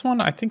this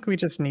one, I think we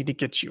just need to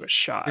get you a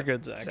shot. You're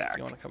good, Zach. If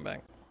you want to come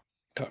back.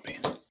 Copy.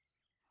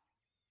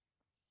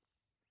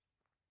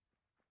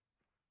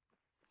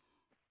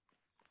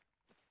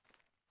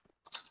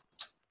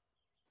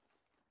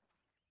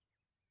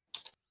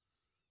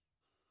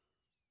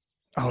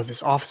 Oh,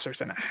 this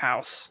officer's in a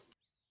house.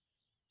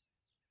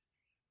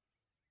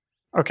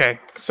 Okay,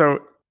 so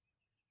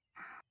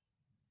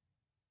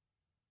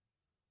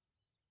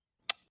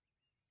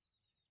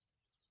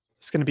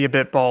it's going to be a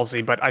bit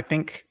ballsy, but I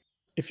think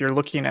if you're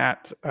looking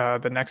at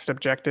the next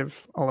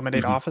objective,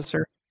 eliminate Mhm.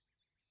 officer,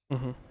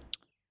 Mm-hmm.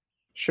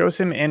 shows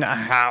him in a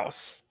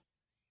house.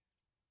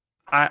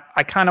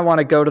 I kind of want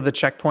to go to the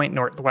checkpoint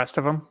northwest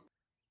of him,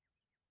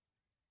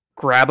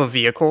 grab a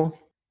vehicle,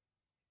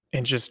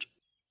 and just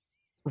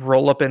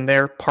roll up in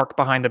there, park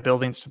behind the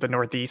buildings to the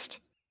northeast,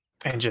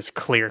 and just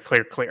clear,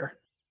 clear, clear.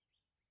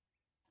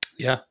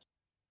 Yeah.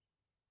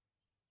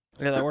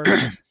 Yeah, that works.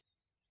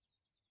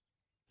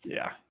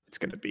 Yeah, it's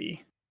going to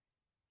be.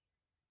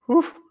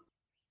 Whew.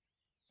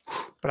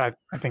 But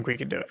I think we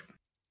can do it.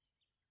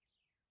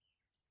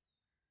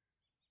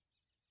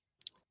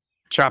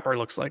 Chopper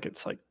looks like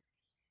it's like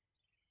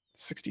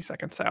 60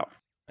 seconds out.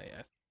 Oh,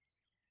 yeah.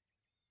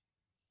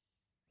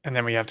 And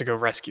then we have to go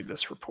rescue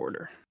this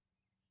reporter.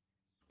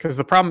 Because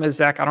the problem is,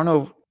 Zach, I don't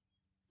know.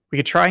 We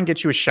could try and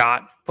get you a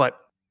shot, but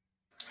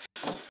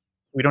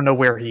we don't know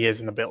where he is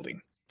in the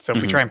building. So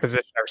if we Mhm. try and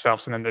position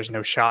ourselves and then there's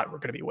no shot, we're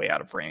going to be way out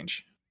of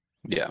range.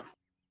 Yeah.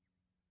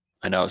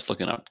 I know I was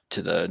looking up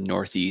to the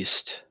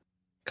northeast,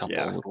 couple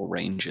Yeah. of little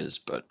ranges,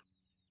 but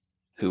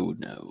who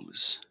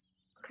knows?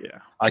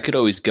 Yeah. I could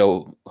always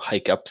go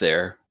hike up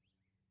there.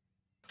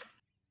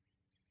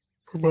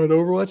 Provide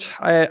Overwatch?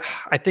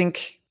 I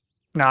think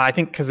I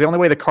think because the only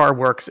way the car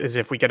works is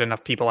if we get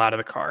enough people out of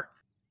the car.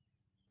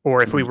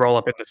 Or if we roll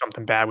up into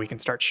something bad, we can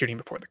start shooting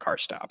before the car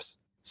stops.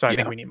 So I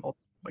think Yeah. we need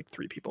like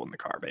 3 people in the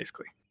car,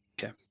 basically.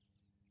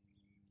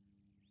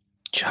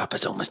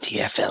 Chopper's almost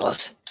here,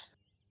 fellas.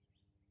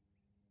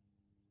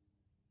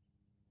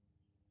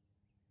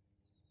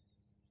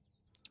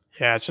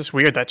 Yeah, it's just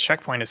weird that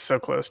checkpoint is so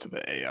close to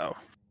the AO.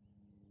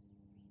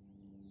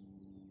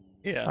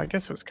 Yeah. I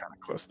guess it was kind of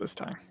close this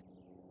time.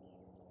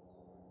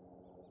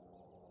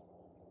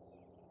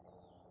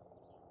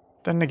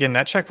 Then again,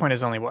 that checkpoint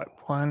is only what?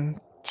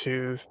 1,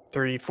 2,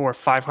 3, 4,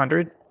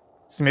 500?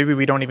 So maybe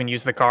we don't even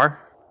use the car?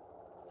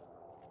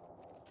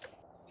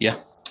 Yeah.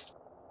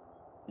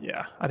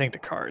 Yeah, I think the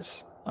car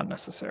is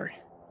unnecessary.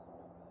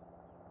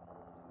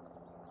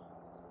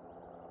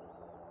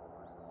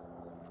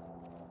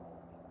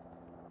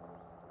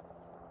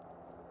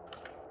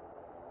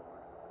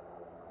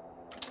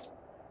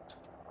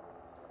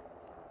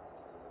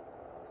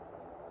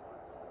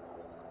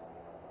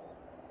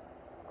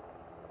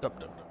 Dub,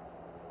 dub, dub.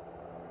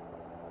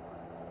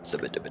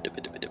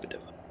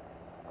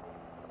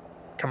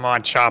 Come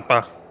on,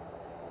 Choppa.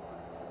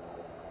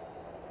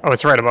 Oh,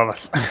 it's right above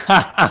us.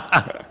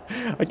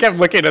 I kept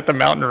looking at the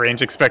mountain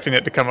range, expecting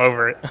it to come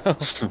over it.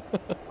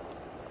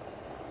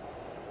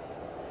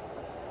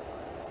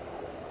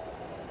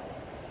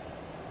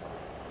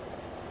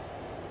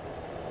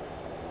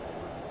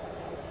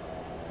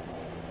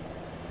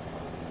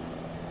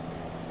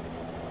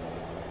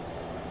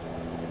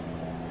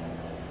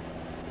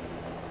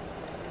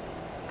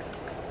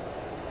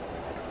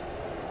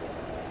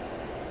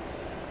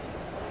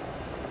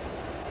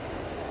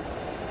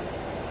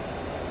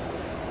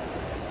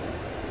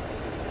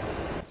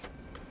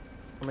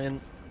 I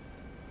mean,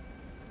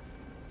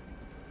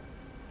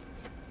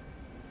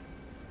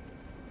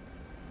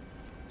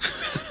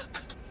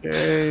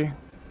 Okay.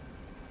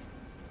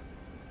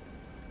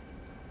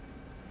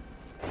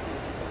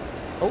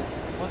 oh,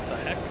 what the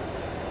heck?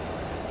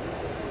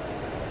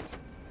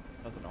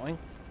 That was annoying.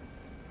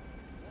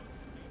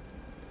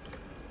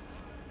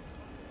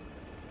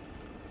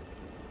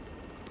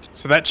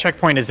 So that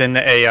checkpoint is in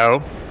the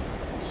AO.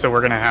 So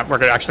we're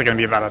actually gonna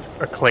be about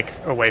a click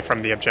away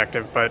from the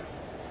objective, but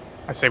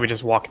I say we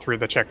just walk through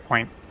the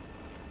checkpoint.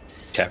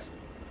 Okay.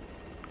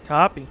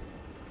 Copy.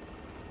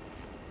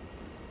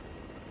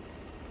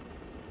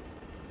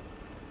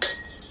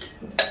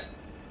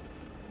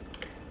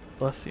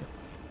 Bless you.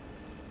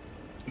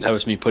 That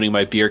was me putting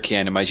my beer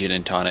can in my gin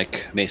and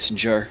tonic mason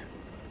jar.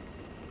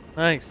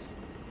 Nice.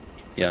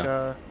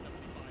 Yeah.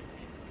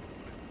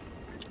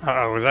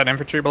 Uh-oh, was that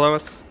infantry below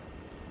us?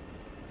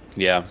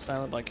 Yeah.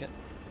 Sounded like it.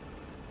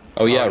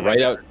 Oh yeah, Oh, yeah.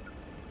 right out.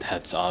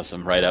 That's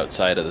awesome. Right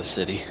outside of the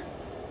city.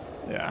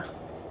 Yeah.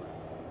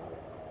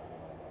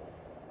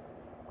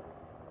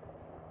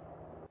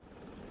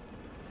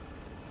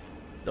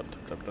 Dum,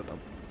 dum, dum, dum, dum.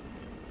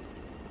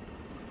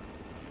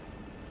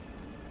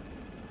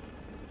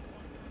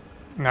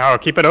 No,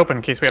 keep it open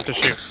in case we have to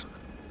shoot.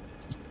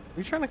 Are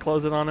you trying to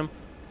close it on him?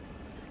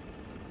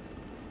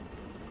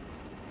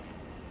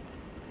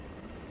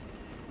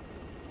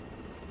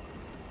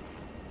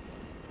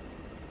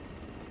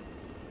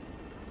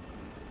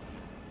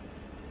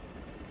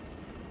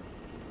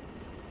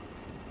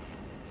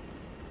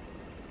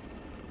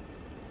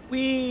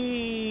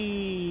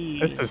 Wee.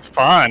 This is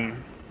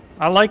fun.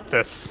 I like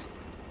this.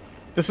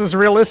 This is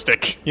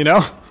realistic, you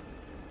know?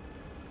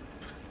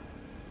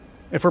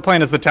 If we're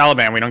playing as the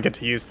Taliban, we don't get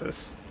to use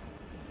this.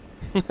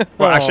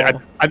 Well, actually,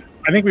 I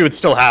think we would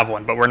still have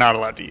one, but we're not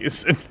allowed to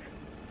use it.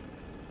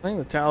 I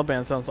think the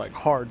Taliban sounds like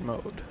hard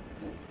mode.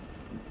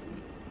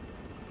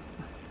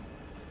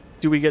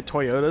 Do we get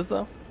Toyotas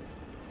though?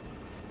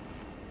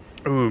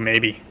 Ooh,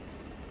 maybe.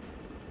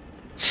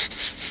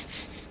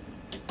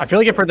 I feel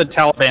like if we're the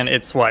Taliban,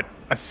 it's what?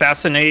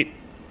 Assassinate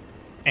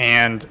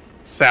and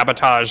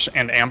sabotage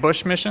and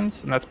ambush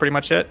missions, and that's pretty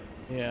much it.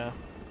 Yeah.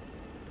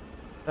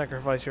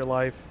 Sacrifice your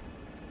life.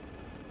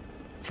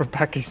 For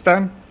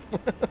Pakistan?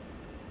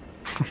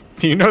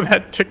 Do you know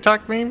that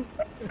TikTok meme?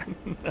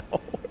 No.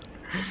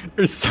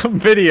 There's some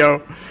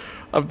video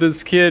of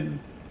this kid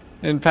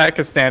in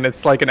Pakistan.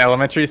 It's like an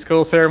elementary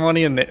school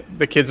ceremony, and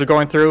the kids are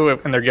going through,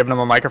 and they're giving him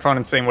a microphone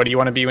and saying, "What do you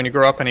want to be when you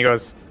grow up?" And he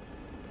goes,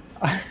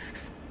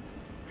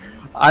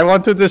 "I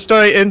want to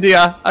destroy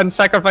India and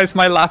sacrifice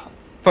my life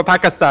for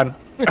Pakistan."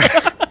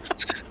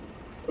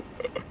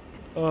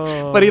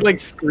 But he like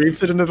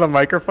screams it into the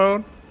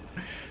microphone.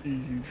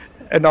 Jeez.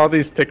 And all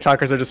these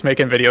TikTokers are just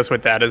making videos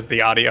with that as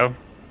the audio.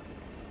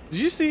 Did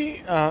you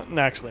see? No,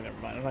 actually, never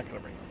mind. I'm not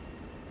gonna bring it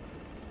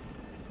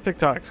up.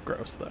 TikTok's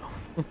gross though.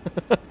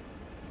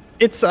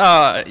 It's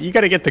you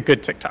got to get the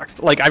good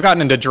TikToks. Like I've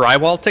gotten into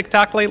drywall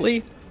TikTok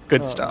lately.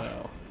 Good stuff.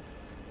 No.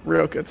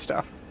 Real good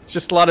stuff. It's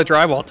just a lot of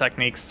drywall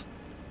techniques.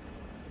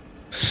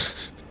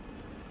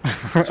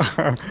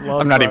 Love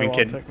I'm not even drywall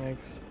kidding.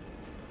 Techniques.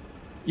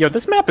 Yo,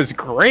 this map is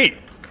great.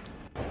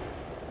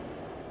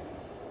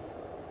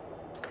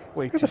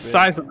 Way Look too at the big.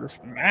 size of this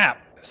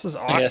map. This is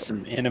I got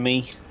awesome. some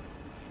enemy.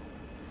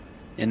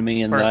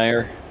 Enemy in Where?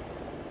 there.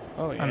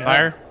 Oh yeah. On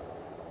fire.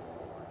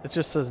 It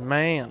just says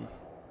man.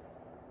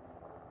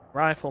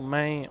 Rifle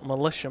man,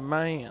 militia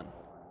man.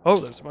 Oh,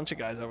 there's a bunch of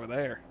guys over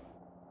there.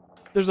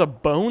 There's a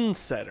bone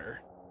setter.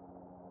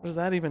 What does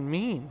that even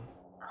mean?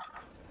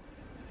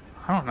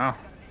 I don't know.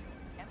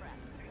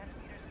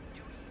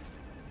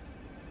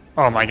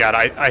 Oh my god,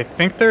 I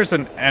think there's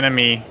an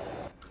enemy.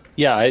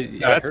 Yeah, I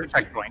That's a heard.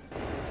 checkpoint.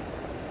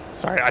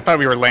 Sorry, I thought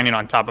we were landing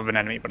on top of an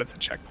enemy, but it's a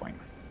checkpoint.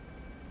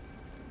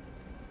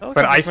 feel like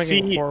But I'm I just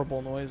making see-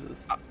 horrible noises.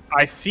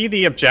 I see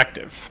the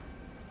objective.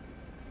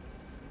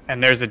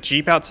 And there's a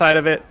Jeep outside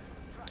of it.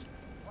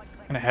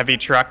 And a heavy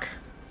truck.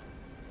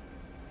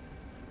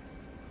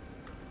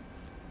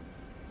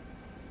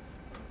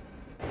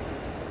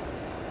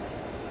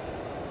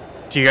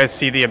 Do you guys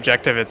see the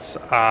objective? It's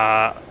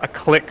a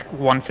click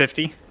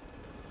 150.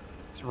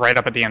 It's right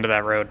up at the end of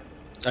that road.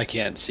 I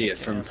can't see it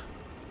from.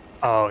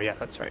 Oh, yeah,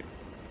 that's right.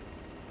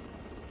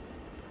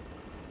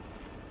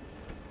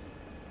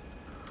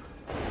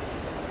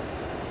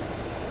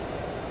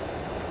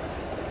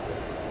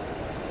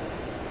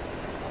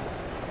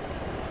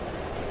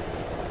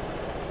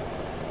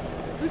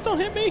 Please don't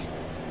hit me.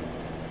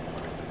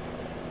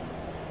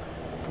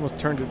 Almost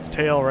turned its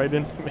tail right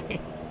into me.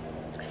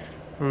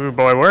 Ooh,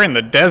 boy, we're in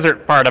the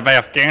desert part of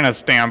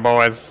Afghanistan,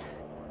 boys.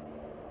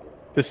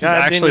 This is God,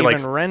 I actually didn't like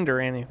even render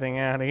anything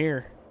out of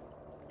here.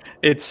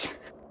 it's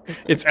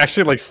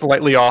actually like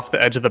slightly off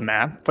the edge of the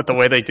map, but the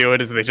way they do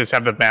it is they just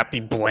have the map be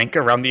blank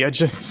around the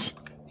edges.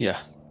 Yeah.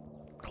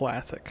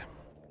 Classic.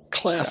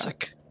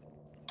 Classic.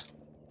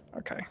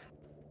 Okay.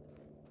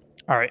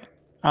 All right.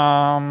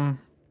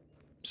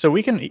 So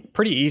we can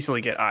pretty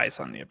easily get eyes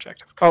on the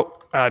objective. Oh,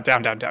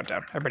 down.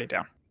 Everybody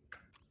down.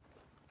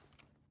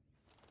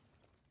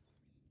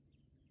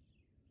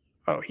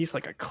 Oh, he's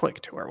like a click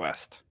to our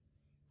west.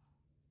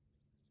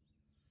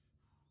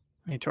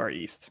 I mean, to our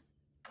east.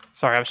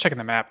 Sorry, I was checking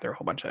the map. There are a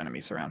whole bunch of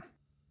enemies around.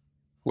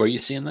 Where are you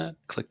seeing that?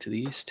 Click to the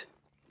east.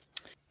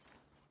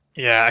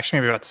 Yeah, actually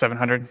maybe about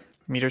 700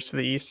 meters to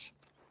the east.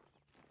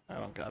 I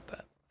don't got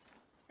that.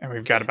 And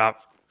we've got about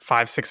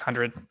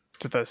 600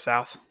 to the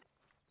south.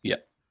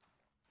 Yep.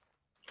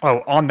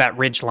 Oh, on that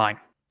ridge line.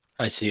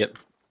 I see it.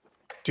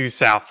 Due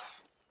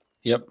south.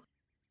 Yep.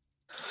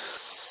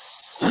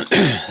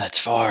 That's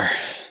far.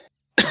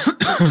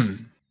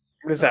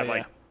 What is Oh, that, yeah.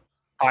 like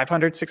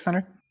 500,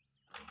 600?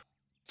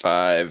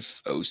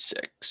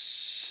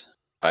 506.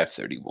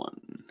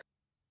 531.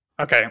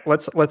 Okay,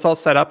 let's all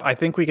set up. I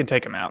think we can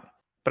take them out.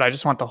 But I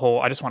just want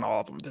all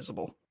of them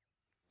visible.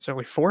 So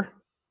we 4?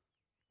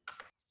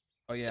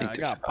 Oh yeah, think I there's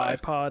got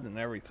 5. bipod and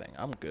everything.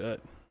 I'm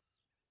good.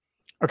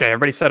 Okay,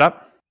 everybody set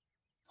up?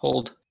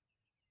 Hold.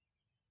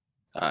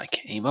 I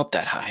can't aim up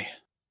that high.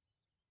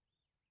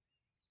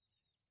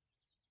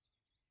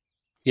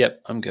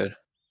 Yep, I'm good.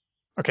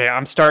 Okay,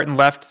 I'm starting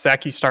left.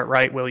 Zach, you start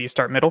right. Will, you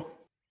start middle?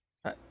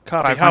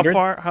 Copy. 500?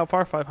 How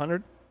far?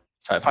 500?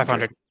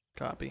 500.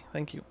 Copy.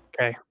 Thank you.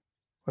 Okay,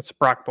 let's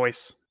Brock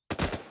boys.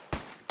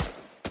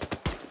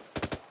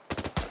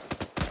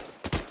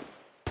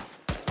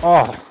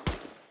 Oh,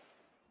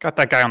 got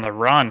that guy on the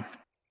run.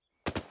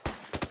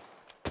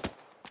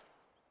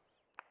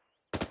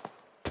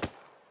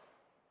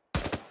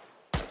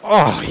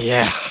 Oh,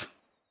 yeah.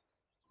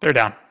 They're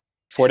down.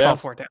 4 It's all down.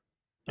 4 down.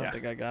 I don't Yeah.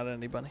 think I got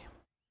anybody.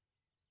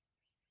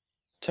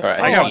 It's all right.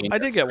 I think got- aimed I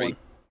at did get 3. one.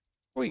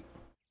 Wait,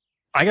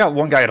 I got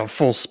one guy at a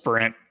full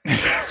sprint.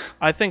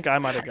 I think I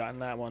might have gotten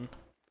that one.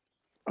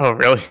 Oh,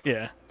 really?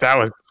 Yeah. That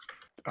was.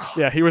 Oh,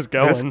 Yeah, he was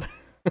This- going.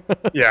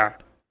 Yeah.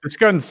 This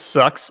gun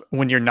sucks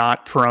when you're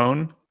not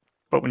prone,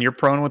 but when you're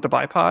prone with the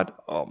bipod,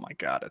 oh my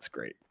god, it's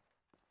great.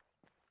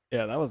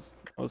 Yeah, that was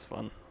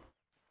fun.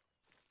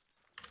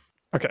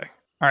 Okay.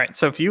 All right.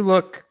 So if you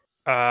look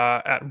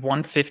at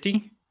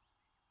 150,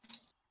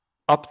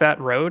 up that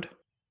road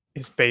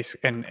is base,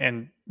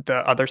 and the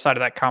other side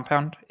of that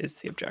compound is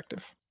the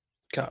objective.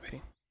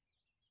 Copy.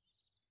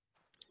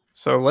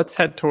 So let's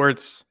head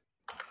towards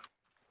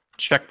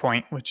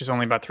checkpoint, which is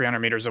only about 300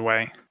 meters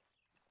away.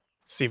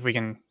 See if we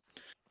can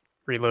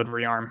reload,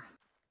 rearm.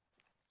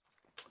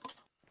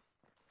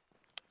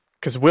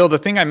 Because Will, the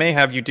thing I may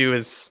have you do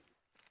is,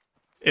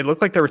 it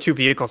looked like there were 2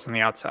 vehicles on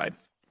the outside.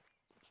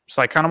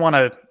 So I kind of want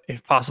to,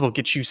 if possible,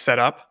 get you set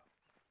up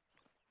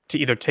to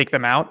either take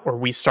them out or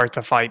we start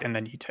the fight and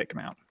then you take them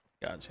out.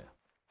 Gotcha.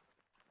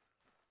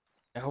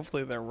 Yeah,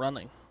 hopefully they're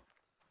running.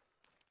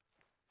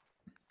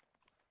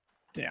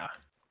 Yeah.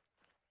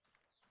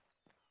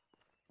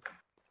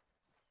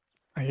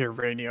 I hear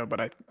radio,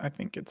 but I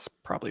think it's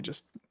probably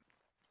just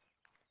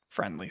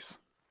friendlies.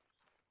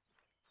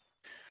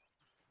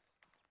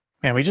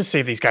 Man, we just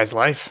saved these guys'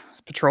 life.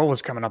 This patrol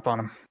was coming up on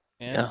them.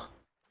 Yeah.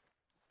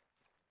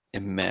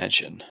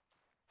 Imagine.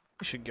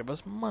 You should give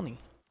us money.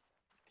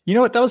 You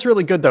know what? That was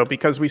really good, though,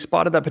 because we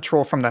spotted that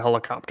patrol from the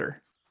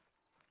helicopter.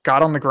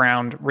 Got on the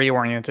ground,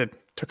 reoriented,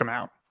 took them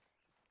out.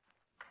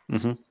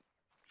 Mm-hmm.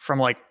 From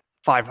like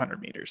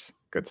 500 meters.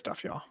 Good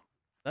stuff, y'all.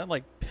 That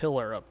like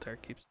pillar up there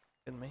keeps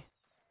hitting me.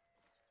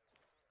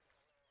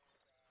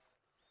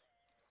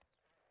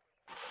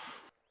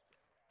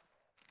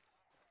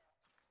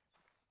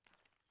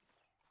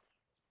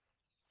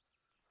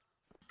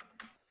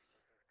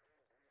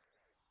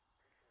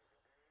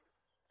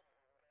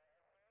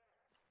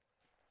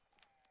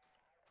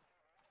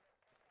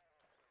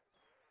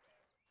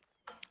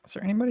 Is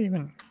there anybody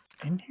even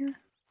in here?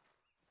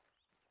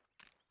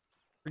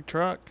 Free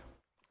truck.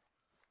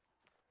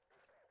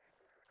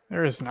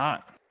 There is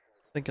not.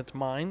 Think it's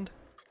mined.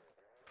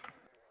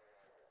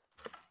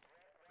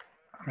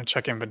 I'm going to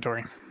check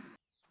inventory.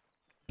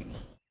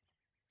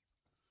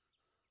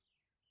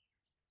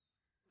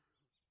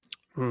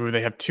 Ooh,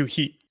 they have 2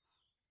 heat.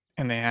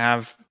 And they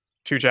have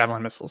 2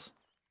 javelin missiles.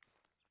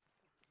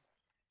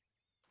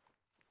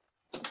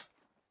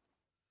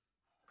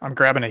 I'm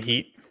grabbing a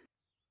heat.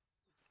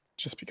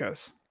 Just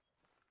because.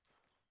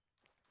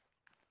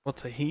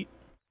 What's a heat?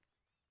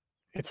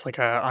 It's like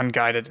a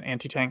unguided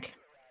anti-tank.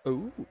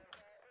 Ooh.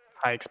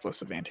 High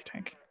explosive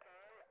anti-tank.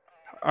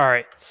 All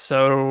right,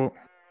 so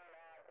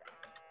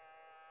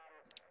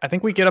I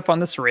think we get up on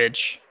this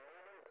ridge.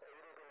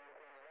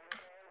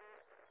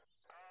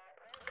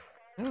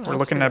 We're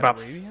looking at about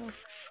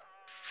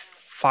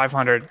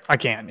 500.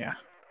 Again, yeah.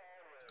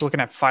 We're looking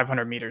at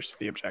 500 meters to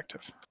the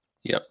objective.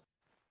 Yep.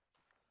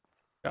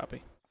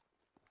 Copy.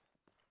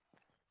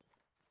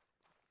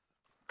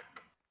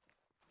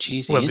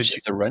 Jeez, Well, he's did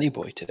just a runny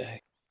boy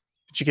today.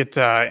 Did you get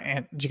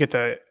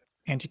the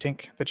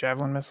anti-tank, the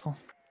javelin missile?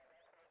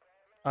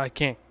 I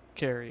can't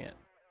carry it.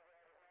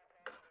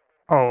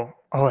 Oh,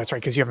 that's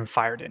right, because you haven't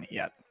fired any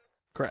yet.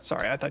 Correct.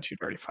 Sorry, I thought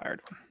you'd already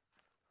fired one.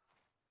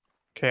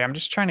 Okay, I'm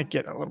just trying to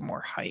get a little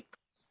more height.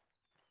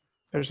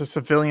 There's a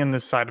civilian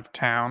this side of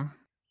town.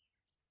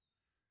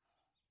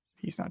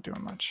 He's not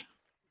doing much.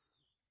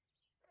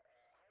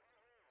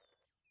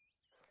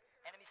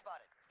 Enemy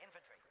spotted.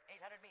 Infantry.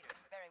 800 meters.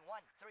 Bearing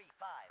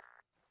 135.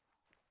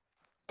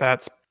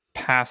 That's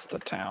past the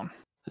town.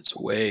 It's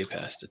way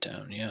past the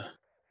town, yeah.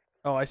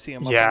 Oh, I see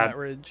him up Yeah. on that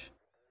ridge.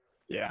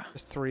 Yeah.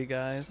 There's 3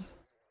 guys.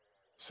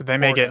 So they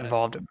may 4 get guys.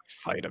 involved in the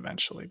fight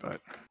eventually,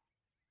 but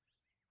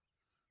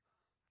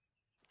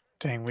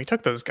dang, we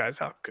took those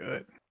guys out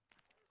good.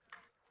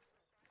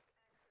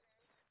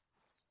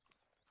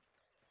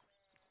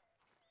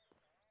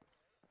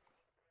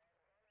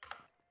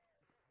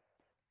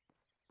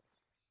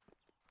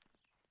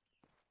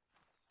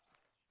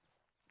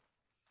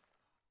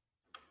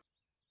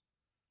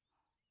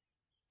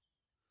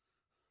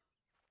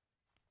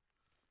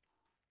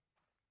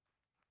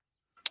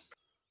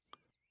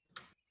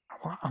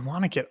 I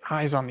want to get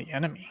eyes on the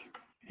enemy,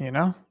 you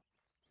know?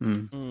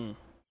 Hmm. Hmm.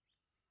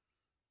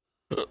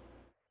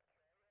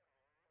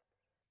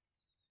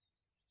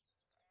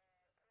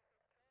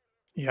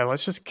 Yeah,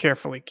 let's just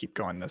carefully keep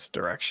going this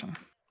direction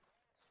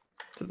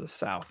to the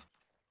south.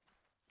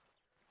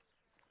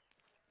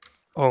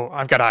 Oh,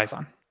 I've got eyes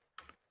on.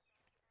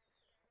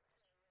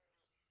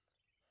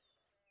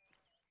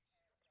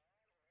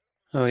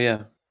 Oh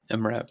yeah,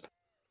 MRAP.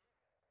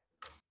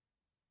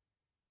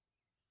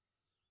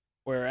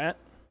 Where at?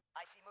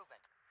 I see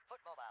movement. Foot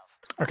mobiles.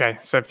 Okay,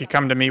 so if you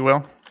come to me,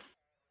 Will,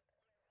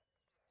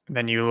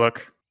 then you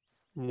look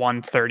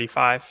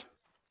 135.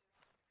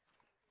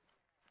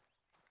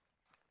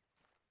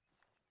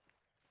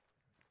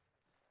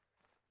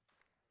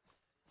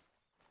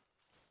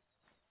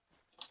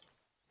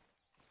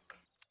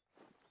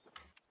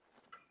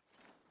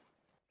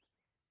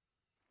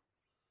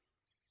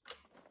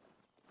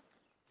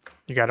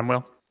 You got him,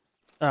 Will?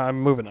 I'm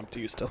moving up to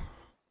you still.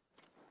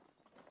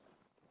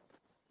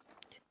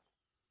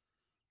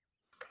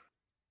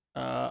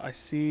 I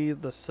see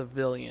the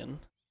civilian.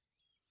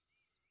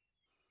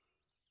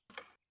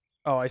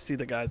 Oh, I see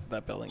the guys in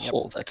that building. Yep.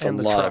 Oh, that's And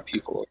a the lot truck. of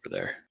people over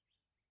there.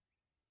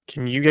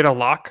 Can you get a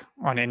lock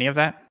on any of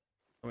that?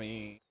 Let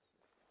me.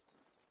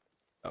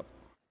 Oh.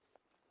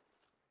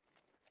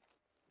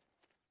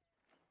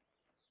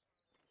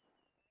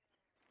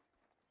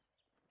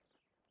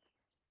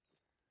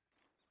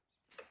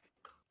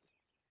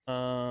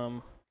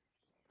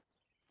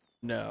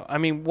 No. I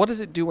mean, what does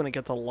it do when it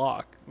gets a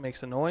lock? It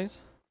makes a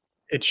noise?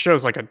 It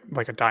shows like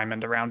a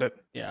diamond around it.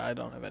 Yeah, I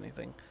don't have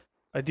anything.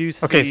 I do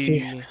see.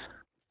 Okay,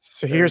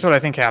 so here's what I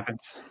think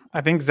happens. I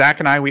think Zach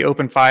and we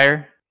open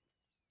fire.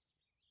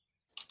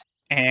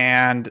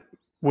 And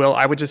Will,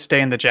 I would just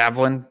stay in the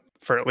javelin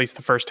for at least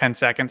the first 10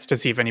 seconds to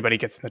see if anybody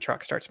gets in the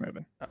truck, starts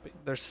moving. Copy.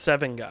 There's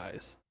 7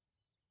 guys.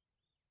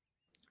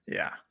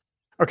 Yeah.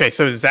 Okay,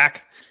 so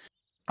Zach,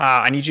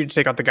 I need you to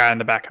take out the guy in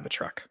the back of the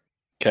truck.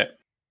 Okay.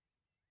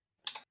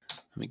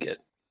 Let me get.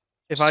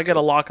 If I get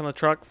a lock on the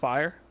truck,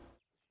 fire.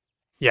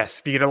 Yes,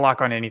 if you get a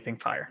lock on anything,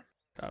 fire.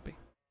 Copy.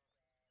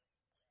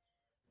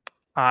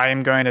 I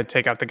am going to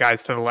take out the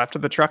guys to the left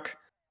of the truck.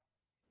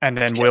 And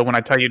then, Okay. Will, when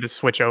I tell you to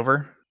switch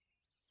over.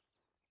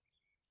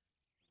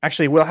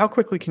 Actually, Will, how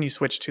quickly can you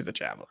switch to the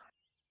javelin?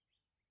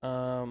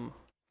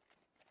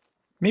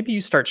 Maybe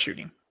you start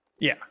shooting.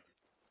 Yeah.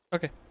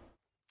 Okay.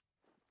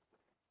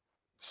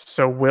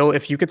 So, Will,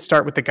 if you could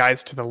start with the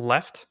guys to the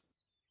left.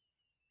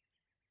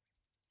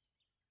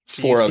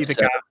 Do you see the 407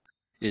 guy?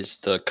 is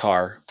the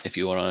car if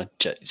you want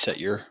to set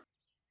your.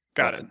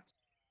 Got it. weapon.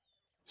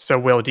 So,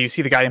 Will, do you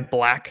see the guy in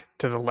black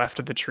to the left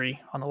of the tree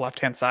on the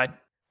left-hand side?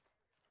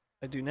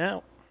 I do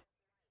now.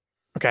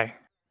 Okay.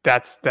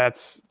 That's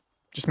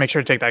just make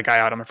sure to take that guy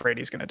out. I'm afraid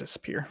he's going to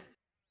disappear.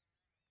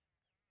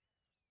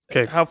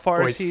 Okay. How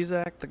far boys. is he,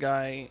 Zach? The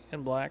guy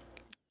in black?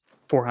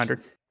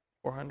 400.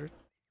 400?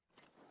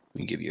 Let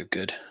me give you a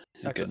good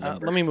Okay.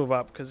 number. Let me move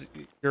up because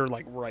you're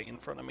like right in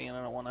front of me and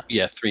I don't want to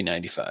Yeah,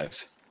 395.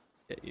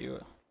 get you.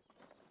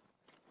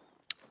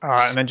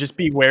 And then just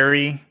be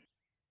wary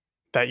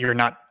that you're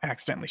not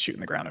accidentally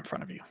shooting the ground in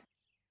front of you.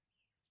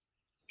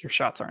 Your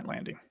shots aren't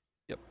landing.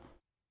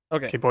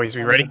 Okay. Okay, boys,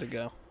 we I'm ready? good to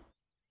go.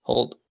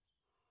 Hold.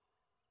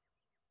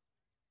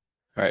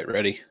 All right,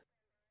 ready.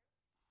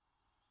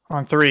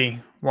 On 3.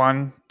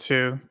 1,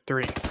 2,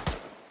 3.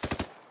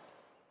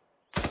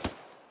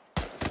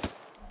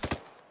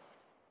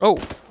 Oh,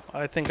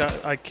 I think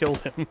I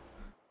killed him.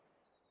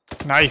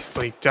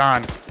 Nicely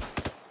done.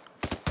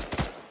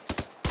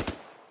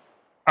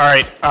 All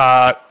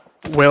right,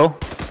 Will,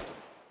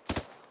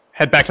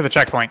 head back to the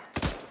checkpoint.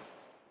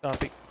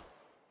 Copy.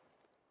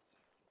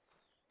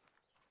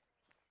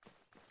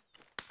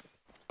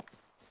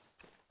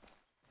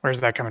 Where's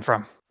that coming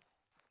from?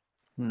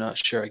 I'm not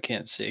sure. I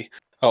can't see.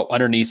 Oh,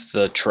 underneath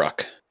the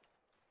truck.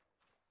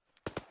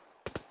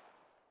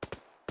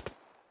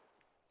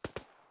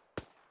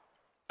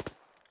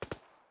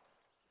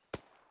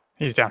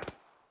 He's down.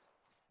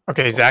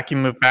 Okay, Zach, you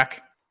move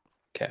back.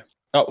 Okay.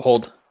 Oh,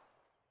 hold.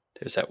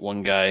 There's that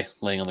one guy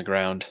laying on the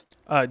ground.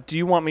 Do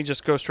you want me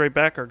just go straight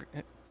back or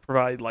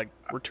provide like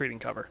retreating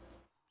cover?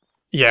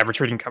 Yeah,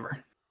 retreating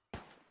cover.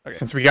 Okay.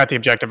 Since we got the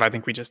objective, I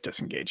think we just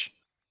disengage.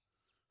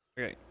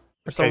 Okay. Okay,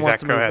 If someone wants Zach,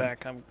 to go move ahead.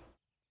 back, I'm.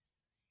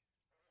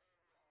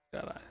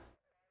 Got I.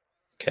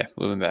 Okay,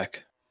 moving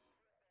back.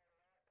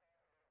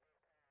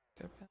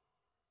 Okay.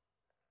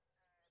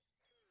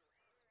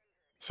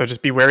 So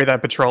just be wary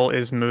that patrol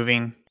is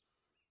moving.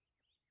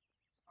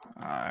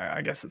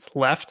 I guess it's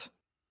left.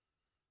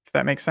 If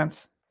that makes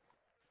sense.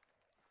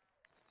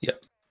 Yep.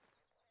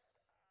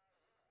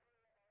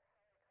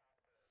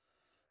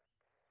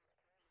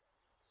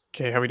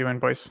 Okay, how we doing,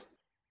 boys?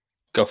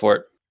 Go for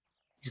it.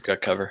 You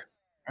got cover.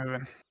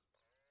 Moving.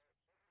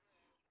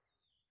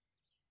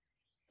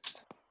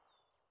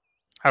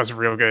 That was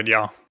real good,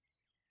 y'all.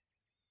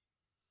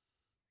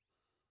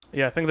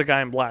 Yeah, I think the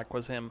guy in black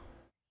was him.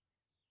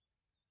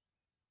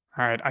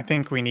 All right, I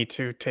think we need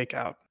to take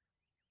out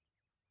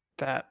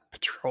that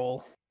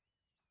patrol.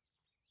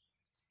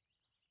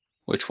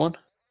 Which one?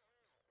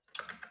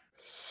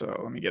 So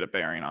let me get a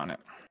bearing on it.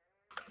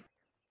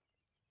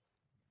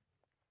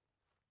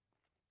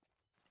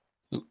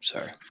 Oops,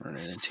 sorry,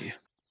 running into you.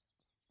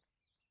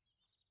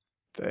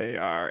 They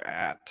are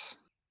at.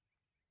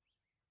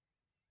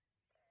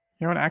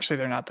 You know what? Actually,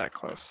 they're not that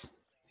close.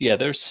 Yeah,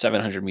 they're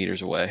 700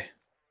 meters away.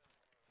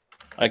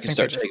 I can think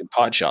start they just- taking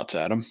pot shots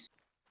at them.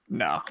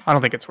 No, I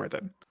don't think it's worth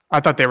it. I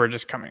thought they were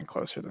just coming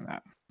closer than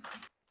that.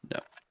 No,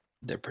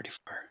 they're pretty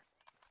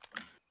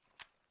far.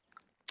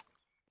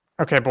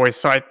 Okay, boys.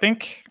 So I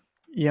think,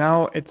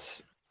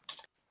 it's.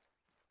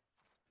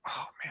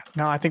 Oh, man.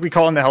 No, I think we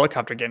call in the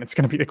helicopter again. It's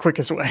going to be the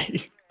quickest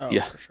way. Oh,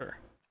 Yeah. for sure.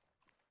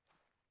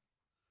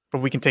 But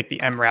we can take the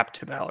MRAP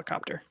to the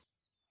helicopter.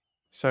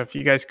 So if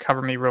you guys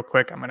cover me real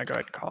quick, I'm going to go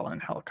ahead and call in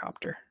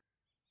helicopter.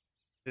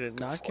 Did it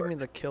not give me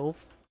the kill,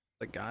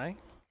 the guy?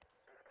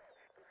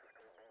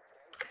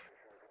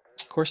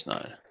 Of course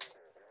not.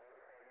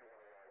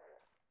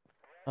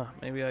 Huh,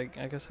 maybe I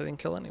guess I didn't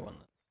kill anyone.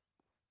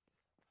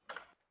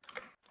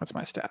 What's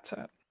my stats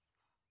at?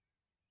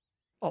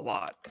 A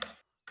lot.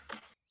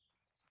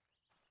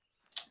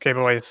 Okay,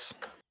 boys.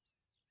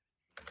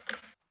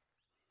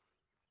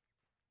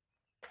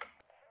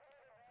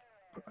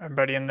 Put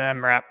everybody in the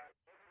MRAP.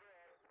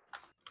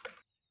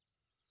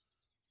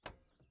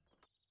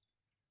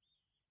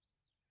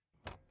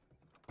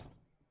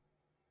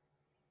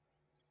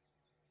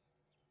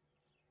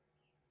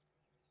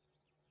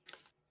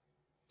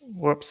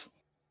 Whoops.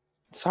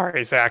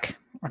 Sorry, Zach.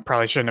 I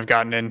probably shouldn't have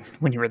gotten in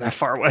when you were that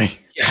far away.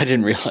 Yeah, I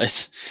didn't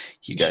realize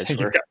you guys You've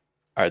were got-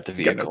 are at the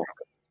got no vehicle.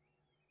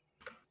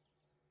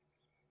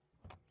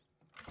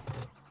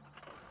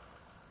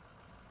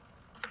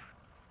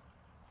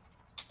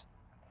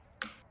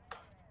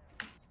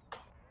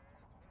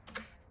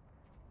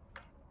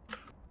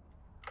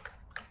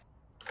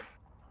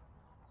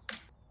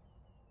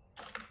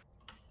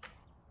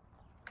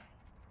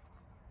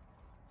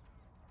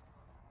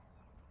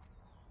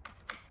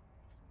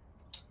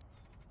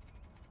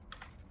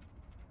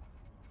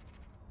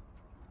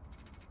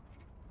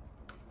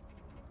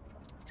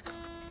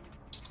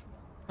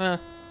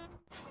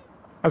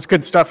 That's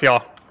good stuff,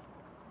 y'all.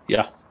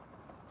 Yeah.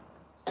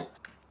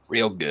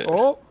 Real good.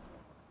 Oh!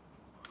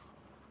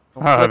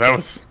 Don't Oh, flip that it.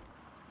 was.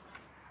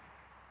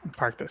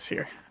 Park this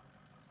here.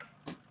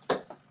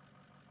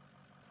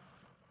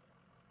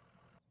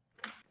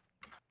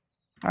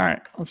 All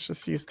right, let's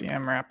just use the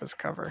MRAP as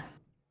cover.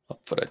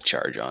 I'll put a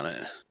charge on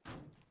it.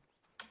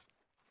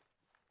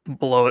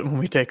 Blow it when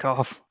we take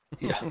off.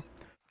 Yeah.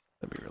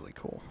 That'd be really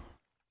cool.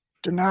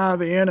 Deny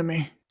the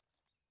enemy.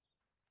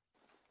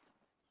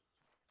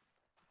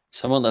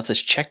 Someone left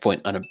this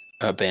checkpoint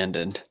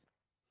abandoned.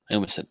 I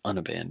almost said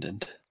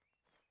unabandoned.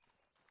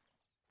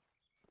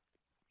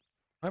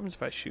 What happens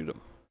if I shoot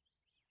him?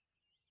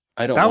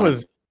 I don't. That wanna-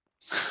 was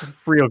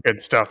real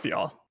good stuff,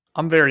 y'all.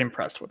 I'm very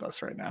impressed with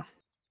us right now.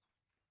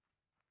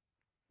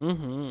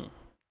 Mm-hmm.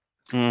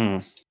 Hmm.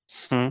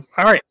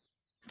 All right.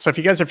 So if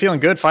you guys are feeling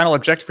good, final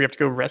objective, we have to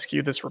go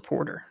rescue this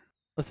reporter.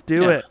 Let's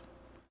do Yeah. it.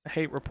 I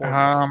hate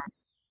reporters.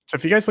 So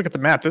if you guys look at the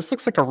map, this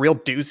looks like a real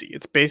doozy.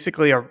 It's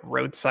basically a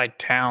roadside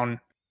town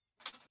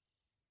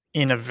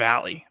in a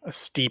valley, a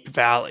steep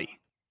valley.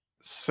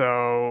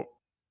 So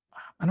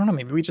I don't know,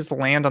 maybe we just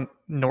land on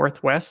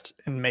northwest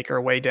and make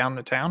our way down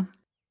the town.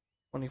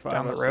 25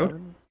 down the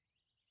road?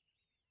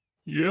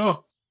 Yeah.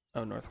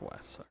 Oh,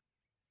 northwest. Sorry.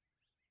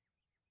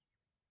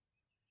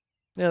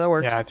 Yeah, that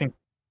works. Yeah, I think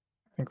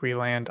we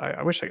land.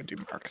 I wish I could do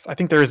marks. I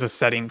think there is a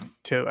setting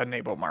to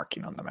enable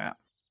marking on the map.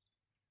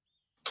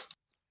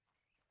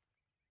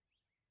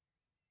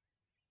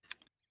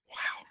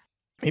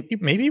 Wow.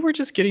 Maybe we're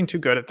just getting too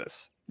good at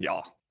this,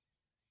 y'all.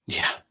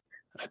 Yeah.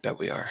 I bet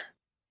we are.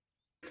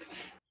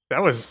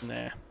 That was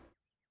Nah.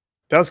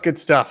 good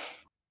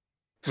stuff.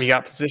 We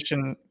got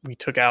position. We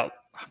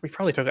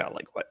probably took out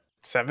like what,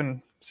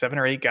 seven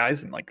or eight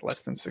guys in like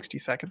less than 60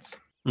 seconds.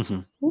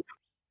 Mm-hmm.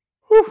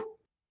 Whew.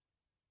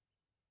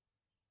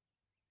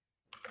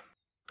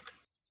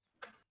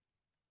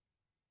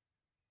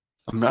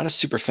 I'm not a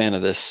super fan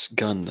of this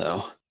gun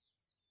though.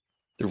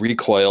 The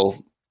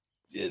recoil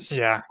is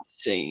Yeah.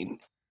 insane.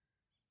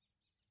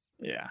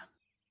 Yeah.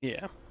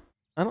 Yeah.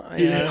 I don't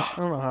Yeah.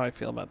 know how I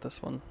feel about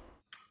this one.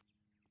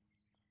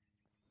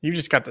 You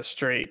just got the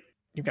straight.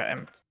 You got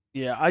him.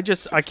 Yeah, I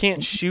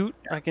can't shoot.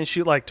 I can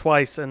shoot like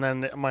twice and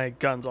then my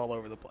gun's all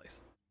over the place.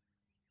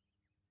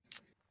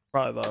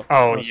 Probably though.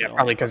 Oh yeah,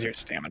 probably because your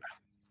stamina.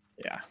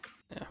 Yeah.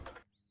 Yeah.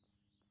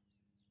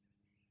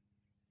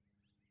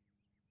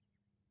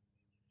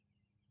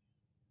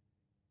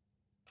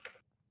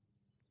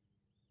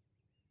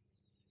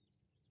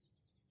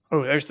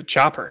 Oh, there's the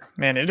chopper.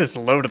 Man, it is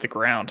low to the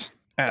ground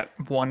at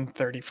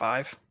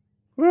 135.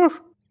 Woo!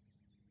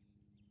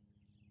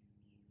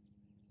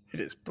 It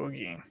is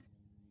boogieing.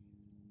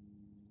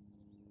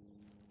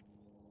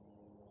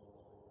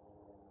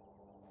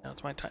 Now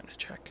it's my time to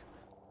check.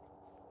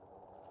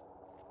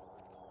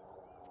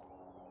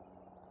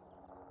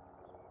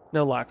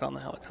 No lock on the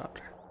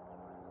helicopter.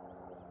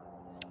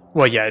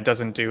 Well, yeah, it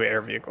doesn't do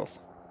air vehicles.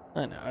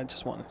 I know. I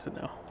just wanted to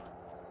know.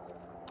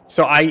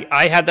 So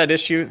I had that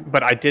issue,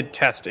 but I did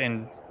test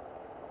in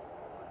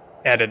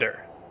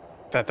editor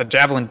that the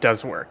javelin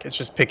does work. It's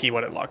just picky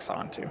what it locks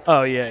onto.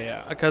 Oh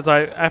yeah. Because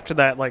after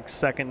that like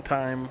second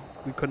time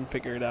we couldn't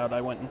figure it out, I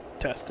went and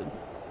tested.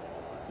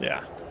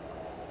 Yeah.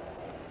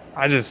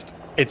 It's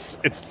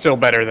still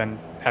better than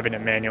having to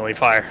manually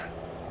fire.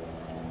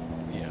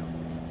 Yeah.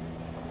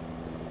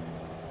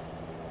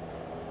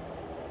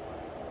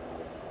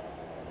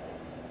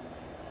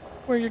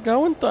 Where you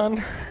going,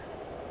 Thunder?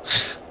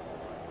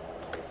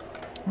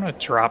 I'm gonna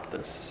drop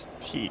this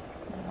heat.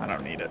 I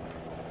don't need it.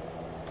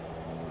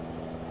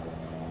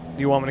 Do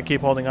you want me to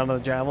keep holding onto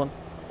the javelin?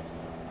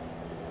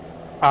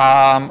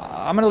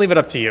 I'm gonna leave it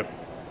up to you.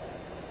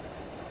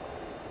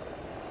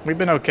 We've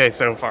been okay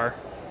so far.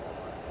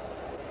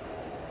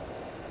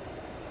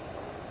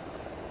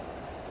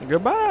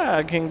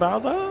 Goodbye, King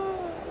Bowser.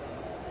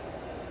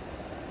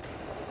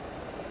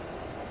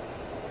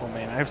 Oh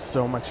man, I have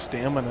so much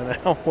stamina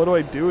now. What do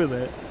I do with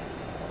it?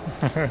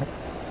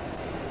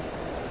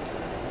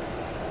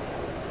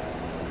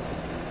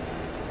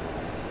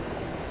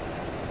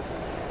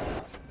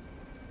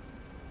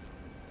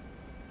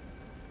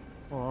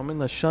 Oh, I'm in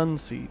the shun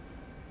seat.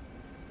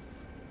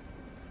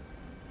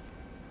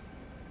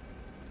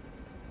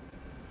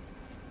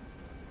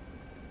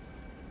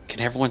 Can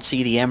everyone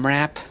see the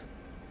MRAP?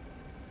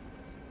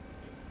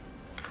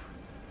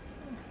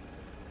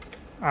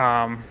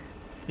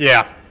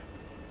 Yeah.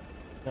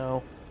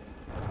 No.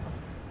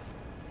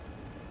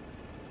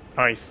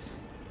 Nice.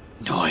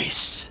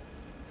 Nice.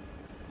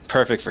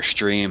 Perfect for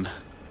stream.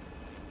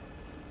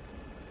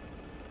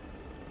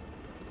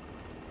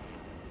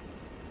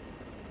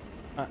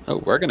 Oh,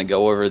 we're gonna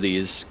go over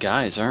these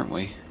guys, aren't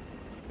we?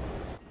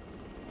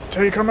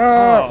 Take him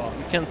out! Oh,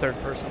 you can third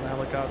person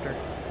helicopter.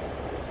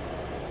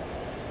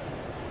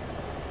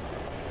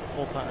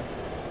 Whole time.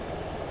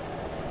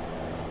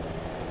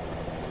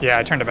 Yeah,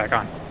 I turned it back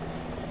on.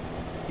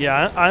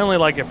 Yeah, I only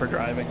like it for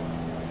driving.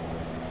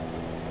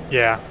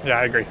 Yeah,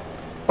 I agree.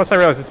 Plus, I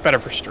realize it's better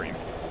for stream.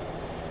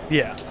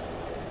 Yeah.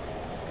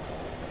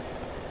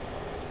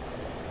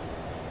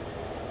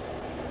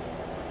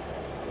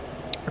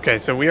 Okay,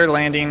 so we are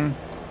landing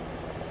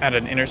at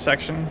an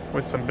intersection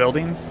with some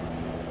buildings.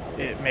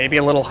 It may be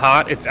a little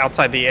hot. It's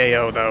outside the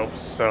AO, though,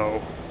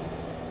 so...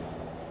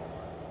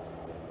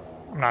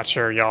 I'm not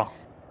sure, y'all.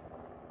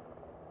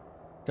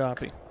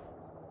 Copy.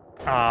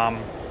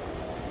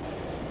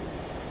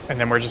 And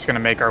then we're just going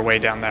to make our way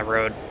down that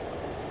road.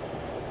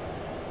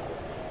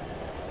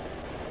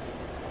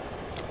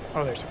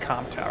 Oh, there's a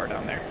comm tower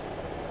down there.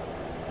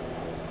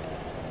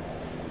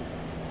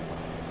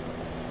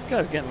 This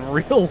guy's getting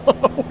real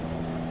low.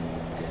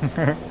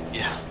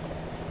 Yeah.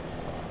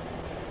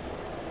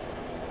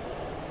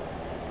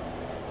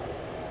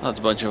 Oh, it's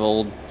a bunch of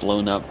old,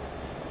 blown up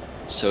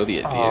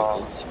Soviet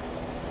vehicles.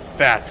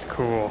 That's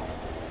cool.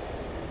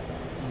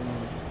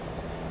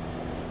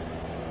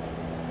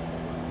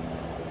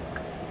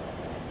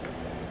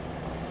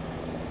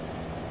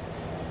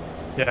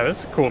 Yeah, this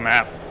is a cool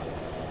map.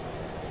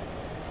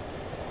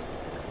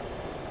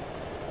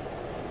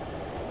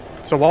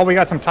 So while we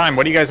got some time,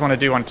 what do you guys want to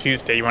do on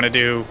Tuesday? You want to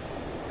do...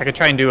 I could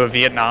try and do a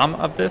Vietnam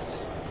of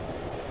this?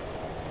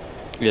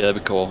 Yeah,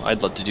 that'd be cool.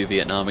 I'd love to do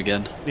Vietnam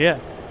again. Yeah,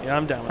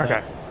 I'm down with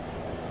that. Okay.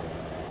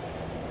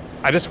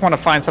 I just want to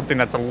find something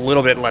that's a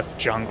little bit less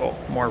jungle,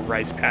 more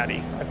rice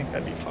paddy. I think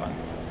that'd be fun.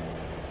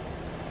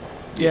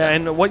 Yeah,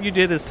 and what you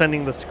did is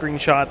sending the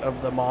screenshot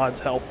of the mods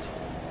helped.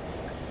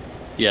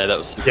 Yeah, that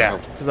was super Yeah.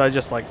 helpful. Because I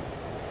just like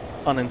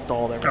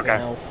uninstalled everything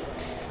Okay. else.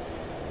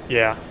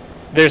 Yeah.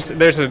 There's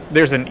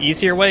an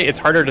easier way. It's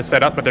harder to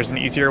set up, but there's an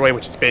easier way,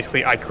 which is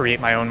basically I create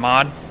my own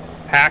mod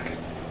pack,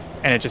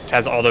 and it just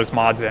has all those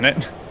mods in it.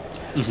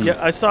 Mhm. Yeah,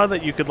 I saw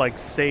that you could like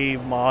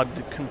save mod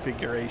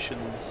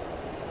configurations.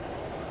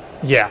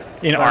 Yeah,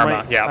 in So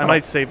Arma. Yeah, I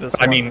might save this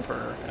I one mean,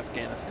 for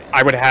Afghanistan.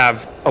 I would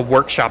have a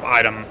workshop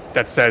item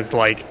that says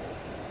like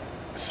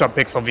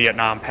Subpixel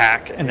Vietnam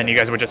pack, and then you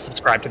guys would just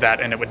subscribe to that,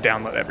 and it would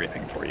download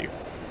everything for you.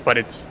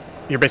 But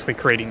you're basically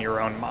creating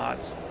your own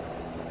mods.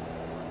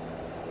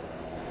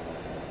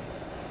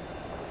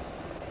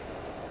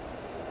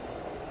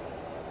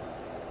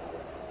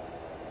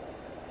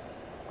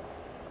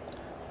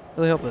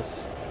 Really hope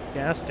this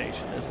gas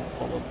station isn't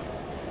full of.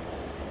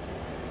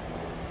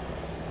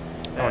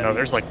 Oh no,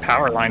 there's like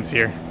power lines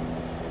here.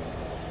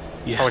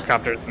 Yeah.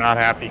 Helicopter's not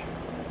happy.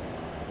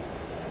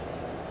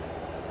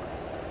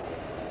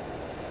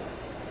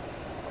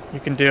 You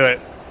can do it.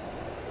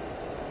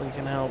 We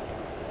can help.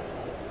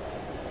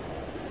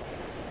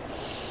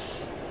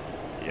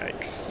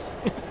 Yikes.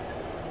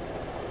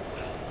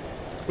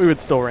 We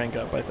would still rank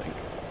up, I think.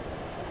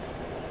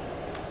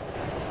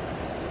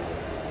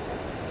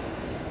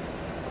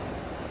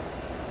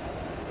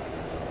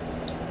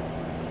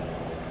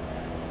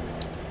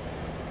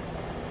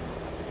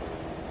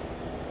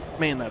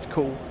 Man, that's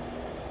cool.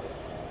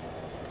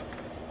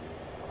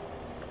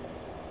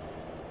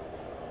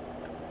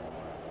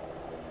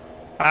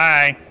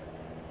 Hi.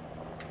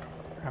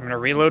 I'm gonna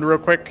reload real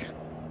quick.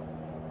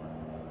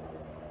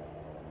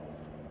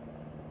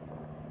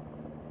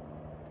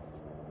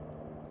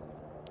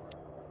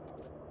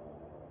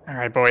 All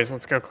right, boys,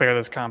 let's go clear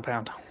this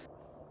compound.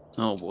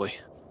 Oh boy.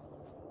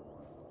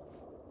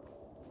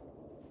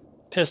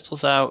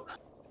 Pistols out.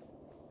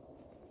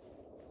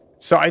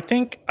 So I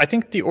think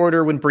the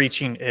order when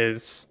breaching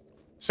is,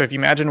 so if you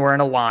imagine we're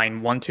in a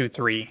line, 1, 2,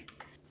 3,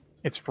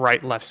 it's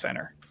right, left,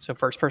 center. So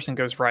first person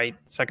goes right,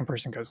 second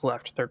person goes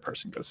left, third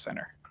person goes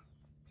center.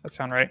 Does that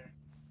sound right?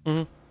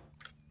 Mhm.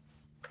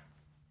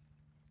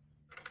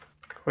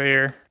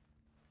 Clear.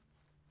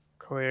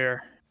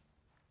 Clear.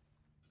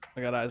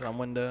 I got eyes on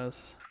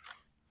windows.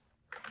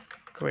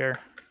 Clear.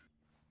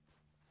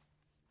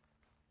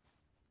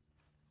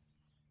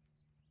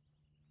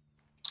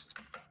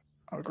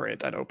 Oh great,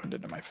 that opened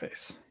into my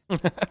face.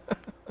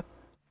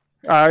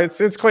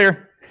 It's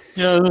clear.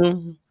 Yeah.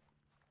 I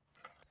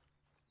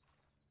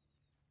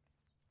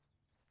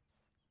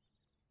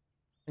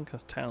think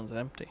this town's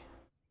empty.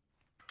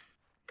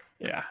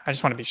 Yeah, I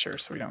just want to be sure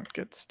so we don't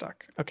get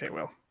stuck. Okay,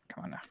 Will,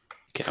 come on now.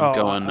 Okay, I'm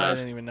going. I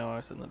didn't even know I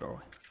was in the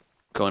doorway.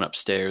 Going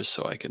upstairs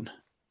so I can.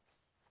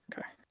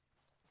 Okay.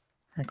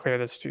 I'm gonna clear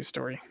this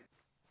 2-story.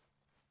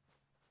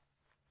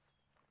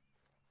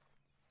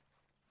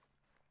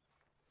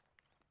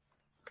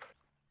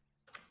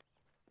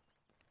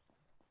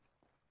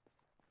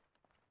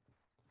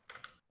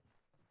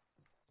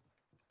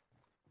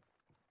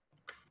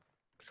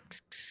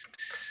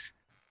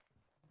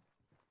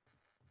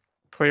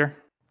 Clear.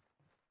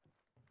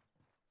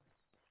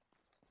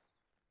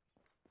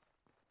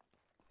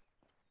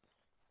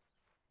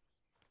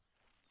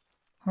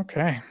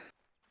 Okay.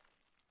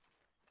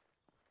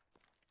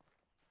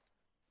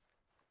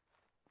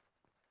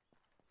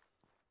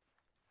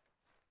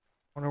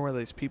 Wonder where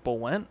these people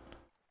went.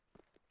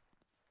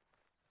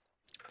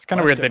 It's kind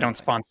of Left weird they don't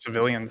everything. spawn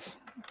civilians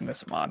in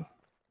this mod.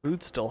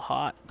 Food's still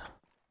hot.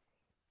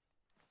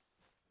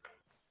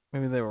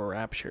 Maybe they were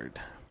raptured.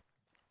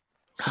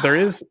 So there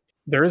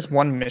is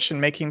one mission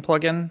making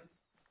plugin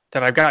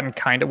that I've gotten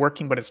kind of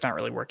working, but it's not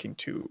really working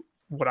to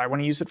what I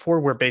want to use it for.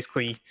 Where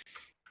basically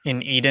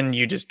in Eden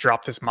you just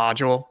drop this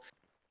module,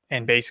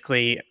 and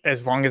basically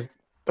as long as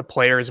the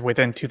player is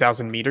within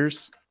 2,000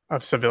 meters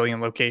of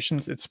civilian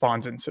locations, it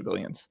spawns in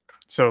civilians.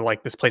 So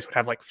like this place would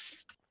have like,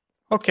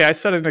 okay, I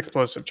set an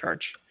explosive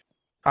charge.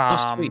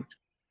 Oh, sweet.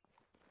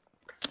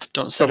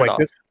 Don't So set it like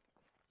off.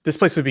 this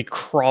place would be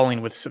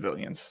crawling with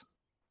civilians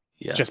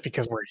Yeah. just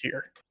because we're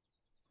here.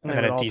 And And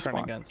they then would it all turn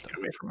despawns against get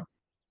them. away from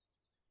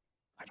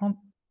them.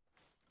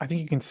 I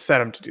think you can set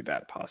them to do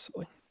that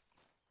possibly.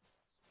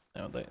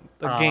 No, the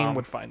game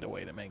would find a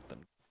way to make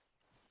them.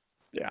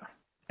 Yeah.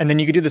 And then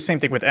you could do the same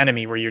thing with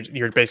enemy where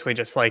you're basically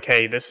just like,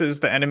 hey, this is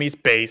the enemy's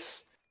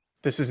base.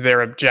 This is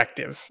their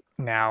objective.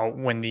 Now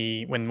when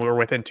we're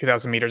within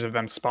 2,000 meters of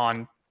them,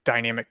 spawn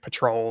dynamic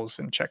patrols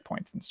and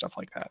checkpoints and stuff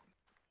like that.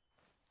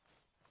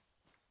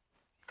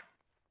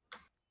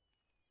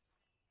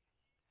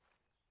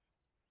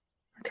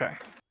 Okay.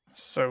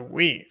 So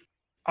we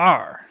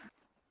are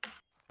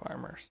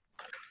Farmers.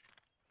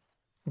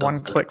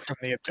 one click from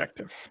the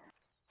objective.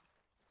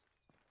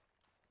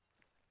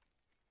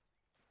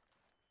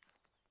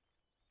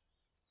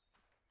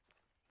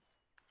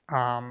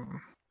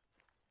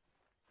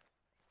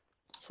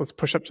 So let's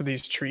push up to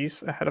these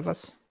trees ahead of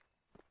us.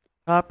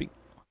 Copy.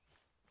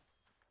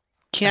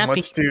 And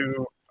let's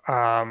do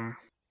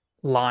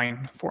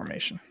line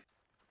formation,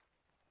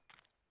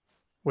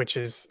 which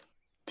is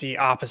the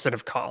opposite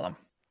of column.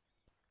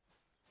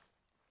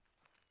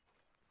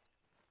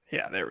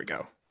 Yeah, there we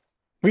go.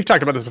 We've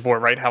talked about this before,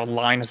 right? How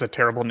line is a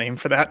terrible name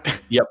for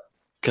that. Yep.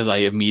 Because I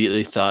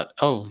immediately thought,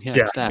 oh yeah,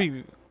 Yeah. it's that.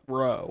 Be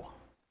row.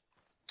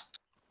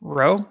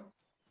 Row?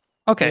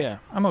 Okay. Yeah.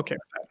 I'm okay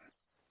with that.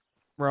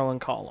 Row and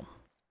column.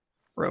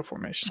 Row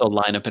formation. So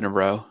line up in a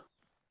row.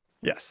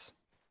 Yes.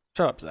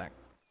 Shut up, Zach.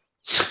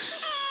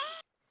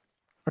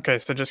 Okay,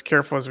 so just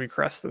careful as we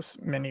crest this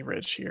mini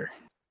ridge here.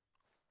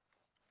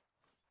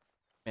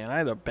 Man, I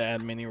had a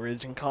bad mini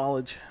ridge in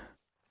college.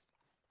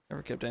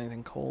 Never kept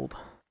anything cold.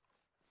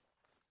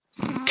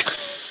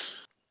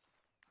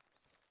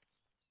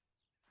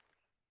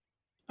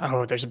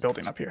 Oh, there's a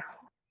building up here.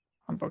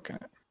 I'm booking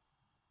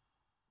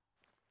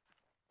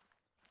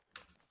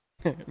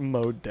it.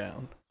 Mowed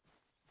down.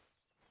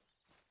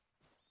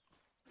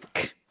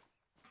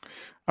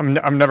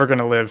 I'm never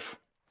gonna live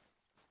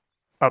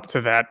up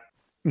to that.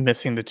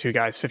 Missing the two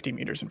guys 50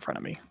 meters in front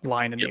of me,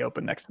 lying in the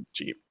open next to the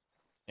Jeep.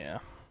 Yeah.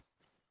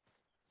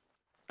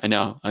 I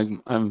know.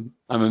 I'm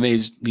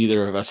amazed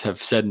neither of us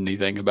have said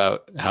anything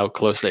about how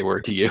close they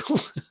were to you.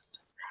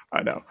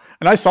 I know,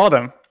 and I saw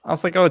them. I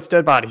was like, "Oh, it's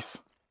dead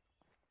bodies."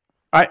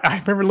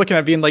 I remember looking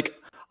at it being like,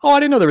 "Oh, I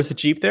didn't know there was a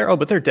Jeep there. Oh,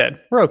 but they're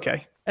dead. We're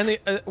okay." And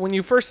when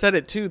you first said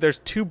it too, there's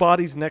two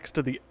bodies next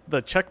to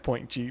the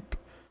checkpoint Jeep.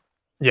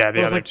 Yeah,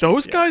 I was like,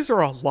 those guys are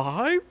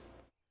alive?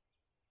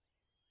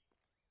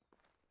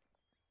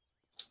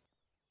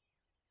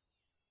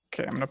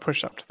 Okay, I'm gonna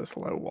push up to this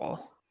low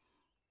wall.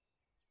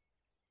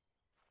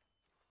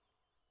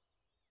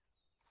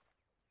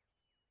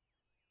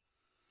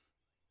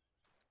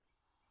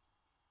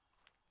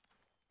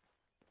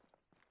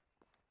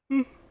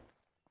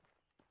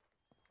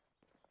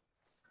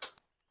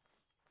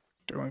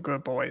 Doing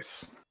good,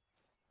 boys.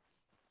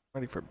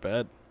 Ready for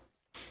bed.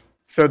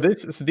 So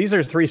these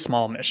are 3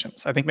 small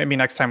missions. I think maybe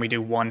next time we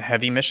do 1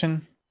 heavy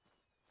mission,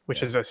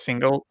 which is a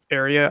single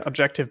area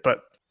objective.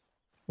 But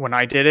when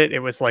I did it, it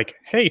was like,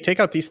 hey, take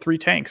out these 3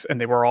 tanks,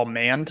 and they were all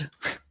manned.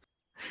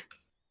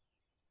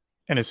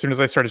 And as soon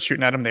as I started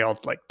shooting at them, they all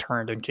like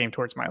turned and came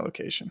towards my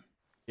location.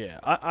 Yeah,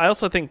 I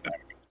also think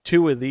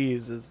 2 of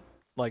these is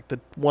like the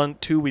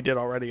 2 we did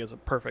already is a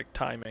perfect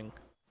timing.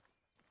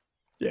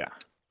 Yeah.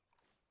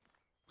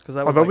 Because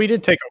that was Although like, we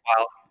did take a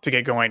while to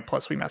get going,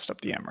 plus we messed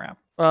up the MRAP.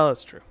 well,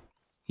 that's true.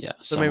 Yeah,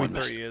 So maybe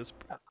someone 3 is.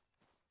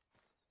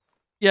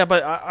 Yeah,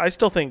 but I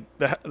still think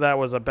that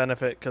was a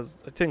benefit because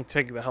I think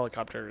taking the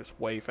helicopter is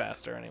way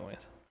faster,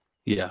 anyways.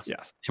 Yeah,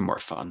 Yes. and more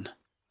fun.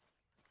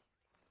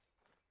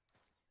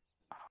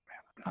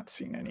 I'm not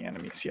seeing any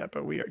enemies yet,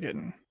 but we are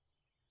getting.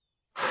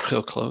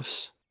 Real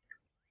close.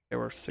 They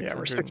were Yeah,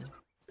 we're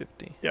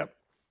 650. Yep.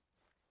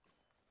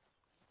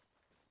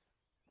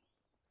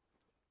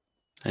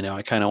 I know.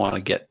 I kind of want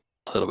to get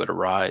a little bit of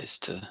rise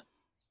to.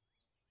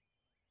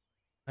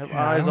 I have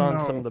Yeah, I eyes don't on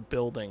some know. of the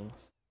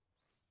buildings.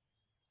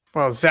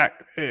 Well,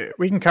 Zach,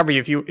 we can cover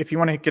you if you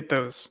want to get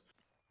those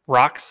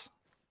rocks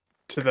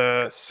to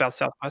the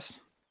southwest.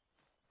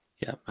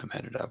 Yeah, I'm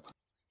headed up.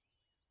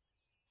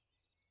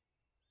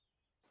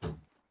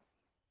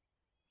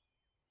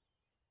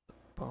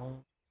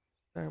 Bone.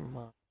 They're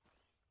mine.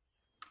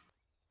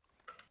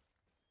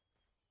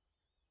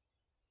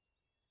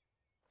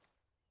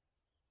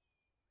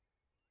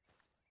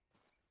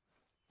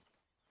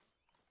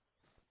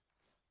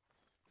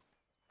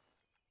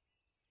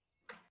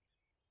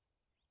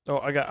 Oh,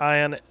 I got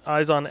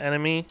eyes on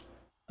enemy.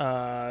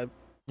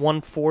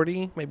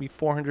 140, maybe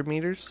 400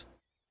 meters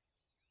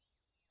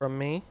from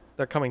me.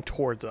 They're coming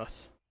towards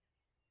us.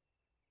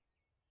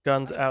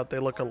 Guns out. They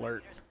look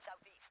alert.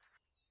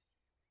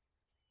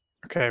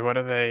 Okay, what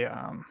are they?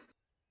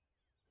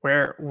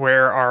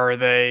 Where are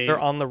they? They're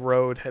on the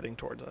road heading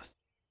towards us.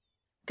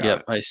 Got Yep,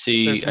 it. I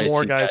see. There's I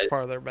more see guys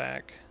farther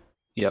back.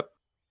 Yep.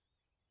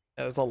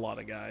 Yeah, there's a lot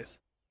of guys.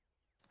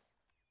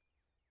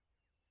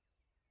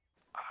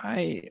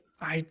 I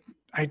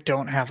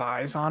don't have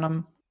eyes on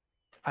them.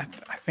 I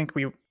think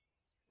we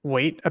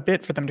wait a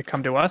bit for them to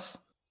come to us. Is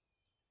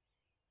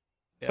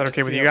Yeah, that I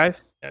okay with see you 'em.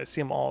 guys? Yeah, I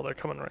see them all. They're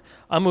coming right.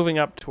 I'm moving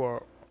up to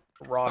a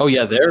rock. Oh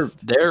yeah,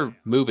 east. they're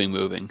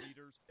moving.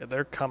 Yeah,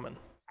 they're coming.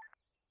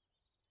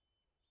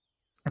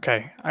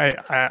 Okay,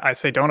 I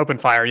say don't open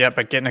fire yet,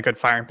 but get in a good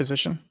firing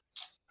position.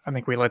 I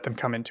think we let them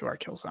come into our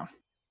kill zone.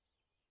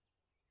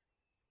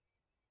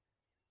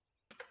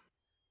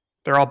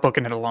 They're all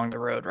booking it along the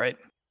road, right?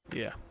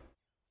 Yeah.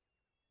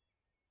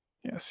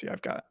 Yeah, see, I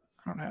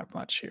don't have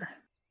much here.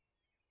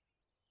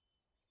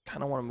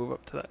 Kind of want to move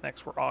up to that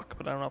next rock,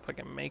 but I don't know if I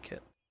can make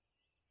it.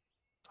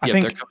 I Yeah,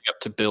 think they're coming up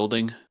to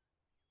building.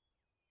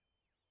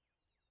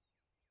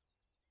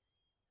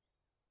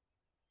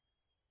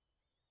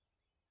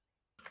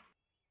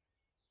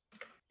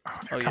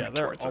 they're Oh coming yeah,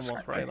 they're towards us.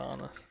 almost aren't they? right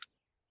on us.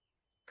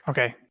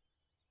 Okay.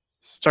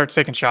 Start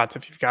taking shots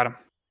if you've got them.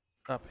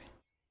 Copy.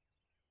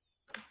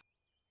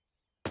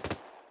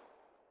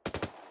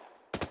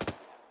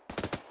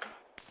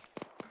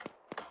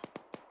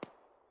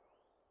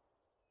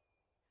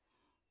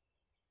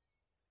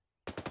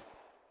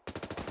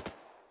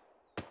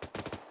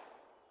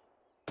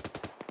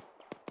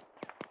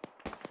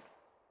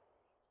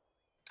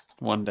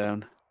 One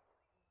down.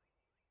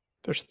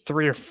 There's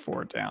 3 or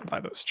 4 down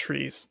by those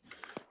trees.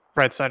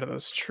 Right side of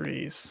those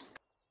trees.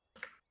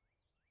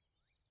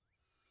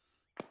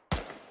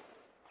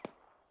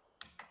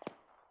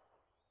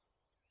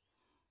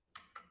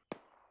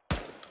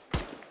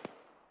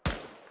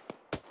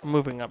 I'm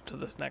moving up to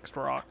this next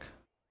rock.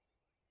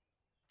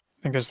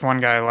 I think there's one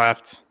guy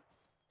left.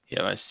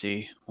 Yeah, I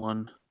see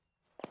one.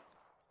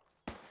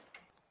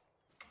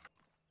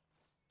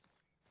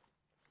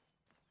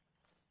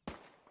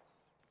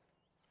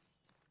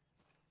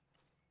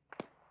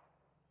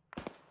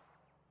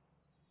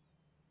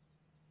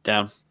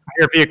 Down. I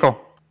hear a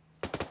vehicle.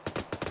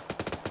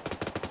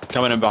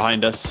 Coming in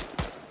behind us.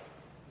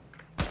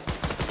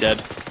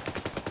 Dead.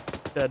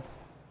 Dead.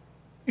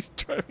 He's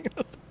driving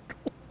us.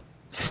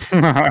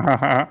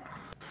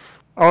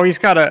 Oh, he's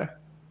got to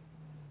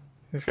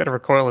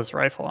recoil his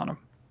rifle on him.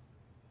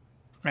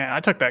 Man, I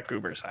took that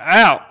goobers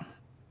out.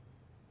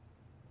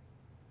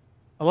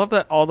 I love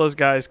that all those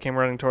guys came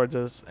running towards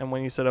us, and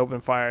when you said open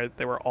fire,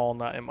 they were all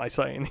not in my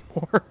sight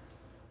anymore.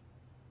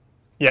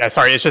 Yeah,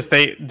 sorry. It's just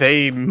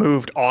they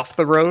moved off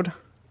the road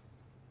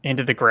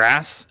into the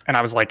grass, and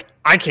I was like,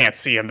 I can't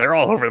see them. They're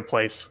all over the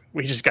place.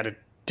 We just got to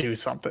do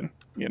something,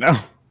 you know?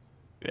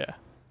 Yeah.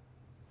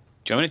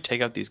 Do you want me to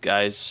take out these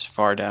guys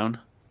far down?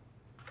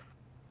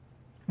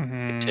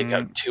 Take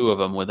out 2 of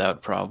them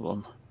without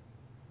problem.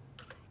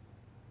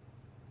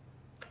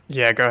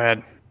 Yeah, go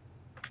ahead.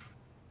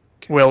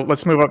 Will,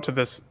 let's move up to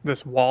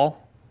this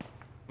wall.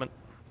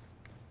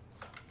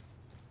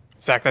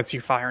 Zach, that's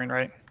you firing,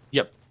 right?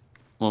 Yep.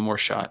 One more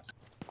shot.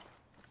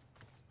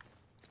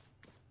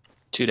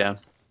 2 down.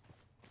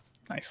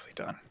 Nicely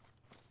done.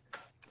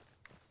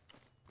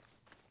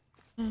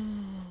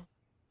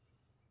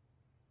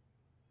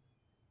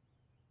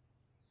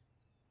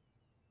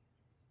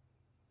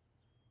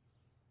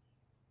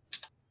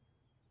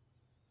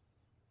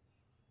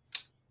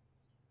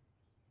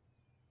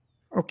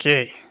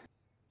 Okay.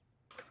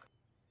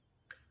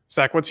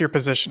 Zach, what's your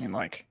positioning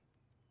like?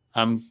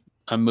 I'm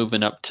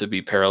moving up to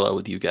be parallel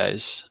with you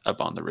guys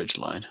up on the ridge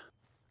line.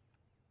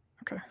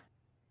 Okay.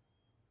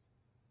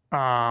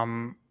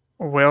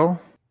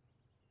 Will?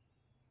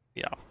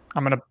 Yeah.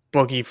 I'm gonna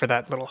boogie for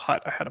that little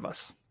hut ahead of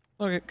us.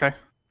 Okay. Okay.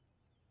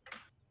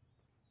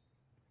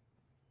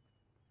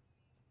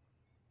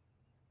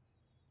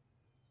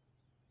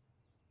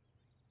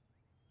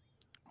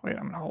 Wait,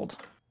 I'm gonna hold.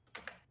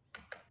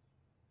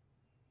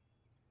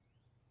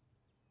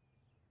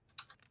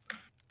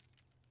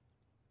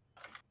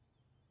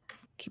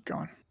 Keep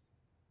going.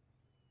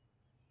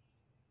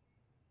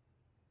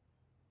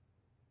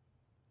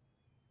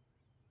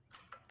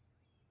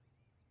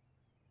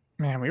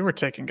 Man, we were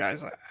taking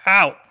guys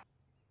out.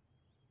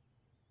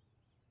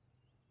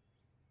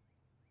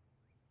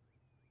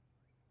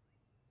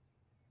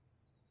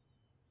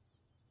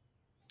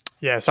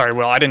 Yeah, sorry,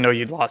 Will. I didn't know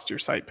you'd lost your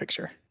sight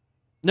picture.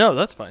 No,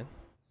 that's fine.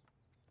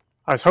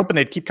 I was hoping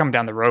they'd keep coming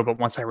down the road, but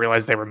once I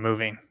realized they were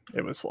moving,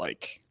 it was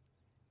like,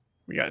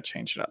 we got to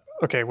change it up.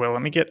 Okay, Will,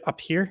 let me get up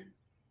here.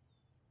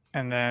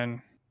 And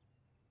then...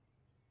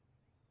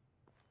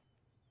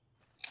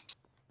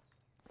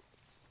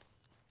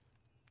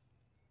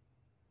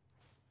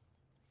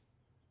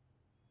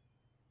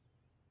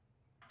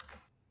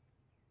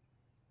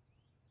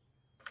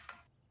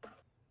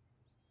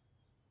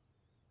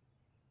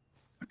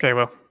 Okay,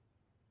 Will.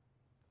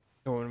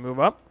 You want to move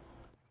up?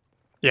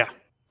 Yeah.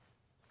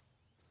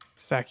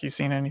 Zach, you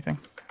seen anything?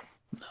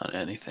 Not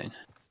anything.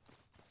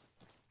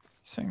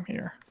 Same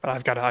here. But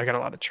I've got a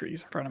lot of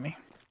trees in front of me.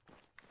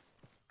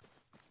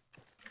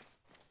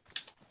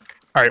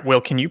 All right,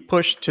 Will, can you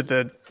push to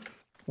the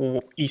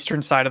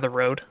eastern side of the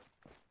road?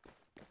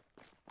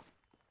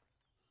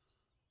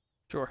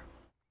 Sure.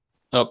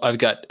 Oh, I've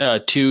got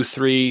 2,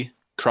 3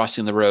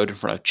 crossing the road in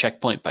front of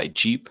checkpoint by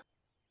Jeep.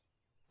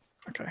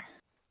 Okay.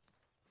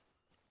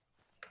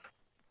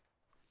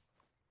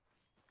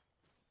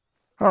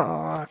 Oh,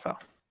 I fell.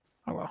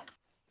 Oh, well.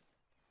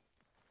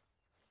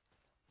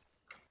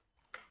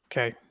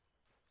 Okay.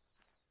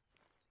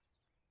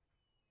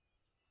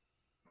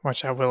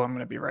 Watch out, Will. I'm going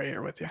to be right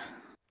here with you.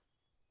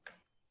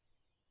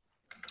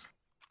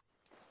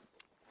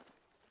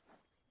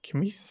 Can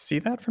we see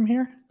that from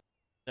here?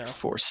 No.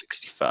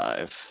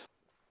 465.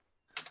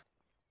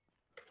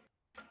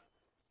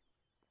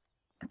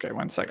 Okay,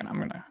 1 second. I'm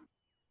gonna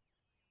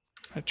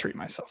treat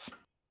myself.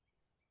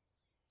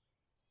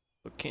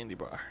 A candy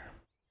bar.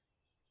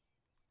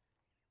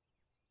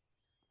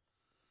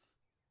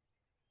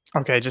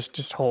 Okay,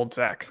 just hold,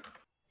 Zach.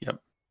 Yep.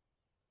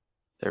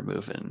 They're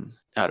moving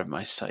out of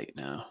my sight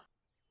now.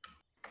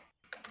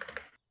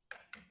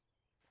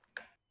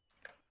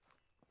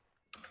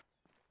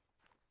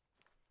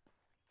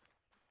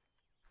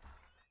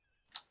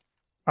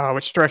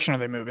 Which direction are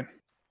they moving?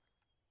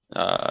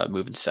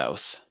 Moving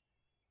south.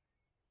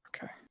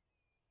 Okay.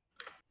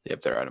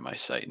 Yep, they're out of my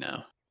sight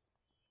now.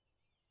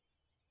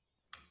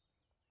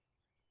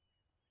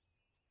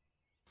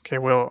 Okay,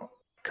 Will,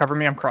 cover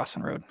me. I'm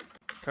crossing road.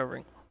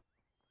 Covering.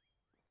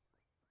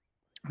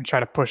 I'm gonna try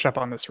to push up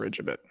on this ridge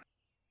a bit.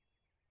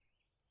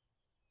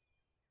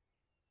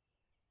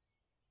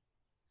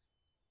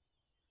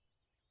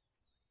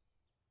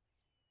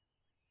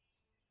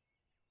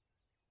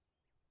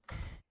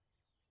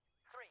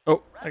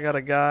 Oh, I got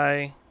a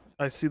guy.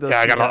 I see those.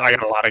 Yeah, I two got a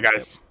guys. lot of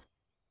guys.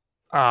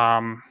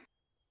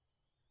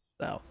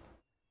 South.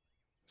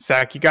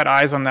 Zach, you got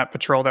eyes on that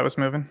patrol that was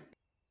moving?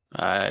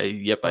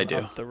 Yep, I do.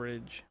 Up the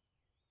ridge.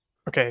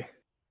 Okay.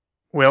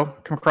 Will,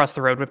 come across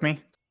the road with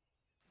me.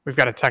 We've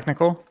got a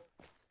technical.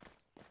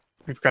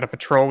 We've got a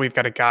patrol. We've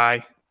got a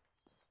guy.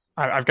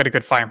 I've got a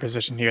good firing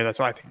position here. That's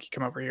why I think you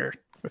come over here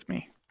with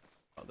me.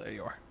 Oh, there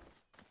you are.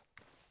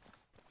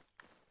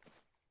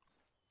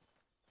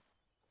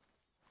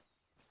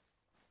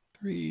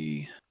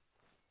 Three.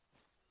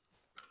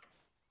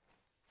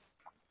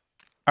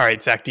 All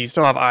right, Zach, do you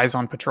still have eyes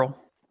on patrol?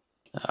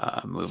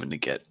 Moving to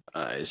get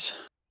eyes.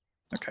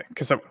 Okay,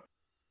 because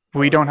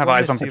we don't have Let me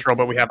eyes on see if- patrol,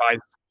 but we have eyes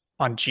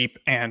on Jeep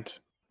and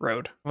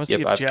road. I want to see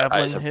Yep, if I've got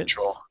javelin eyes on hits.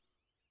 patrol.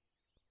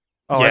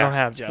 Oh, I Yeah. don't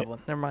have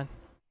javelin. Never mind.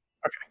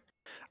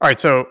 All right,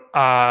 so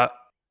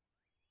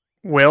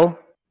Will,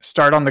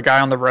 start on the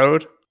guy on the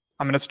road.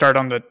 I'm going to start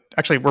on the...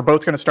 Actually, we're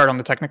both going to start on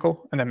the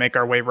technical and then make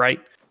our way right.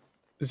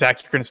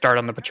 Zach, you're going to start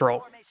on the patrol.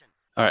 Formation.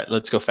 All right,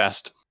 let's go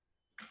fast.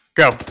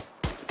 Go.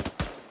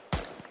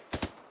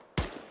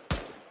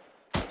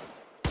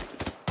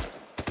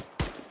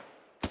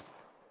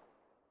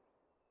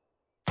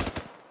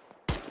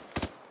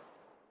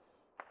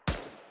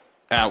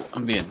 Ow,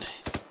 I'm being...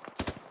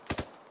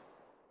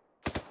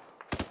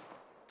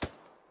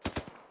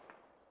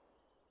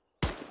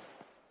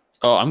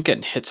 Oh, I'm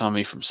getting hits on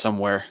me from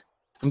somewhere.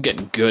 I'm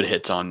getting good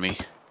hits on me.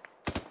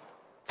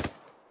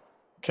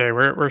 Okay,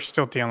 we're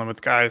still dealing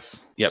with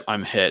guys. Yep,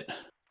 I'm hit.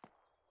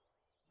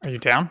 Are you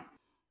down?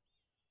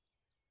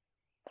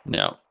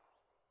 No.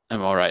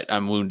 I'm all right.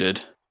 I'm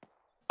wounded.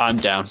 I'm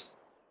down.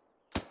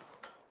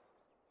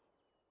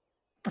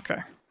 Okay.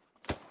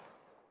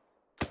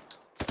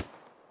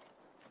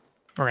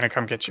 We're gonna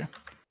come get you.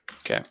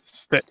 Okay.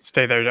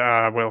 Stay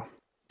there, Will.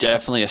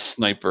 Definitely a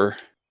sniper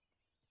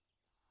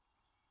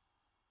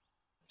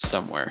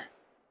somewhere.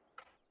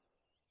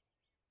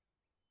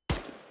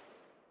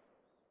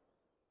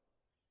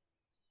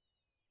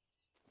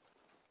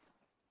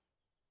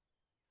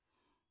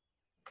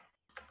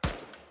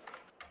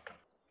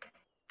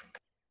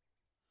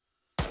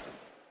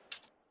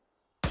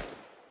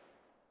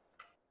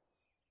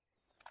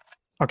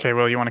 Okay,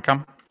 Will, you want to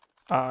come?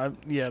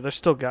 Yeah, there's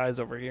still guys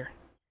over here.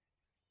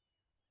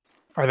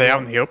 Are they out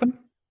in the open?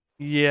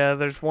 Yeah,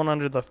 there's one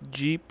under the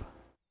Jeep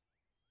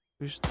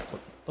who's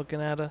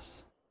looking at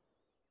us.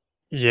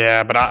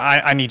 Yeah, but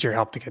I need your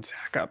help to get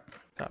Zach up.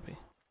 Copy.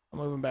 I'm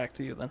moving back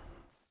to you then.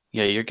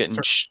 Yeah, you're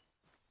getting Sir.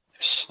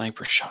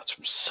 sniper shots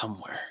from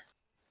somewhere.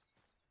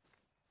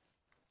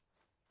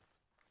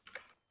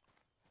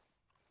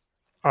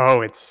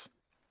 Oh, it's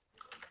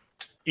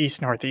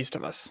east-northeast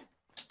of us,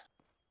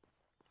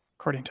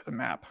 according to the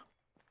map.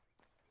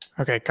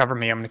 Okay, cover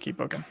me. I'm gonna keep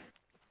looking.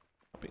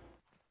 Copy.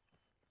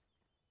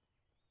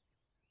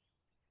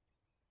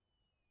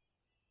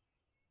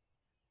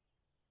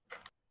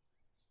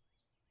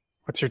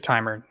 What's your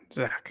timer,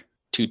 Zach?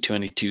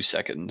 222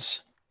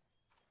 seconds.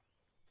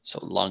 So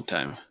long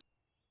time.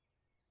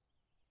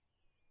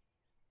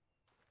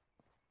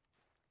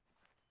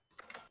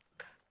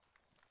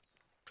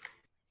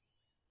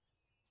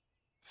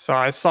 So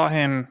I saw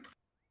him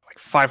like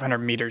 500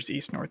 meters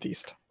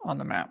east-northeast on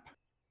the map.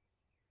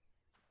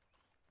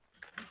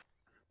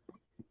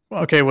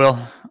 Okay, Will.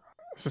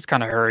 This is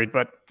kind of hurried,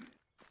 but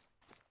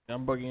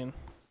I'm boogieing.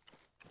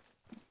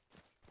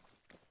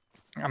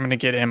 I'm gonna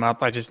get him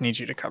up. I just need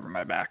you to cover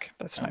my back.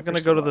 That's I'm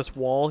gonna go to this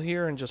wall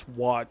here and just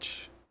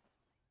watch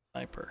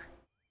sniper.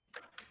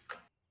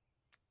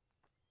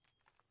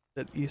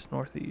 At east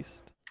northeast.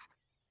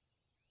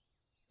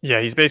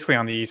 Yeah, he's basically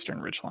on the eastern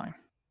ridge line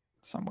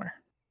somewhere.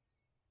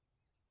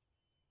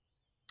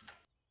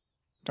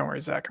 Don't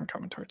worry, Zach. I'm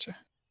coming towards you.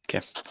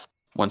 Okay.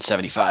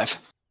 175.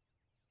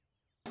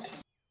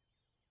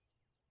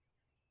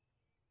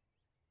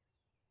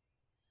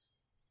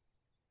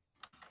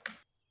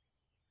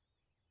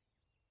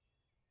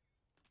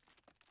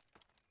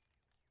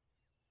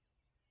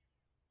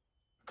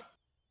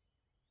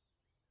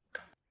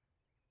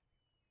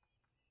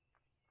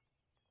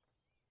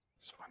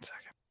 Just 1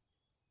 second.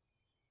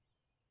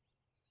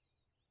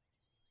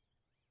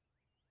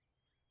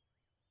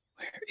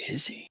 Where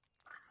is he?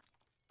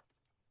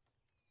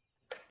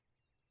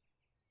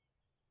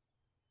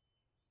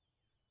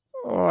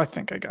 Oh, I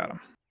think I got him.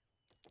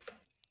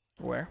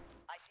 Where?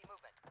 I see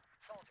movement.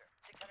 Soldier,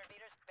 600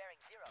 meters, bearing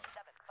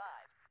 075.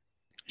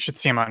 You should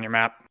see him on your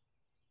map.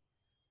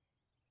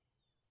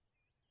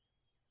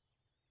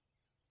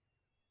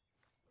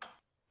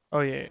 Oh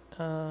yeah.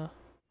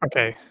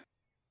 Okay.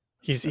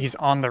 He's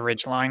on the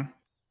ridge line.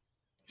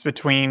 He's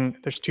between.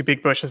 There's two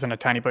big bushes and a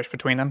tiny bush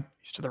between them.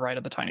 He's to the right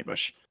of the tiny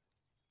bush.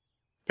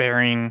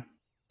 Bearing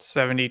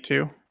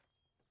 72.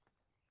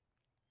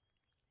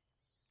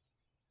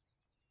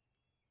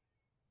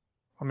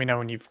 Let me know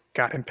when you've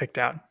got him picked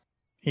out.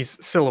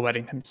 He's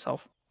silhouetting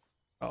himself.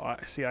 Oh, I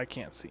see. I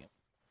can't see him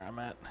where I'm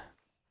at.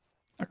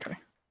 Okay.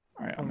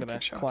 All right. I'm gonna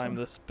take shots climb on him.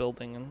 this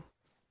building and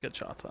get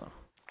shots on him.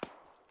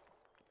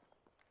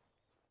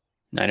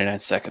 99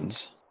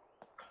 seconds.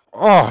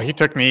 Oh, he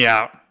took me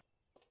out.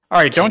 All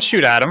right, don't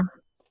shoot at him.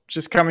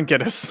 Just come and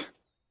get us.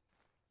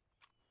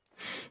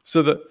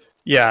 So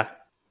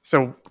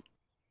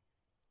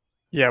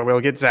we'll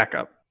get Zach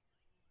up.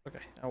 Okay,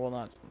 I will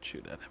not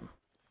shoot at him.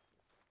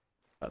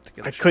 About to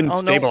get. I couldn't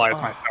stabilize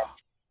Oh. myself.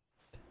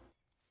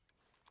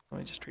 Let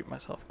me just treat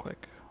myself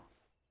quick.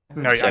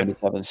 No, yeah,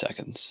 77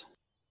 seconds.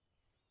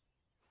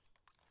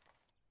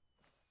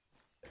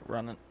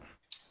 Running.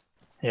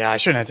 yeah, I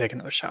shouldn't have taken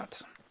those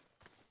shots.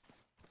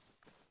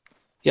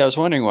 Yeah, I was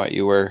wondering why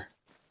you were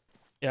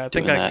Yeah, I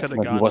doing think I that could have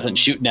when gone. he wasn't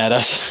shooting at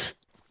us.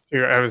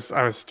 Dude, I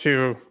was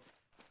too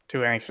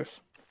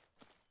anxious.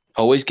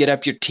 Always get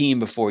up your team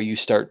before you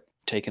start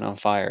taking on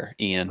fire,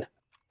 Ian.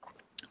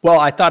 Well,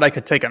 I thought I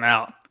could take him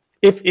out.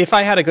 If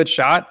I had a good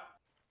shot,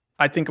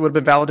 I think it would have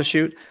been valid to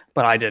shoot,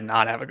 but I did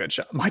not have a good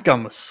shot. My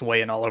gun was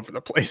swaying all over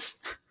the place.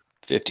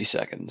 50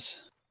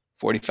 seconds.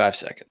 45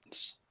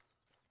 seconds.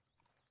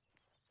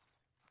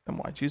 And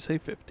why'd you say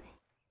 50?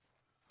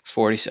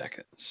 40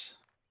 seconds.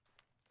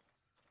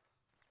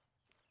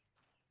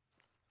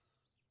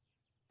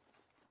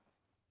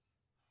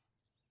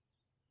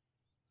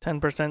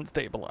 %,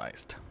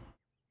 stabilized.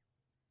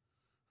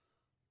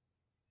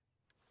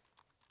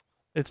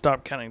 It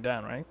stopped counting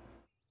down, right?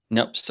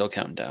 Nope, still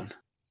counting down.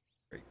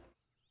 I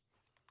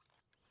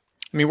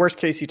mean, worst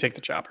case, you take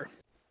the chopper.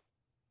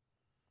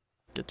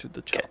 Get to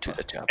the chopper. Get to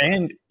the job.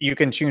 And you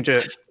can change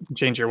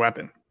your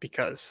weapon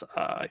because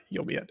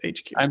you'll be at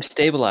HQ. I'm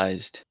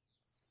stabilized.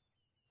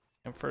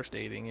 I'm first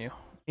aiding you.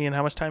 Ian,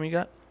 how much time you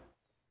got?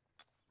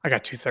 I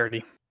got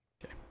 230.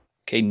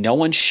 Okay, no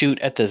one shoot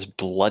at this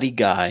bloody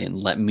guy and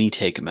let me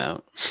take him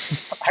out.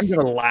 I'm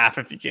gonna laugh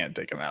if you can't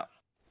take him out.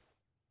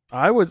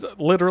 I was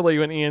literally,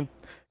 when Ian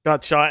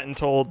got shot and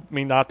told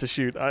me not to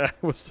shoot, I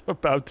was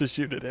about to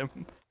shoot at him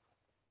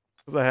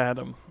because I had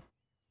him.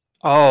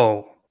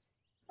 Oh,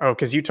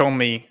 because you told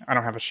me I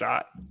don't have a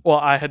shot. Well,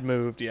 I had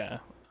moved. Yeah,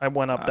 I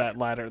went up that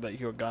ladder that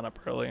you had gone up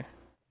earlier.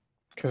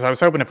 Because I was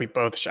hoping if we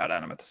both shot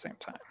at him at the same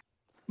time.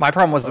 My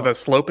problem was that the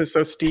slope is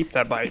so steep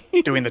that by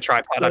doing the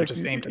tripod, I'm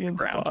just aimed at the Ian's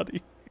ground.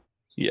 body.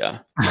 Yeah.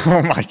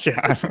 Oh my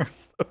god.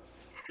 So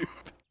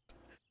stupid.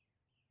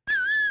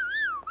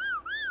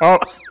 Oh,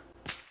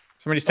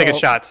 somebody's taking Oh.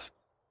 shots.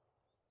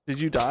 Did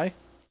you die?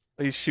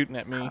 Oh, he's shooting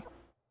at me.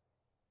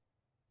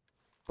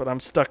 But I'm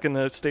stuck in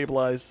the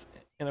stabilized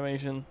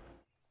animation.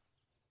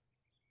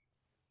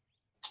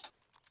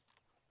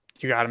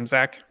 You got him,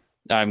 Zach.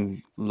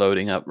 I'm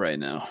loading up right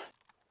now.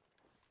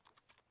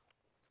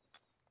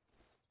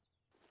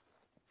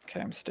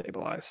 Okay, I'm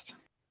stabilized.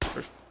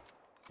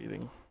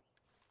 Eating.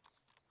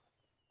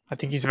 I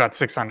think he's about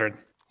 600.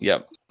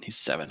 Yep, he's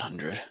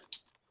 700.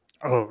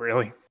 Oh,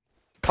 really?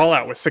 Call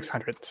out was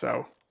 600,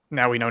 so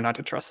now we know not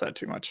to trust that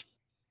too much.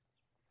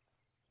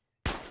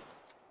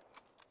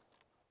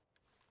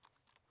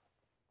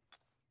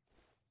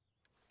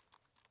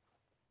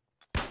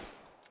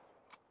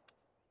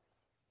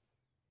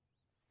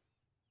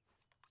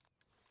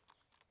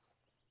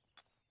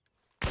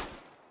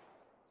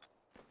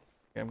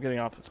 Okay, I'm getting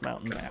off this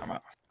mountain. Okay, I'm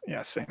up.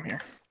 Yeah, same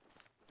here.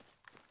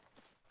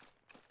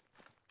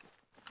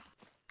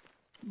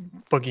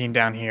 Boogieing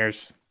down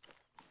here's.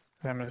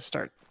 I'm gonna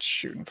start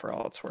shooting for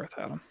all it's worth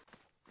at him.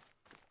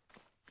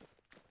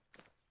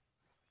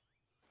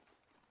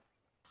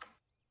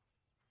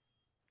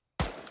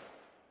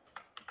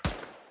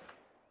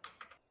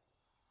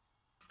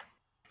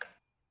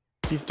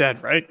 He's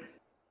dead, right?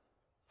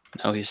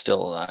 No, he's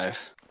still alive.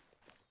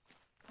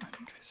 I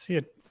think I see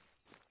it.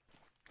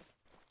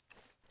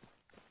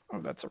 Oh,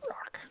 that's a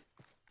rock.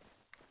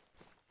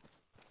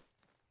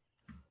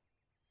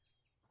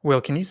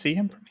 Will, can you see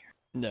him from here?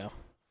 No.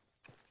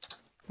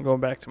 I'm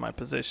going back to my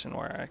position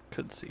where I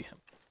could see him,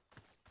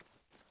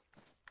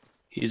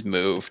 He's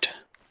moved.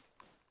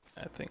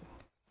 I think.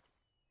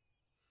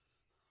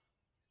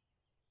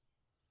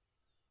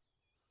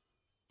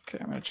 Okay,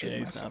 I'm gonna Yeah, trade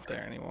he's myself. not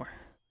there anymore.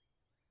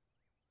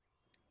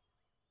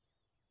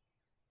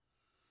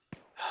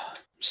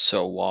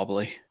 So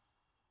wobbly.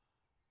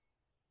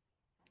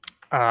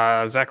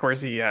 Zach,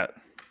 where's he at?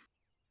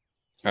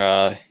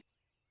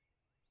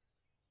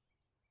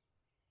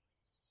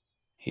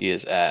 He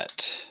is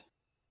at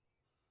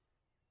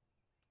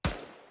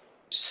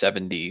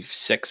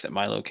 76 at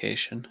my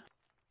location.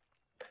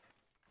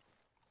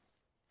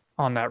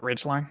 On that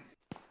ridge line?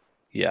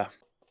 Yeah.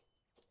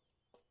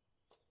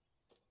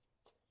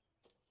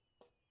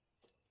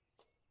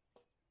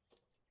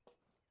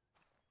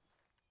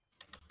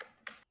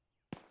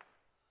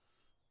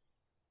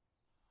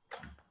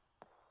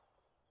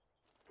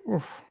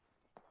 Oof.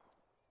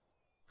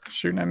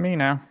 Shooting at me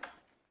now.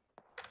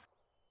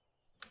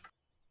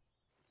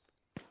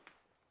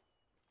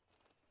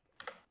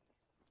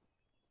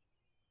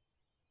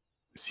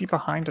 Is he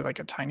behind like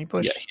a tiny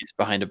bush? Yeah, he's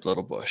behind a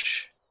little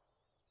bush.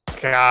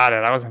 Got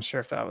it. I wasn't sure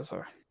if that was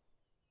a.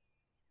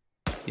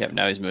 Yep,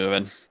 now he's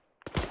moving.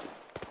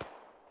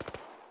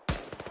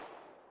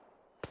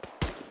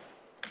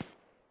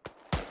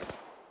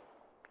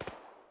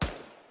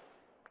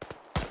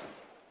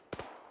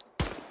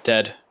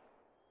 Dead.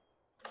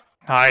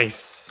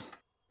 Nice.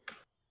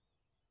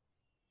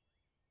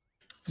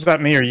 Is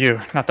that me or you?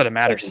 Not that it I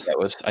matters.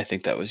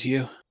 think that was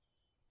you.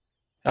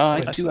 Oh,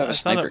 I do have a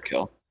sniper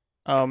kill.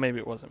 Oh, maybe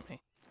it wasn't me.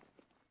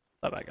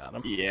 Thought I got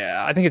him.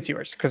 Yeah, I think it's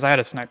yours because I had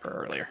a sniper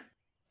earlier.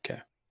 Okay.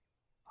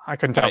 I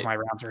couldn't tell if Right.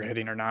 my rounds were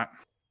hitting or not.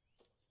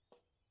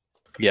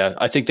 Yeah,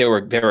 I think they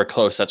were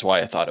close. That's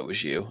why I thought it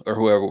was you or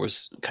whoever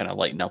was kind of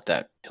lighting up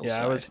that hillside.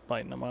 Yeah, I was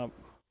lighting him up.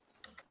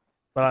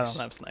 But I don't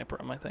have sniper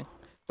on my thing.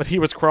 But he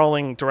was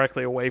crawling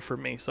directly away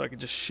from me, so I could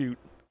just shoot.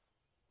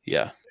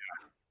 Yeah.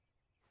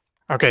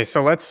 Okay,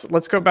 so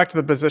let's go back to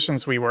the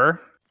positions we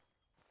were.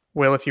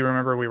 Will, if you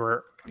remember, we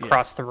were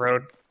across the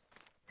road.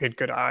 We had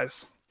good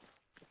eyes.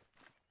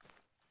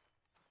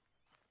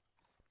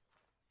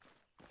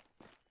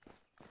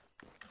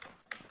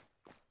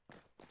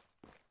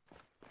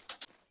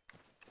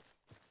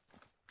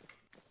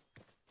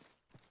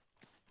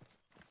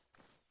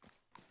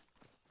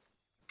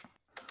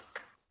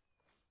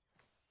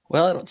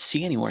 Well, I don't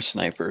see any more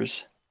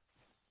snipers.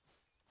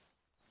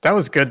 That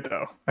was good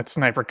though. That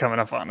sniper coming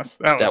up on us.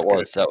 That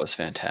That was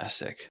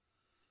fantastic.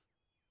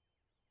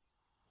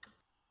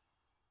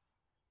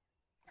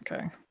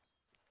 Okay. You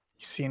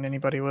seeing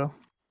anybody, Will?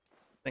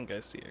 I think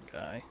I see a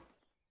guy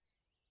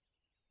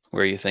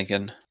Where are you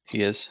thinking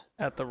he is?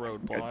 at the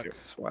Good roadblock. do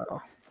as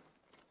well.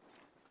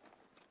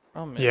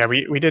 Oh, man. Yeah,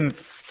 we didn't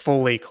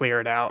fully clear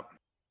it out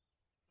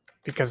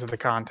because of the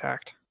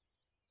contact.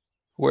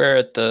 Where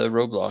at the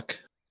roadblock?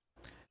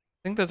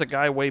 I think there's a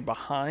guy way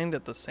behind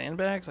at the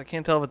sandbags. I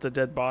can't tell if it's a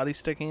dead body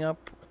sticking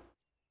up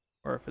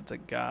or if it's a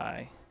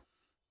guy.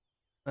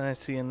 And I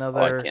see Oh, I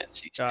another can't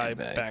see guy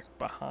sandbags. back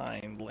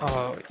behind, laying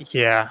Oh,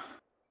 yeah.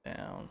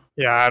 down.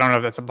 Yeah, I don't know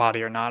if that's a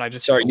body or not. I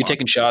just Sorry, see the you long-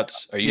 taking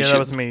shots? Are you Yeah, that shooting?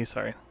 was me.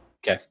 Sorry.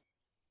 Okay.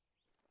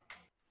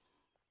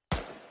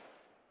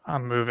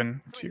 I'm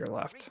moving to your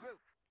left.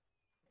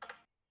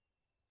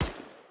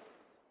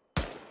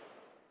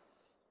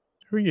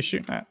 Who are you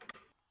shooting at?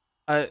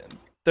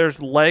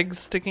 There's legs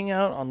sticking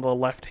out on the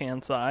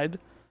left-hand side,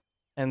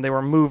 and they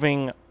were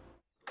moving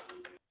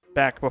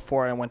back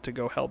before I went to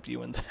go help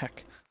you and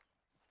Zach.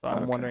 So I'm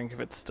Okay. wondering if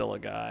it's still a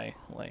guy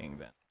laying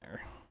down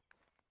there.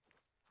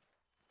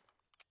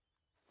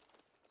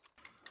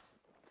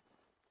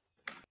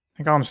 I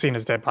think all I'm seeing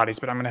is dead bodies,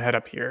 but I'm going to head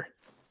up here.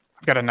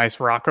 I've got a nice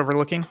rock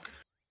overlooking.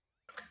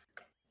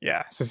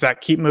 Yeah, so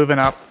Zach, keep moving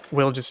up.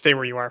 Will, just stay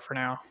where you are for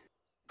now.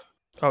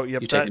 Oh,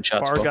 yep, You taking that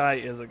shots, far Will? guy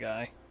is a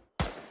guy.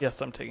 Yes,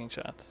 I'm taking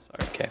shots.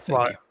 Sorry. Okay, thank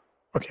Well, you.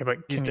 okay, but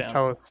He's can you down.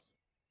 tell us?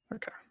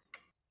 Okay.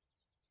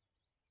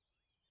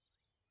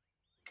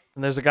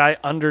 And there's a guy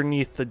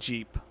underneath the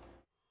Jeep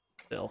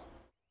still.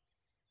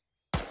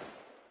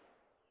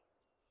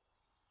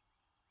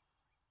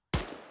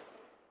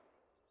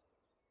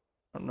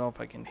 I don't know if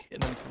I can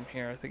hit him from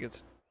here. I think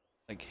it's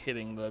like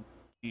hitting the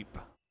Jeep.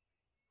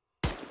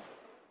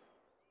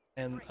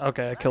 And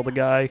okay, I killed a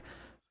guy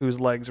whose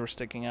legs were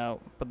sticking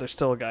out, but there's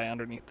still a guy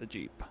underneath the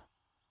Jeep.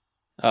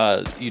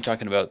 You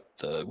talking about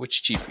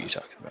which Jeep are you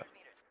talking about?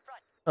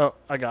 Oh,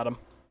 I got him.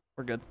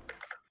 We're good.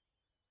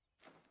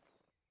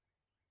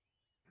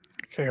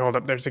 Okay, hold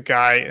up. There's a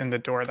guy in the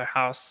door of the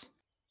house.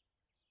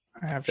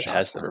 I have That shots.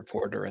 has the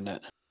reporter in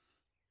it.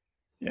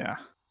 Yeah.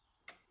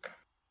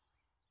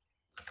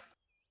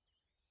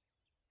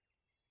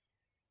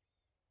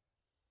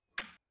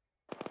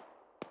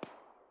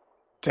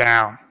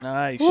 Down.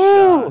 Nice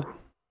Woo! shot.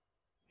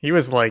 He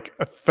was like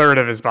a third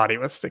of his body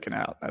was sticking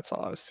out. That's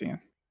all I was seeing.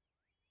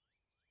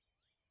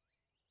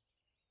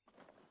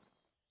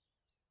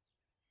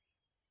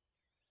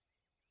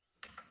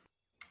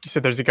 You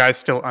said there's a guy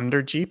still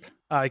under Jeep?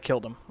 I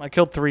killed him. I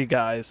killed 3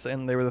 guys,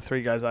 and they were the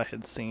 3 guys I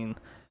had seen.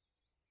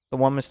 The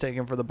one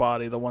mistaken for the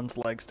body, the one's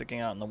leg sticking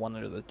out, and the one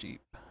under the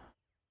Jeep.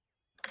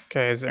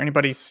 Okay, is there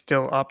anybody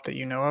still up that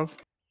you know of?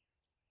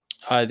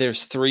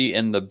 There's 3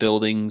 in the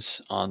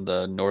buildings on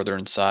the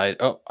northern side.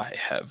 Oh, I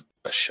have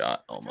a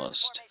shot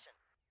almost.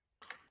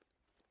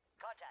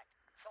 Contact.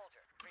 Soldier.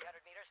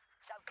 300 meters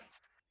southeast.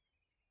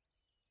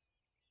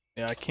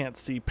 Yeah, I can't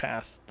see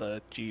past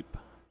the Jeep.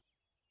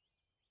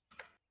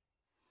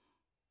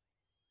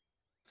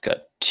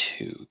 Got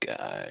 2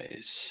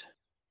 guys.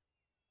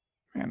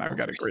 Man, I've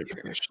got a great Over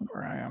here. position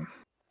where I am.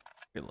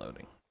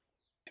 Reloading.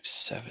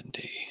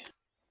 70.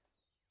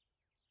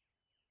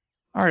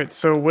 All right,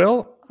 so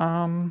Will,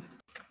 I'm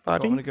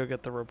buddy, gonna go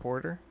get the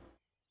reporter.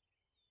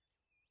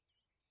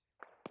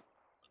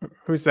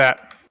 who's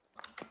that?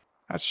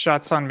 That's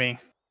shots on me.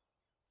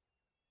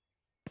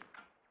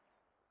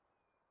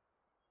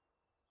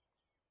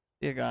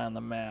 See a guy on the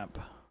map.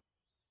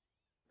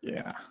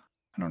 Yeah,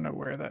 I don't know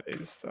where that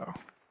is though.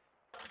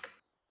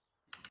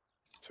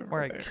 It's over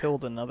Where I there.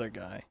 killed another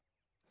guy.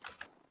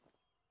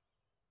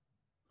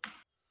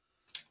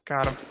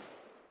 Got him.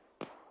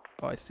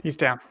 Oh, I see. He's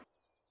down.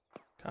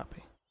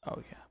 Copy.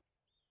 Oh, yeah.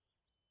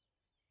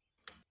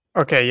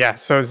 Okay, yeah.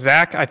 So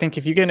Zach, I think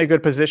if you get in a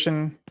good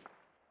position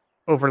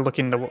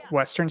overlooking the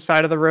western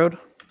side of the road,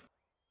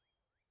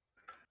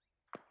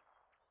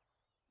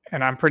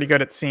 and I'm pretty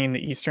good at seeing the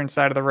eastern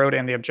side of the road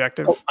and the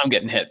objective. Oh, I'm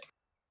getting hit.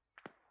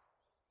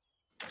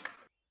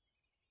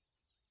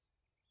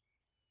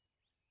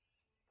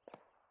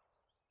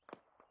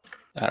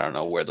 I don't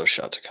know where those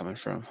shots are coming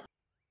from.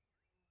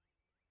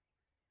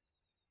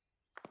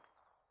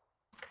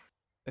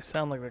 They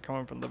sound like they're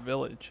coming from the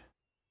village.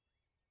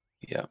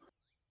 Yeah.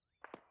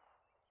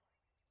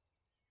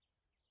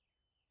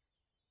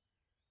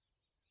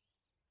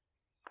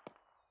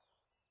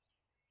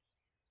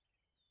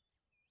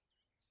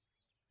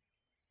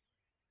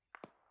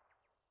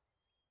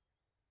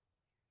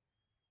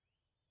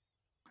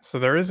 So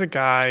there is a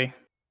guy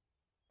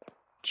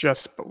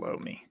just below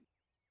me.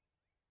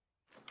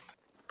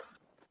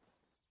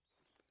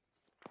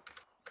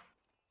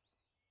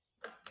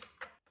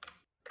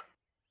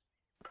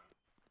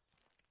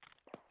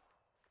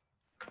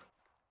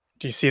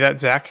 Do you see that,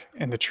 Zach?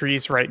 In the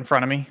trees right in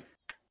front of me?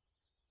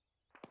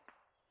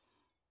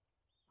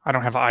 I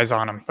don't have eyes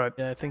on him, but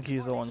Yeah, I think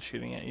he's the one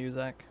shooting at you,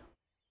 Zach.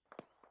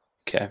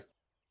 Okay.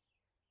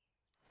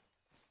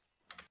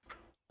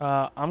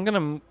 I'm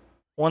gonna,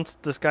 once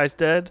this guy's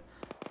dead,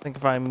 I think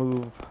if I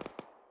move,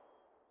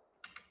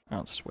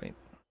 I'll just wait.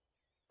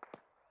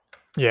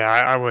 yeah,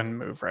 I wouldn't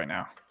move right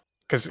now.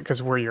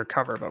 Because we're your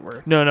cover, but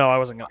we're... No, I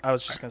wasn't gonna, I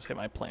was just gonna say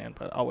my plan,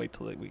 but I'll wait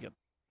till we get.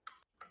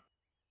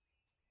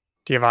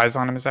 Do you have eyes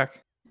on him,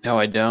 Zach? No,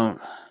 I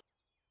don't.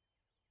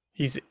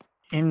 He's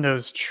in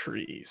those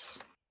trees.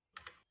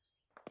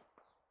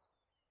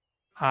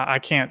 I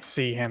can't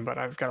see him, but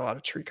I've got a lot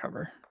of tree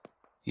cover.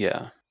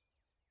 Yeah.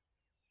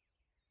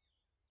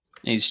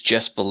 He's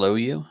just below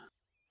you?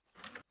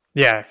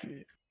 Yeah.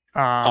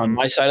 On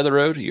my side of the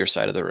road or your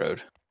side of the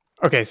road?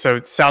 Okay, so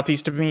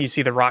southeast of me, you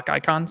see the rock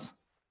icons?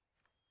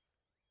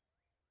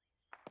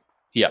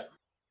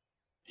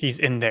 He's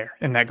in there,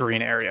 in that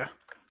green area.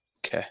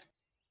 Okay.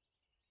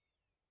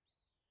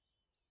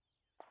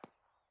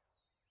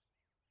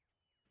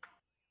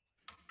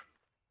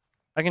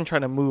 I can try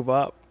to move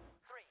up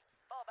 3,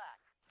 fall back.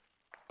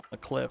 a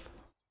cliff.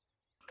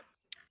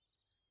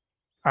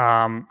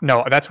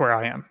 No, that's where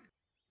I am.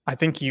 I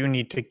think you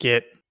need to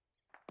get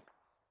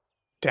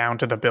down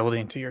to the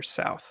building to your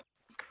south.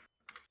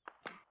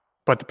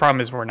 But the problem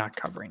is we're not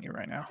covering you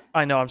right now.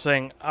 I know. I'm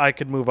saying I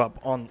could move up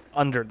on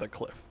under the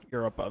cliff.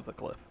 You're above the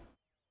cliff.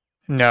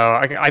 No,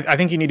 I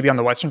think you need to be on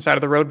the western side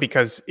of the road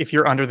because if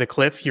you're under the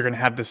cliff, you're going to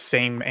have the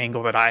same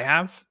angle that I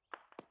have.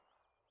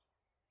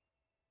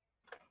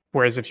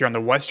 Whereas if you're on the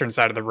western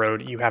side of the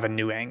road, you have a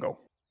new angle.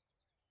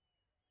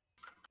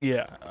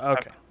 Yeah.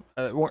 Okay.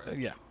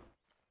 Yeah.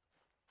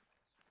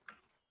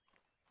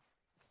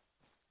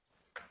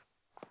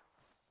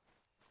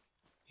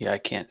 Yeah, I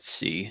can't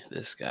see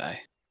this guy.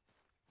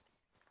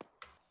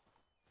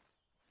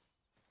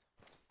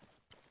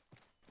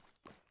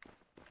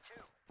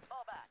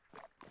 Fall back.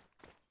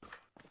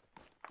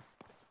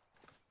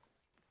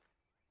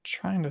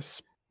 Trying to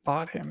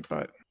spot him,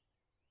 but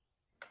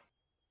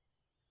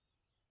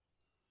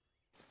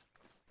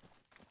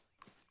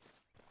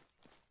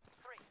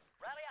 3,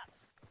 rally up.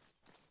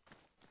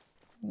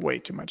 way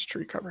too much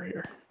tree cover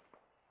here.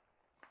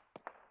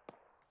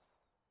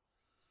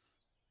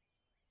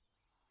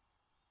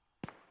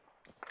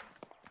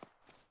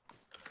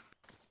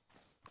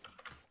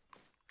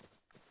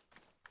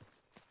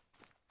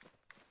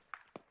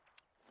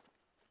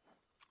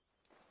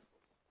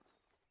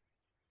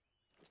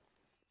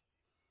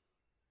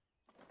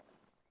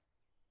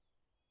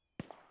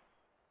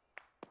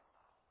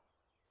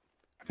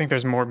 I think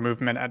there's more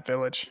movement at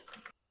village.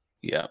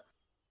 Yeah.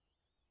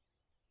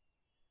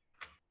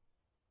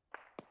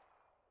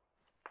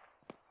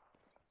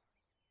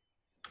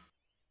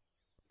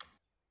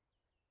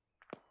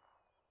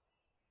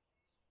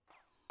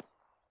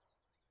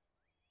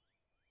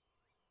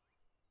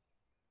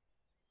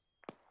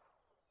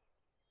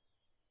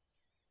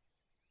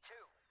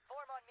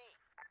 Form on me.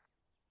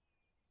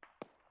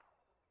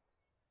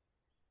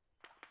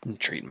 I'm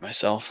treating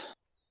myself.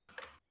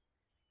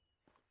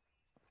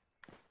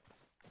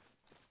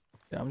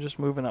 Yeah. I'm just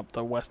moving up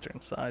the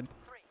western side.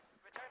 3,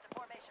 return to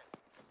formation.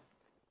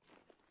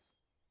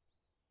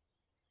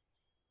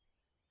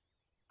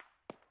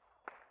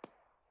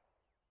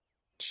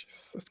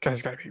 Jesus, this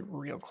guy's got to be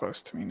real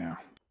close to me now.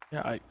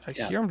 Yeah. I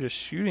Yeah. hear him just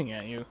shooting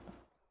at you.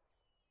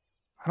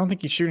 I don't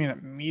think he's shooting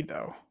at me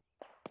though.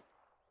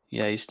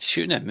 Yeah, he's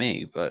shooting at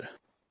me, but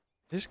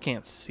I just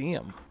can't see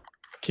him.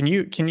 Can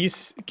you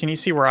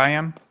see where I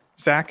am,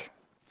 Zach?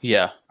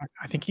 yeah.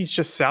 I think he's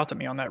just south of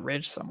me on that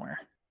ridge somewhere.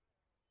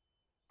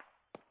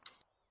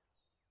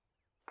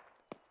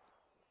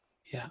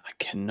 Yeah, I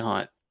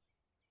cannot.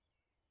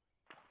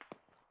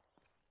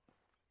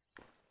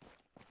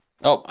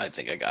 Oh, I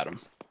think I got him.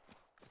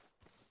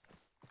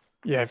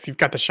 Yeah, if you've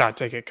got the shot,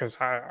 take it because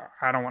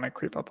I don't want to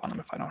creep up on him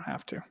if I don't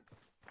have to.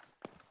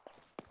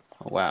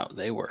 Oh, wow,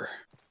 they were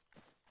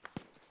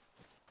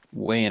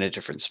way in a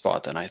different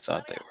spot than I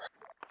thought they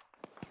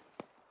were.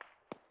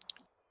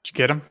 Did you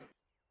get him?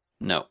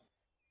 No,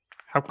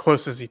 How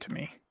close is he to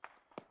me?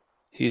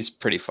 he's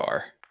pretty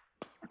far.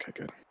 Okay,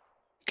 good.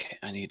 Okay,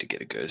 I need to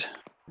get a good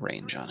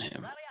range on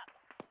him. Rally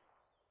up.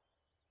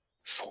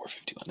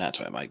 451. That's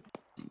why I'm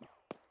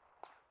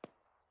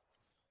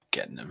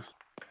getting him.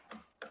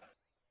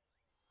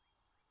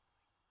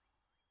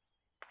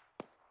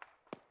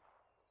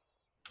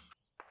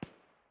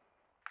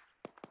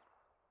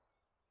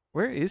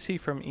 Where is he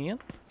from, Ian?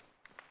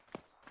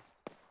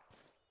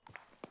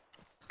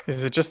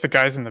 Is it just the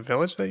guys in the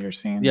village that you're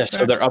seeing? Yeah, so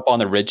Zach? they're up on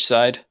the ridge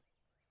side.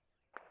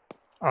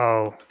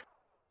 Oh,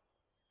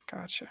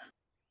 gotcha.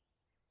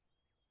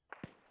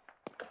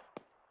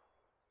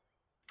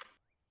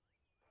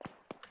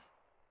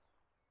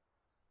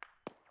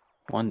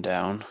 One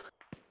down.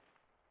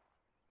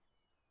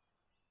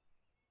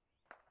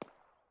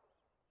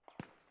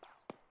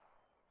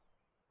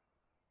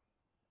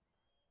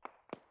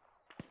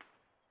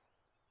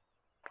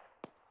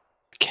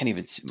 Can't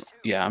even see.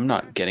 Yeah, I'm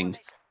not getting.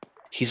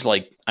 He's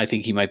like, I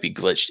think he might be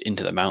glitched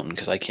into the mountain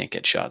because I can't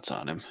get shots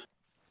on him.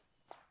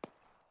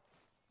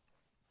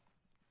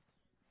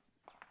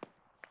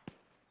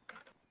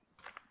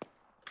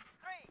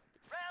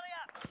 Rally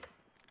up.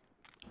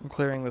 I'm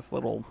clearing this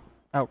little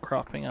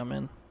outcropping I'm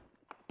in.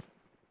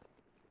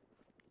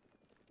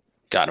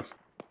 Got him.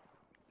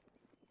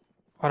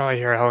 Why do I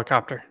hear a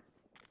helicopter?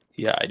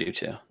 Yeah, I do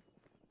too.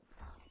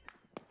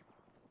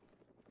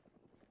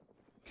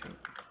 Okay.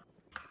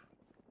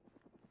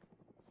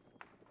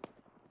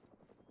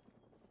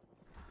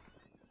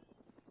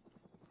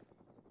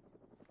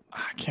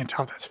 I can't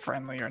tell if that's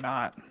friendly or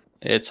not.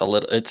 It's a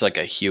little. It's like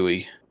a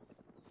Huey.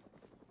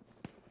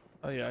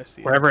 Oh yeah, I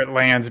see. Wherever it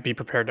lands, be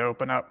prepared to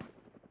open up.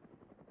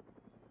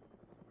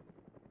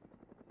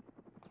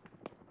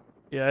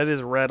 Yeah, it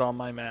is red on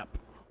my map.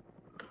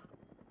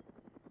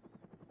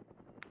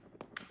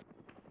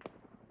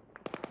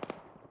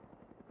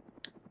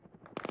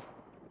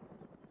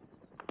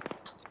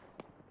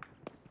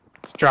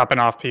 It's dropping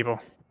off people.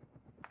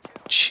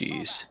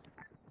 Jeez.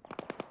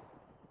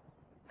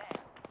 Man,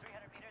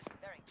 300 meters,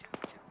 bearing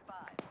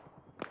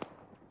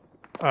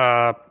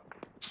 225.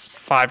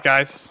 5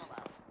 guys. Full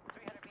out.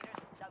 300 meters,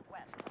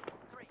 southwest.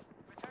 3.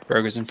 Return.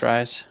 Burgers and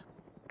fries.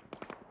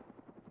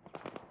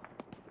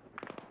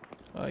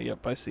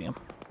 Yep, I see him.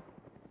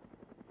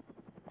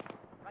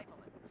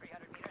 Rifleman,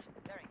 300 meters,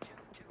 bearing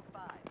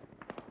 225.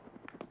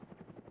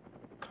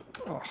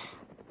 Oh.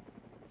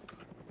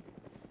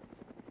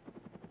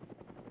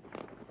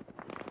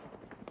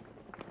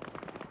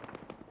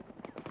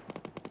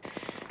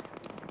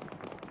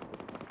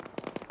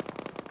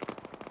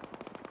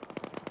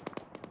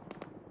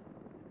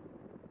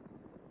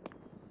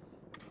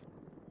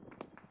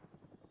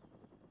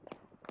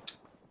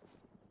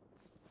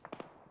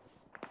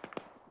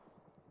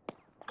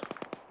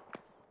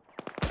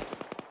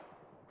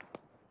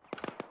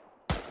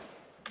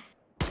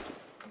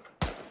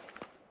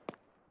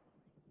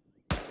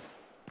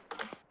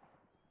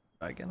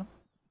 I get him.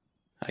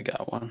 I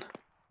got one. 2.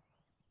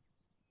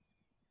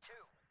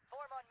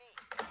 Form on me.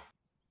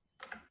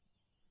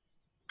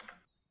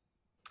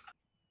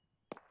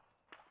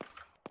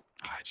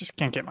 I just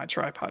can't get my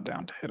tripod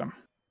down to hit him.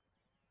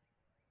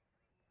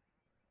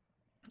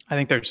 I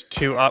think there's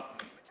 2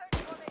 up, Return to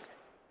formation.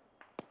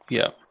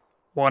 Yep.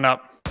 1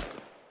 up,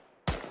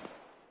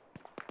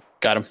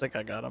 Got him. I think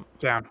I got him.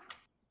 down. Yeah,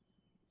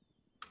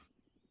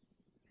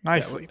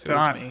 Nicely it was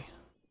done. me.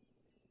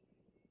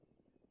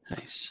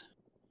 Nice.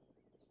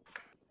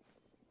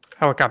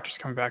 Helicopter's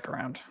coming back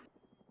around.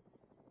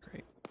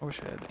 Great. I wish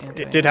I had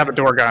It did have a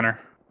door gunner.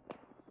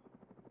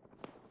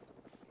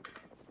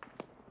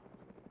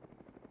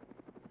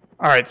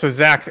 All right, so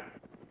Zach,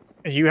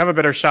 you have a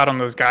better shot on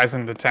those guys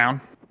in the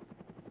town.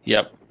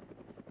 Yep.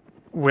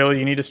 Will,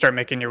 you need to start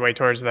making your way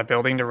towards that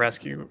building to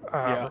rescue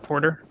Yeah.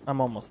 reporter.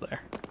 I'm almost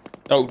there.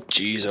 Oh,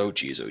 jeez. Oh,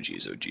 jeez. Oh,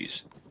 jeez. Oh,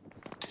 jeez.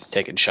 He's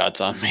taking shots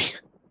on me.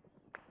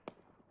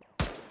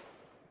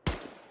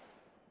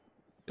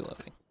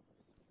 Reloading.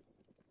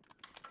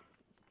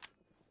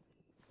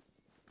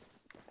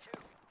 2.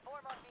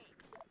 Form on me.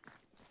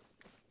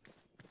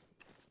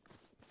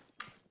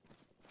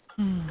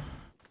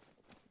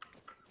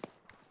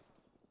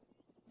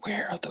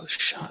 Where are those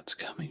shots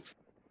coming from?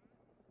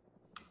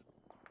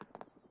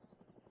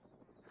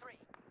 3.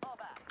 Fall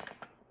back.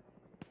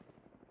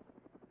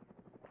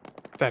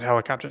 That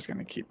helicopter's going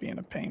to keep being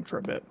a pain for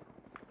a bit.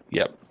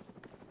 Yep.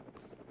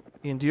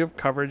 Ian, do you have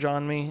coverage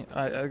on me?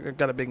 I've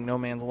got a big no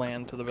man's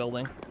land to the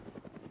building.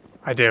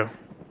 I do.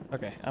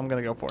 Okay, I'm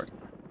gonna go for it.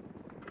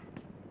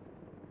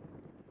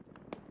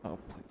 Oh,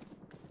 please.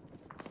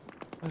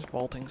 Why is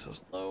vaulting so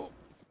slow?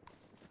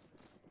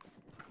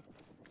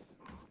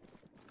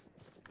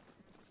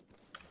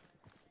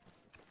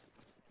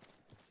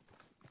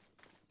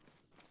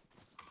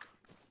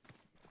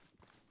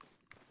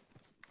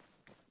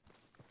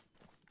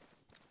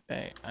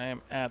 Okay, I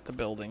am at the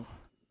building.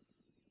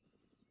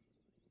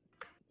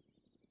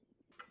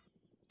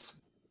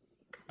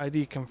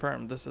 ID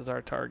confirmed. This is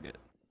our target.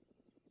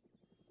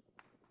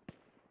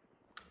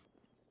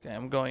 Okay,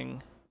 I'm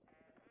going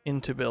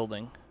into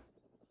building.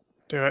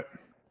 Do it.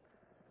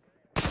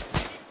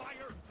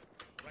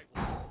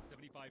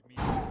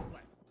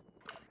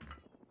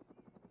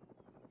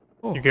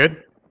 Oh, You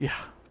good? yeah.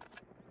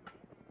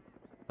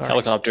 Sorry.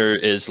 Helicopter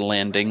is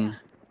landing.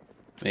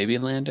 Maybe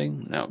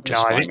landing? No,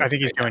 just No, flying I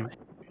think he's right now.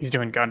 he's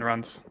doing gun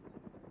runs.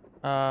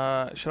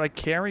 Should I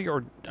carry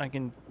or I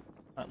can?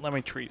 Let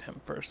me treat him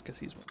first because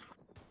he's.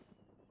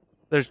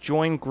 There's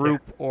join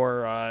group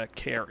or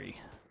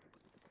carry.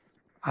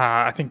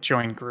 I think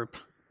join group.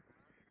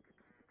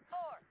 4.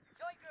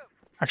 Join group.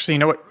 Actually, you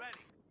know what?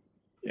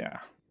 Yeah.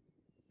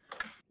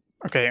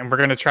 Okay, and we're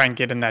going to try and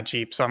get in that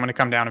Jeep, so I'm going to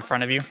come down in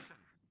front of you. 4.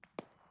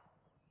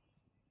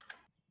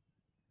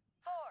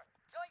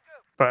 Join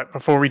group. But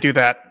before we do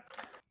that,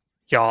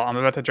 y'all, I'm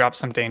about to drop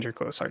some danger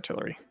close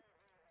artillery.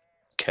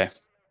 Okay.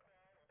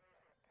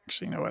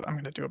 Actually, you know what? I'm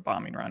going to do a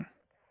bombing run.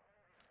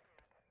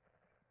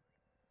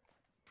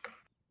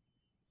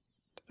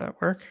 Did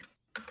that work?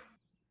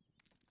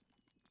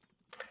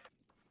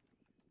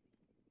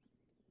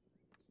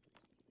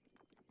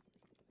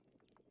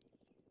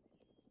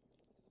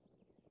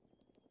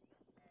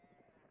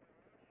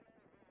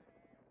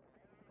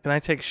 Can I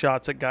take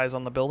shots at guys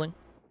on the building?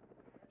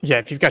 Yeah,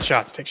 if you've got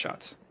shots, take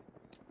shots.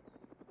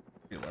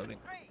 Reloading.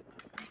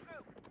 3.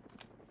 Regroup.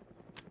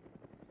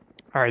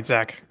 All right,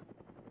 Zach.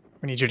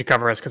 We need you to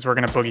cover us because we're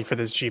going to boogie for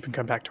this Jeep and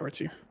come back towards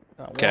you.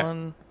 Got Okay.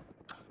 one.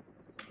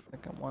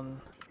 Second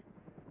one.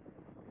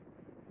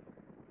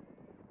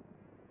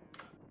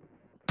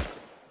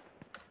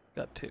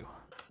 Got 2.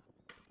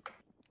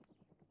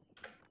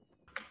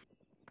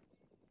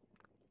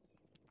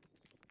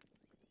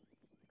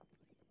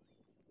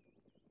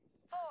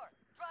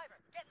 Driver,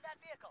 get in that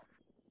vehicle.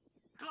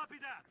 Copy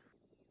that.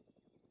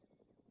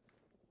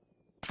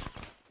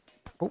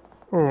 Oh,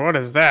 what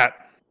is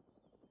that?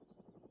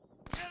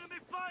 Enemy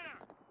fire.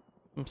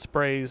 Some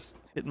sprays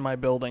hitting my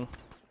building.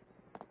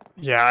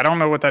 Yeah, I don't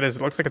know what that is.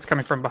 It looks like it's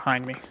coming from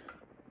behind me.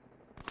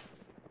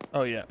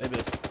 Oh yeah, it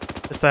is.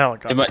 It's the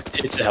helicopter.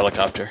 It's a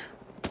helicopter.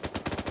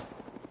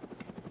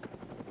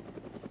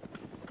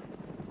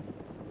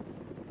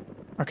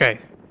 Okay,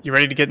 you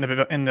ready to get in the?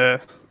 2,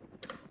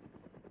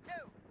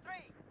 3,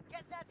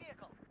 get in that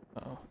vehicle.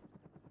 Oh.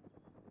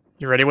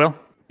 You ready, Will?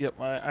 Yep,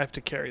 I have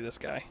to carry this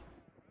guy.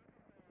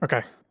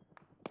 Okay.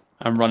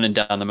 I'm running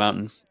down the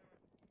mountain.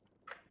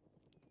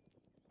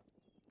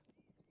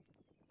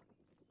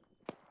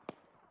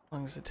 How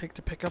long does it take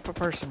to pick up a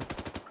person? Soldier,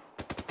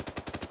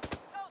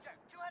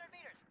 200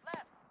 meters,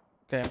 left.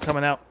 Okay, I'm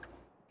coming out.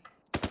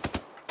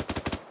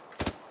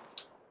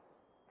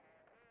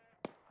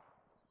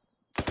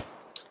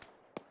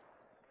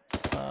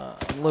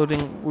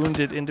 Loading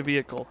wounded into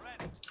vehicle.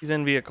 He's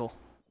in vehicle.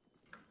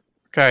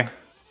 Okay.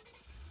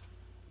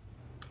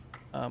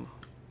 Why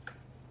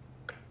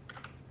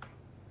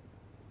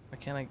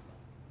can't I?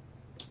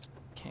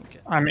 Can't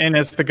get. I'm in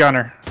as the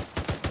gunner.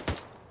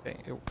 Okay.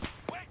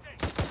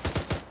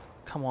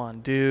 Come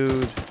on,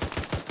 dude.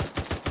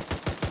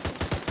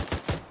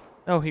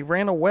 No, he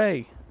ran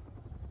away.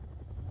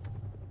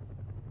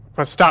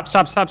 But stop.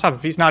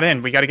 If he's not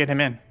in, we got to get him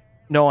in.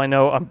 No, I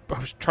know. I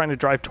was trying to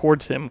drive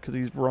towards him because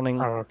he's running.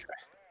 Oh, okay.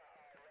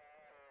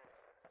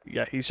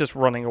 Yeah, he's just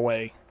running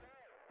away.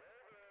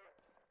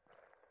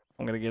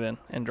 I'm gonna get in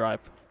and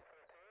drive.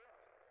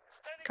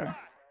 Okay.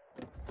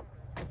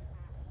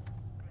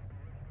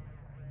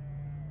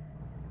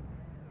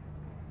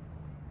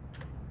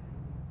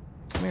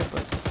 Come here,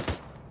 bud.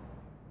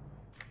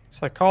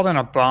 So I called in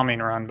a bombing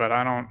run, but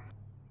I don't.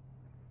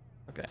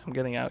 Okay, I'm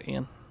getting out,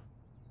 Ian.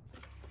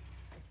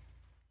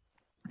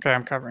 Okay,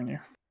 I'm covering you.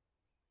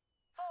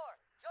 4,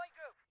 join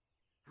group.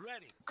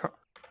 Ready.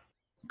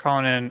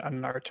 Calling in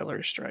an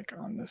artillery strike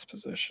on this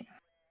position.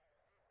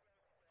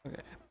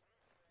 Okay.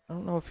 I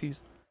don't know if he's.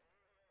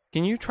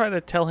 Can you try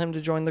to tell him to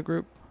join the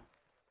group?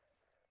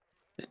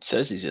 It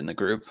says he's in the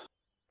group.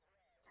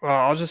 Well,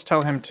 I'll just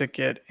tell him to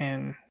get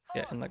in.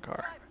 Yeah, in the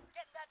car. Driver,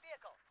 get in that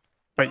vehicle.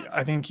 But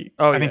I think you.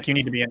 Oh, I think you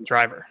need to be in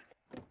driver.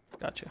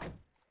 Gotcha.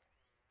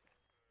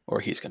 Or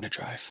he's going to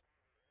drive.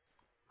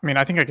 I mean,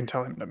 I think I can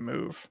tell him to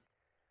move.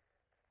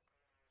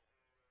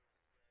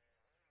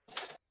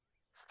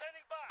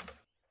 Standing by.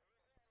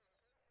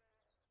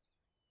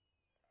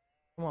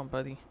 Come on,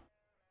 buddy.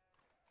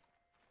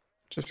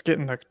 Just get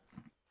in the.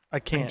 I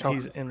can't. tell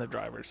He's him. in the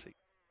driver's seat.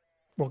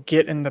 Well,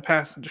 get in the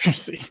passenger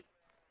seat.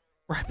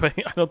 Right, but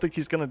I don't think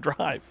he's gonna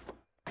drive.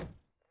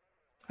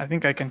 I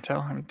think I can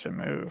tell him to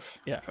move.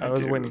 Yeah, If I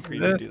was do waiting for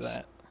you to do this.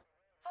 that.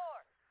 4,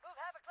 move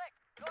half a click,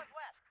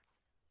 northwest.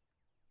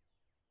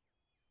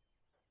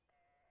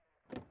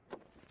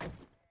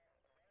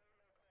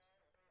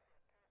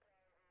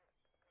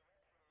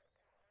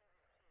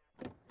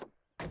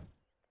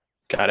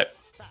 Got it.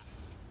 Stop.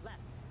 Left.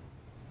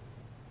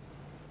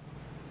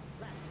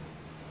 Left.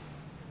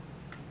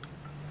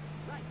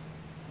 Right.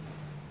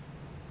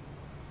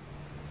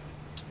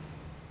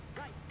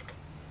 Right.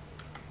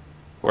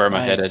 Where am I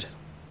Nice. headed?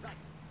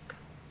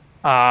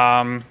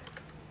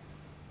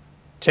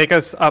 Take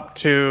us up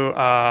to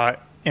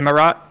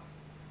Imarat,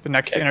 the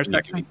next Okay,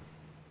 intersection.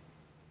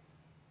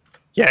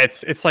 Yeah,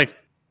 it's like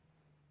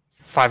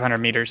 500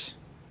 meters.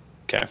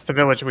 Okay. It's the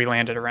village we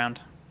landed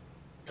around.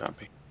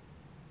 Copy.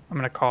 I'm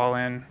gonna call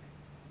in.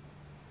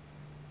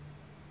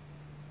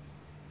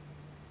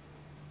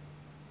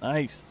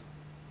 Nice.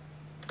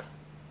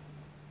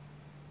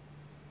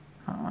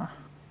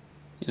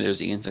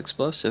 There's Ian's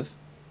explosive.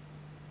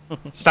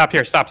 Stop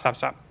here. Stop.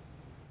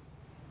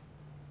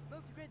 Move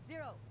to grid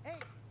 0, 8,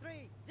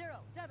 3, 0,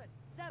 7,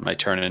 7. My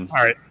turn in.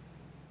 All right.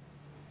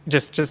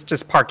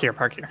 Just park here.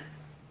 Park here.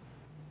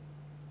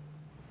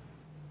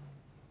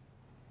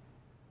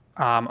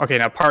 Okay,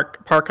 now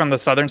park on the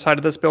southern side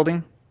of this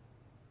building.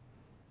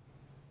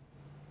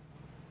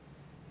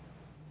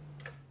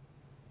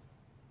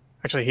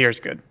 Actually, here's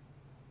good.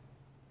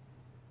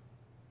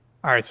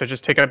 All right, so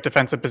just take up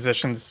defensive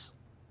positions.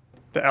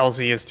 The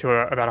LZ is to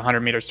about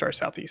 100 meters to our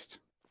southeast.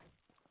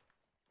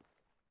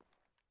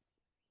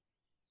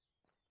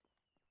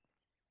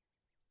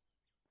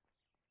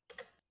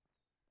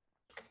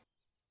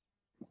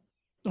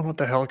 Don't let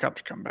the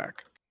helicopter come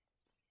back.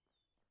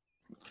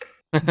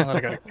 Now that I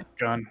got a good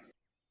gun.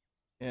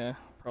 Yeah,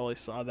 probably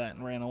saw that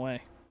and ran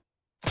away.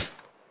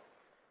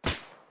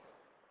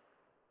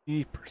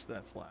 Jeepers,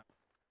 that's loud.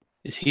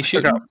 Is he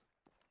shooting?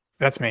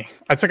 That's me.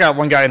 I took out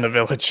one guy in the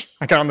village.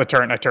 I got on the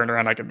turret and I turned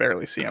around. I could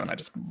barely see him and I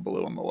just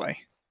blew him away.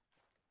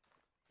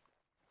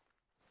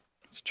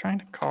 I was trying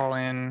to call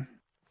in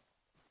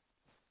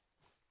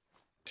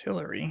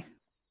artillery.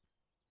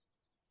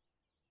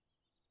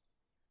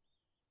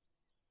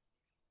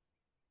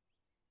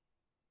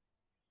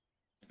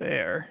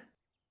 There.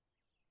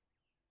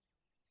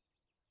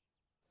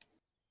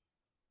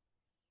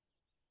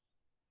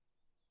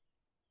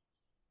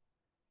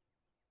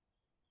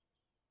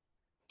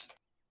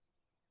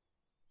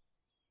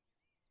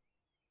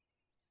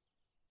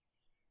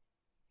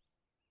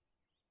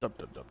 Dub,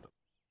 dub, dub, dub.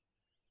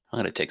 I'm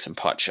going to take some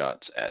pot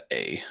shots at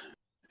a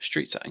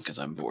street sign because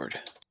I'm bored.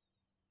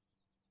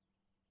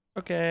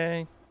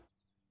 Okay.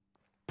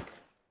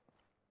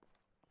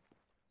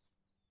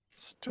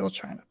 Still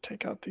trying to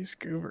take out these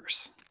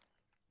goobers.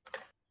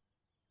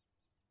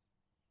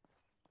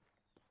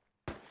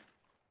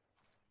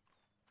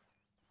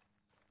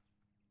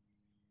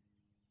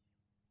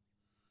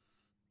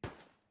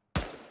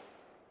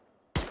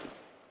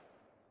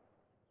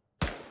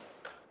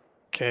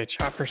 Okay,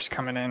 chopper's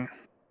coming in.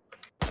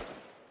 4,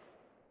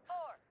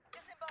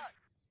 disembark.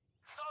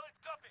 Solid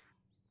copy.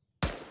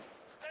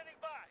 Standing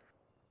by.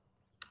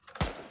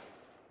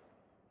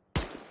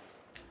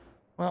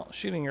 Well,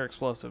 shooting your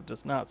explosive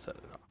does not set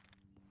it off.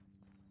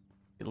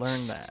 You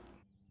learned that.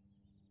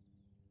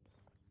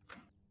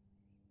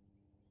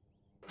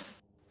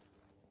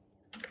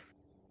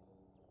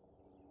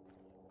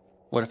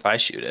 What if I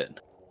shoot it?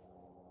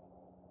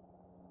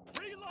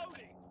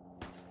 Reloading.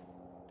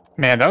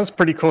 Man, that was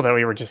pretty cool that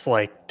we were just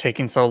like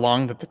taking so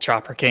long that the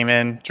chopper came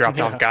in, dropped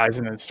Yeah. off guys,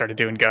 and then started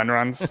doing gun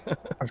runs.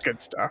 That's good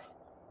stuff.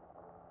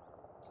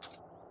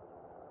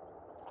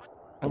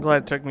 I'm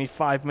glad it took me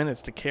 5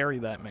 minutes to carry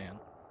that man.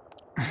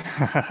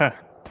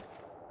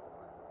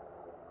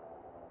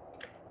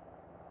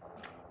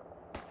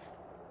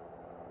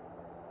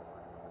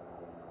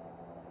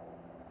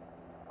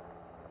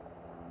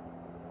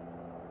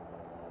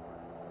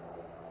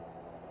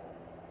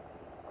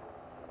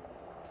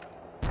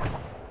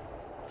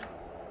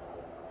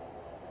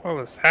 What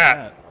was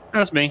that?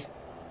 That's me.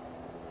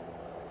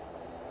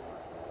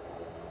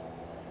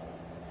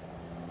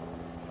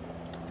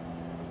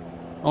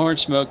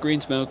 Orange smoke,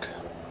 green smoke.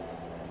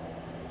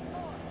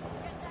 4,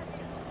 get that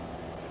vehicle.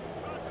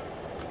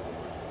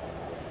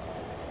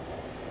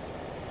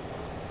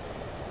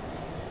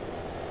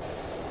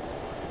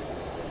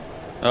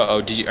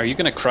 Uh-oh, are you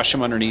gonna crush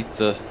him underneath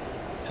the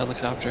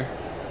helicopter?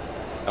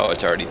 Oh,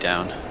 it's already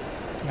down.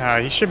 No,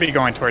 you should be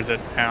going towards it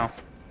now.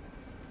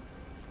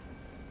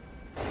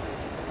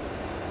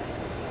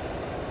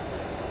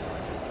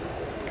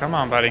 Come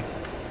on, buddy.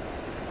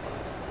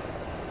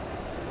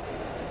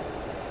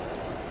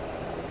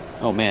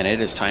 Oh man, it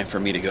is time for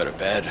me to go to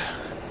bed.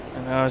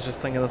 And I was just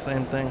thinking the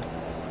same thing.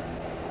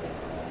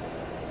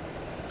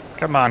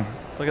 Come on.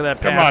 Look at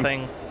that Come on.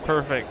 pathing.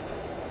 Perfect.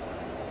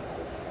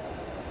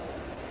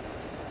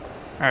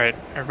 All right,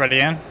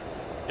 everybody in?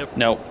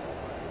 No.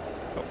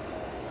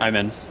 I'm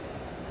in.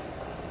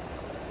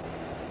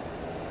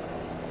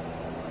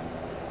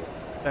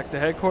 Back to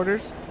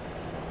headquarters.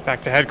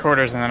 Back to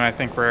headquarters, and then I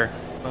think we're...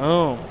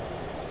 Boom.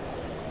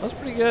 That's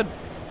pretty good.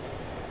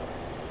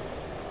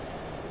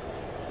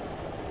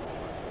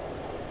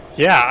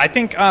 Yeah, I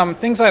think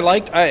things I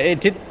liked,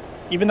 it did,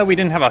 even though we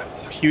didn't have a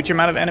huge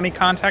amount of enemy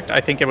contact,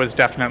 I think it was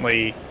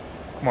definitely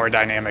more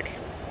dynamic.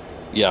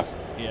 Yeah.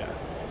 Yeah.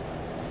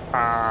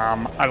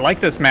 I like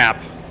this map,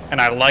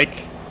 and I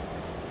like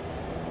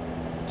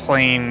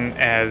playing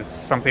as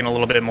something a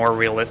little bit more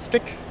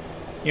realistic.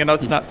 You know,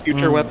 it's not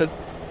future weapons.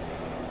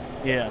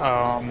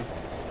 Yeah.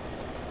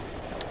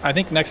 I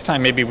think next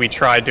time maybe we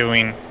try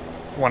doing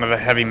one of the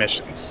heavy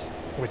missions,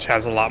 which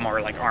has a lot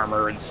more like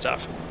armor and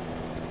stuff.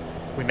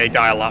 We may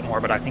die a lot more,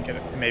 but I think it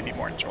may be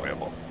more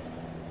enjoyable.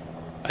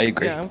 I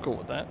agree. Yeah, I'm cool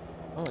with that.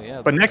 Oh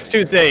yeah. But next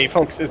Tuesday,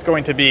 folks, is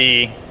going to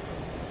be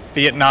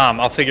Vietnam.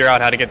 I'll figure out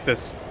how to get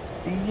this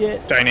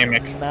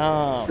dynamic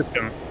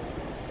system.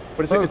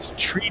 What is it? It's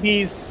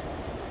treaties,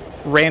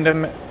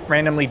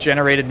 randomly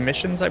generated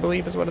missions, I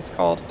believe is what it's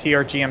called.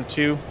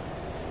 TRGM2.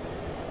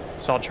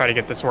 So I'll try to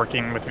get this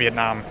working with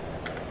Vietnam.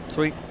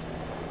 Sweet.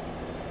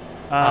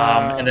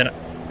 And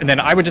then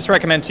I would just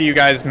recommend to you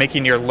guys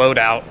making your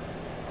loadout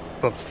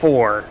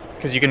before,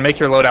 because you can make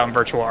your loadout in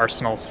Virtual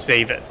Arsenal,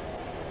 save it,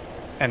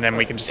 and then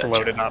we can just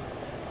load it up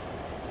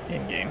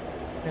in game.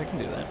 Yeah, I can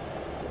do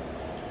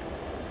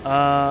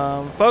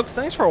that. Folks,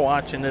 thanks for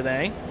watching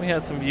today. We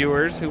had some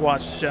viewers who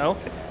watched the show.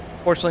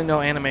 Fortunately,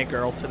 no anime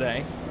girl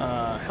today.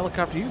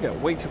 Helicopter, you got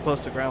way too close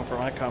to the ground for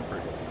my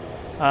comfort.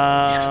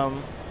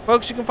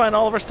 Folks, you can find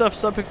all of our stuff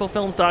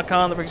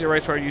subpixelfilms.com. That brings you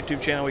right to our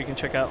YouTube channel where you can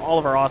check out all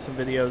of our awesome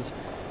videos.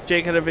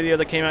 Jake had a video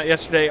that came out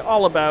yesterday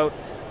all about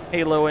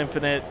Halo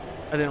Infinite.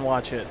 I didn't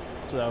watch it,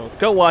 so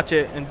go watch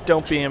it and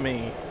don't be a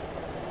me.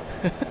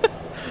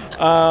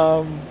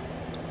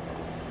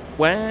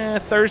 When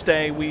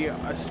Thursday we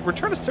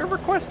return a server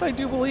quest, I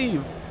do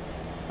believe.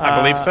 I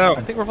believe so.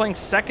 I think we're playing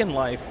Second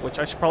Life, which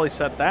I should probably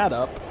set that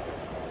up.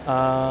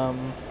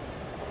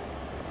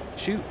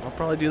 Shoot, I'll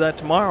probably do that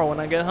tomorrow when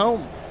I get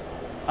home.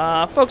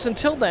 Folks,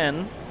 until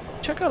then,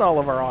 check out all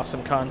of our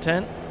awesome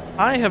content.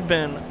 I have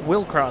been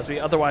Will Crosby,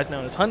 otherwise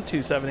known as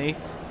Hunt270,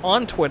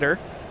 on Twitter.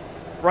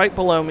 Right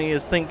below me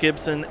is Think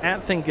Gibson,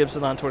 at Think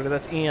Gibson on Twitter.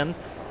 That's Ian.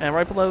 And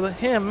right below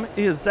him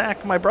is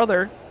Zach, my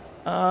brother.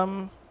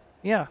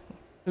 Yeah,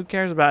 who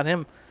cares about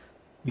him?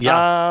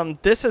 Yeah.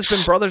 This has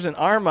been Brothers in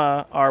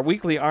Arma, our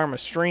weekly Arma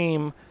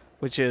stream,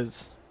 which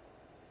is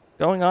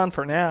going on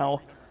for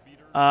now.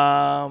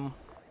 I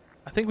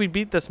think we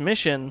beat this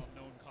mission.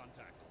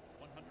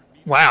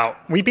 Wow,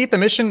 we beat the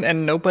mission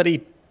and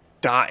nobody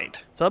died.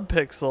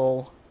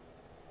 Subpixel.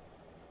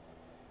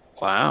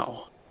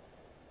 Wow.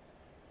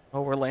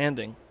 Oh, we're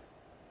landing.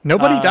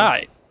 Nobody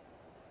died.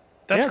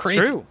 That's yeah, crazy.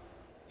 It's true.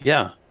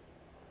 Yeah.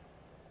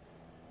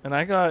 And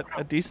I got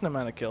a decent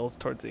amount of kills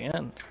towards the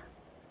end.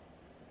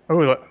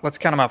 Oh, let's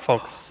count them out,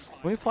 folks.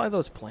 Can we fly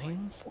those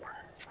planes? 4,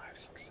 5,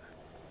 6,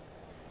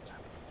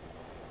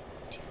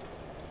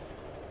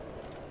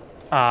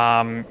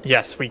 7.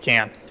 Yes, we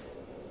can.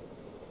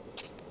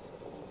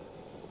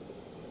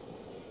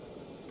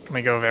 Let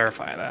me go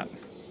verify that.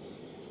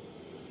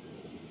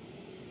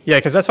 Yeah,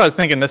 because that's what I was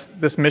thinking.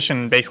 This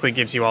mission basically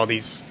gives you all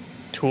these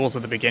tools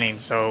at the beginning.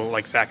 So,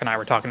 like Zach and I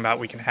were talking about,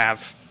 we can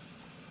have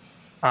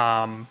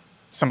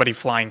somebody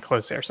flying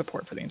close air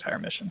support for the entire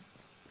mission.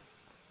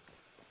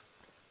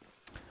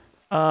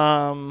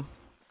 How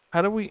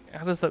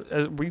does that?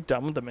 Are we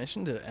done with the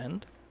mission? Did it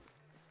end?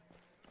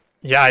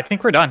 Yeah, I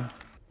think we're done. I'm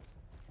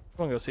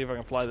gonna go see if I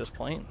can fly this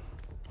plane.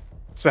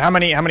 So how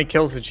many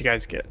kills did you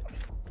guys get?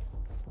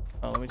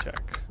 Oh, let me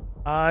check.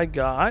 I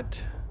got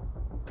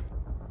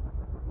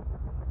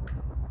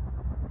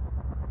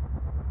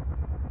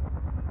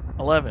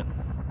 11.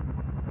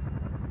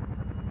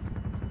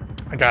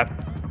 I got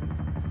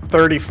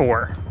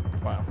 34.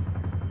 Wow.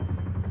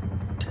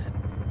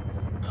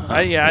 Where?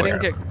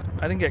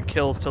 I didn't get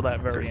kills till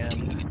that very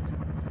end.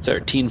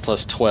 13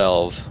 plus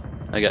 12.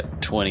 I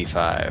got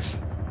 25.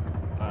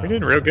 We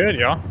did real good,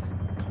 y'all.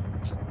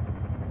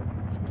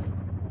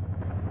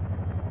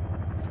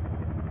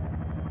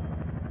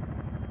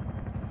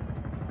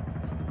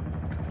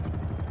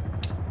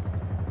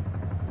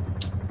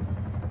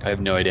 I have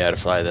no idea how to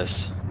fly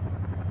this.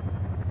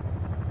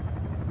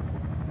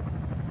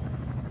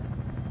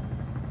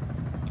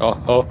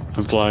 Oh,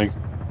 I'm flying.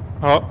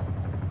 Oh.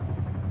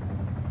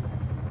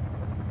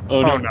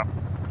 Oh no. Oh, no.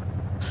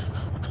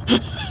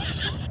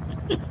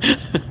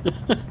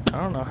 I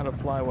don't know how to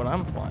fly what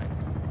I'm flying.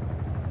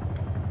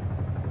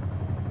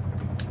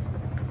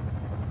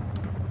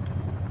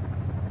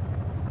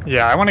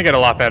 Yeah, I want to get a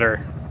lot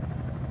better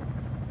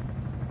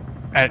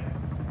at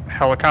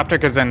helicopter,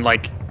 because then,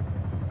 like,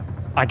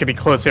 I could be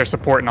close air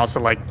support and also,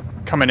 like,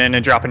 coming in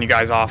and dropping you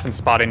guys off and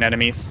spotting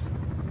enemies.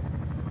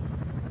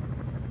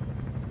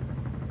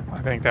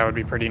 I think that would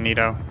be pretty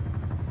neato.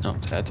 No,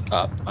 that's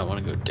up. I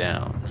want to go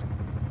down.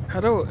 How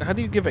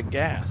do you give it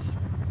gas?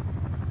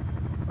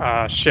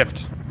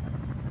 Shift.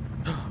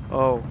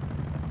 Oh,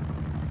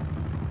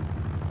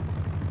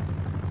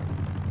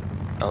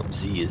 Oh,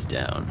 Z is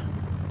down.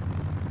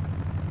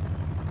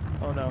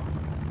 oh no.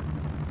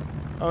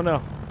 Oh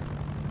no.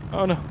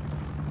 Oh no.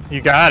 You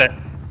got it.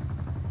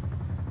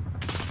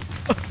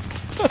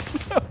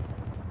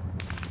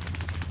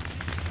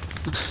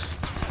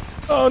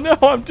 Oh no,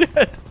 I'm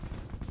dead.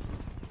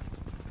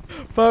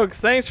 Folks,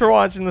 thanks for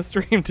watching the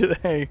stream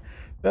today.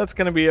 That's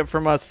going to be it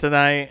from us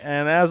tonight.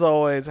 And as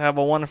always, have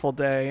a wonderful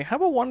day.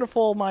 Have a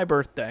wonderful my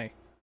birthday.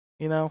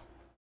 You know?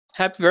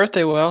 Happy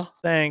birthday, Will.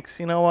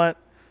 Thanks. You know what?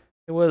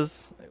 It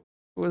was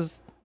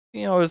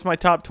you know, it was my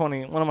top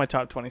 20, one of my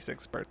top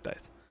 26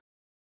 birthdays.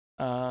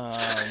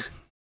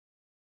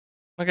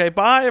 Okay,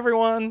 bye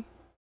everyone.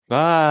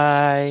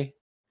 Bye.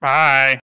 Bye.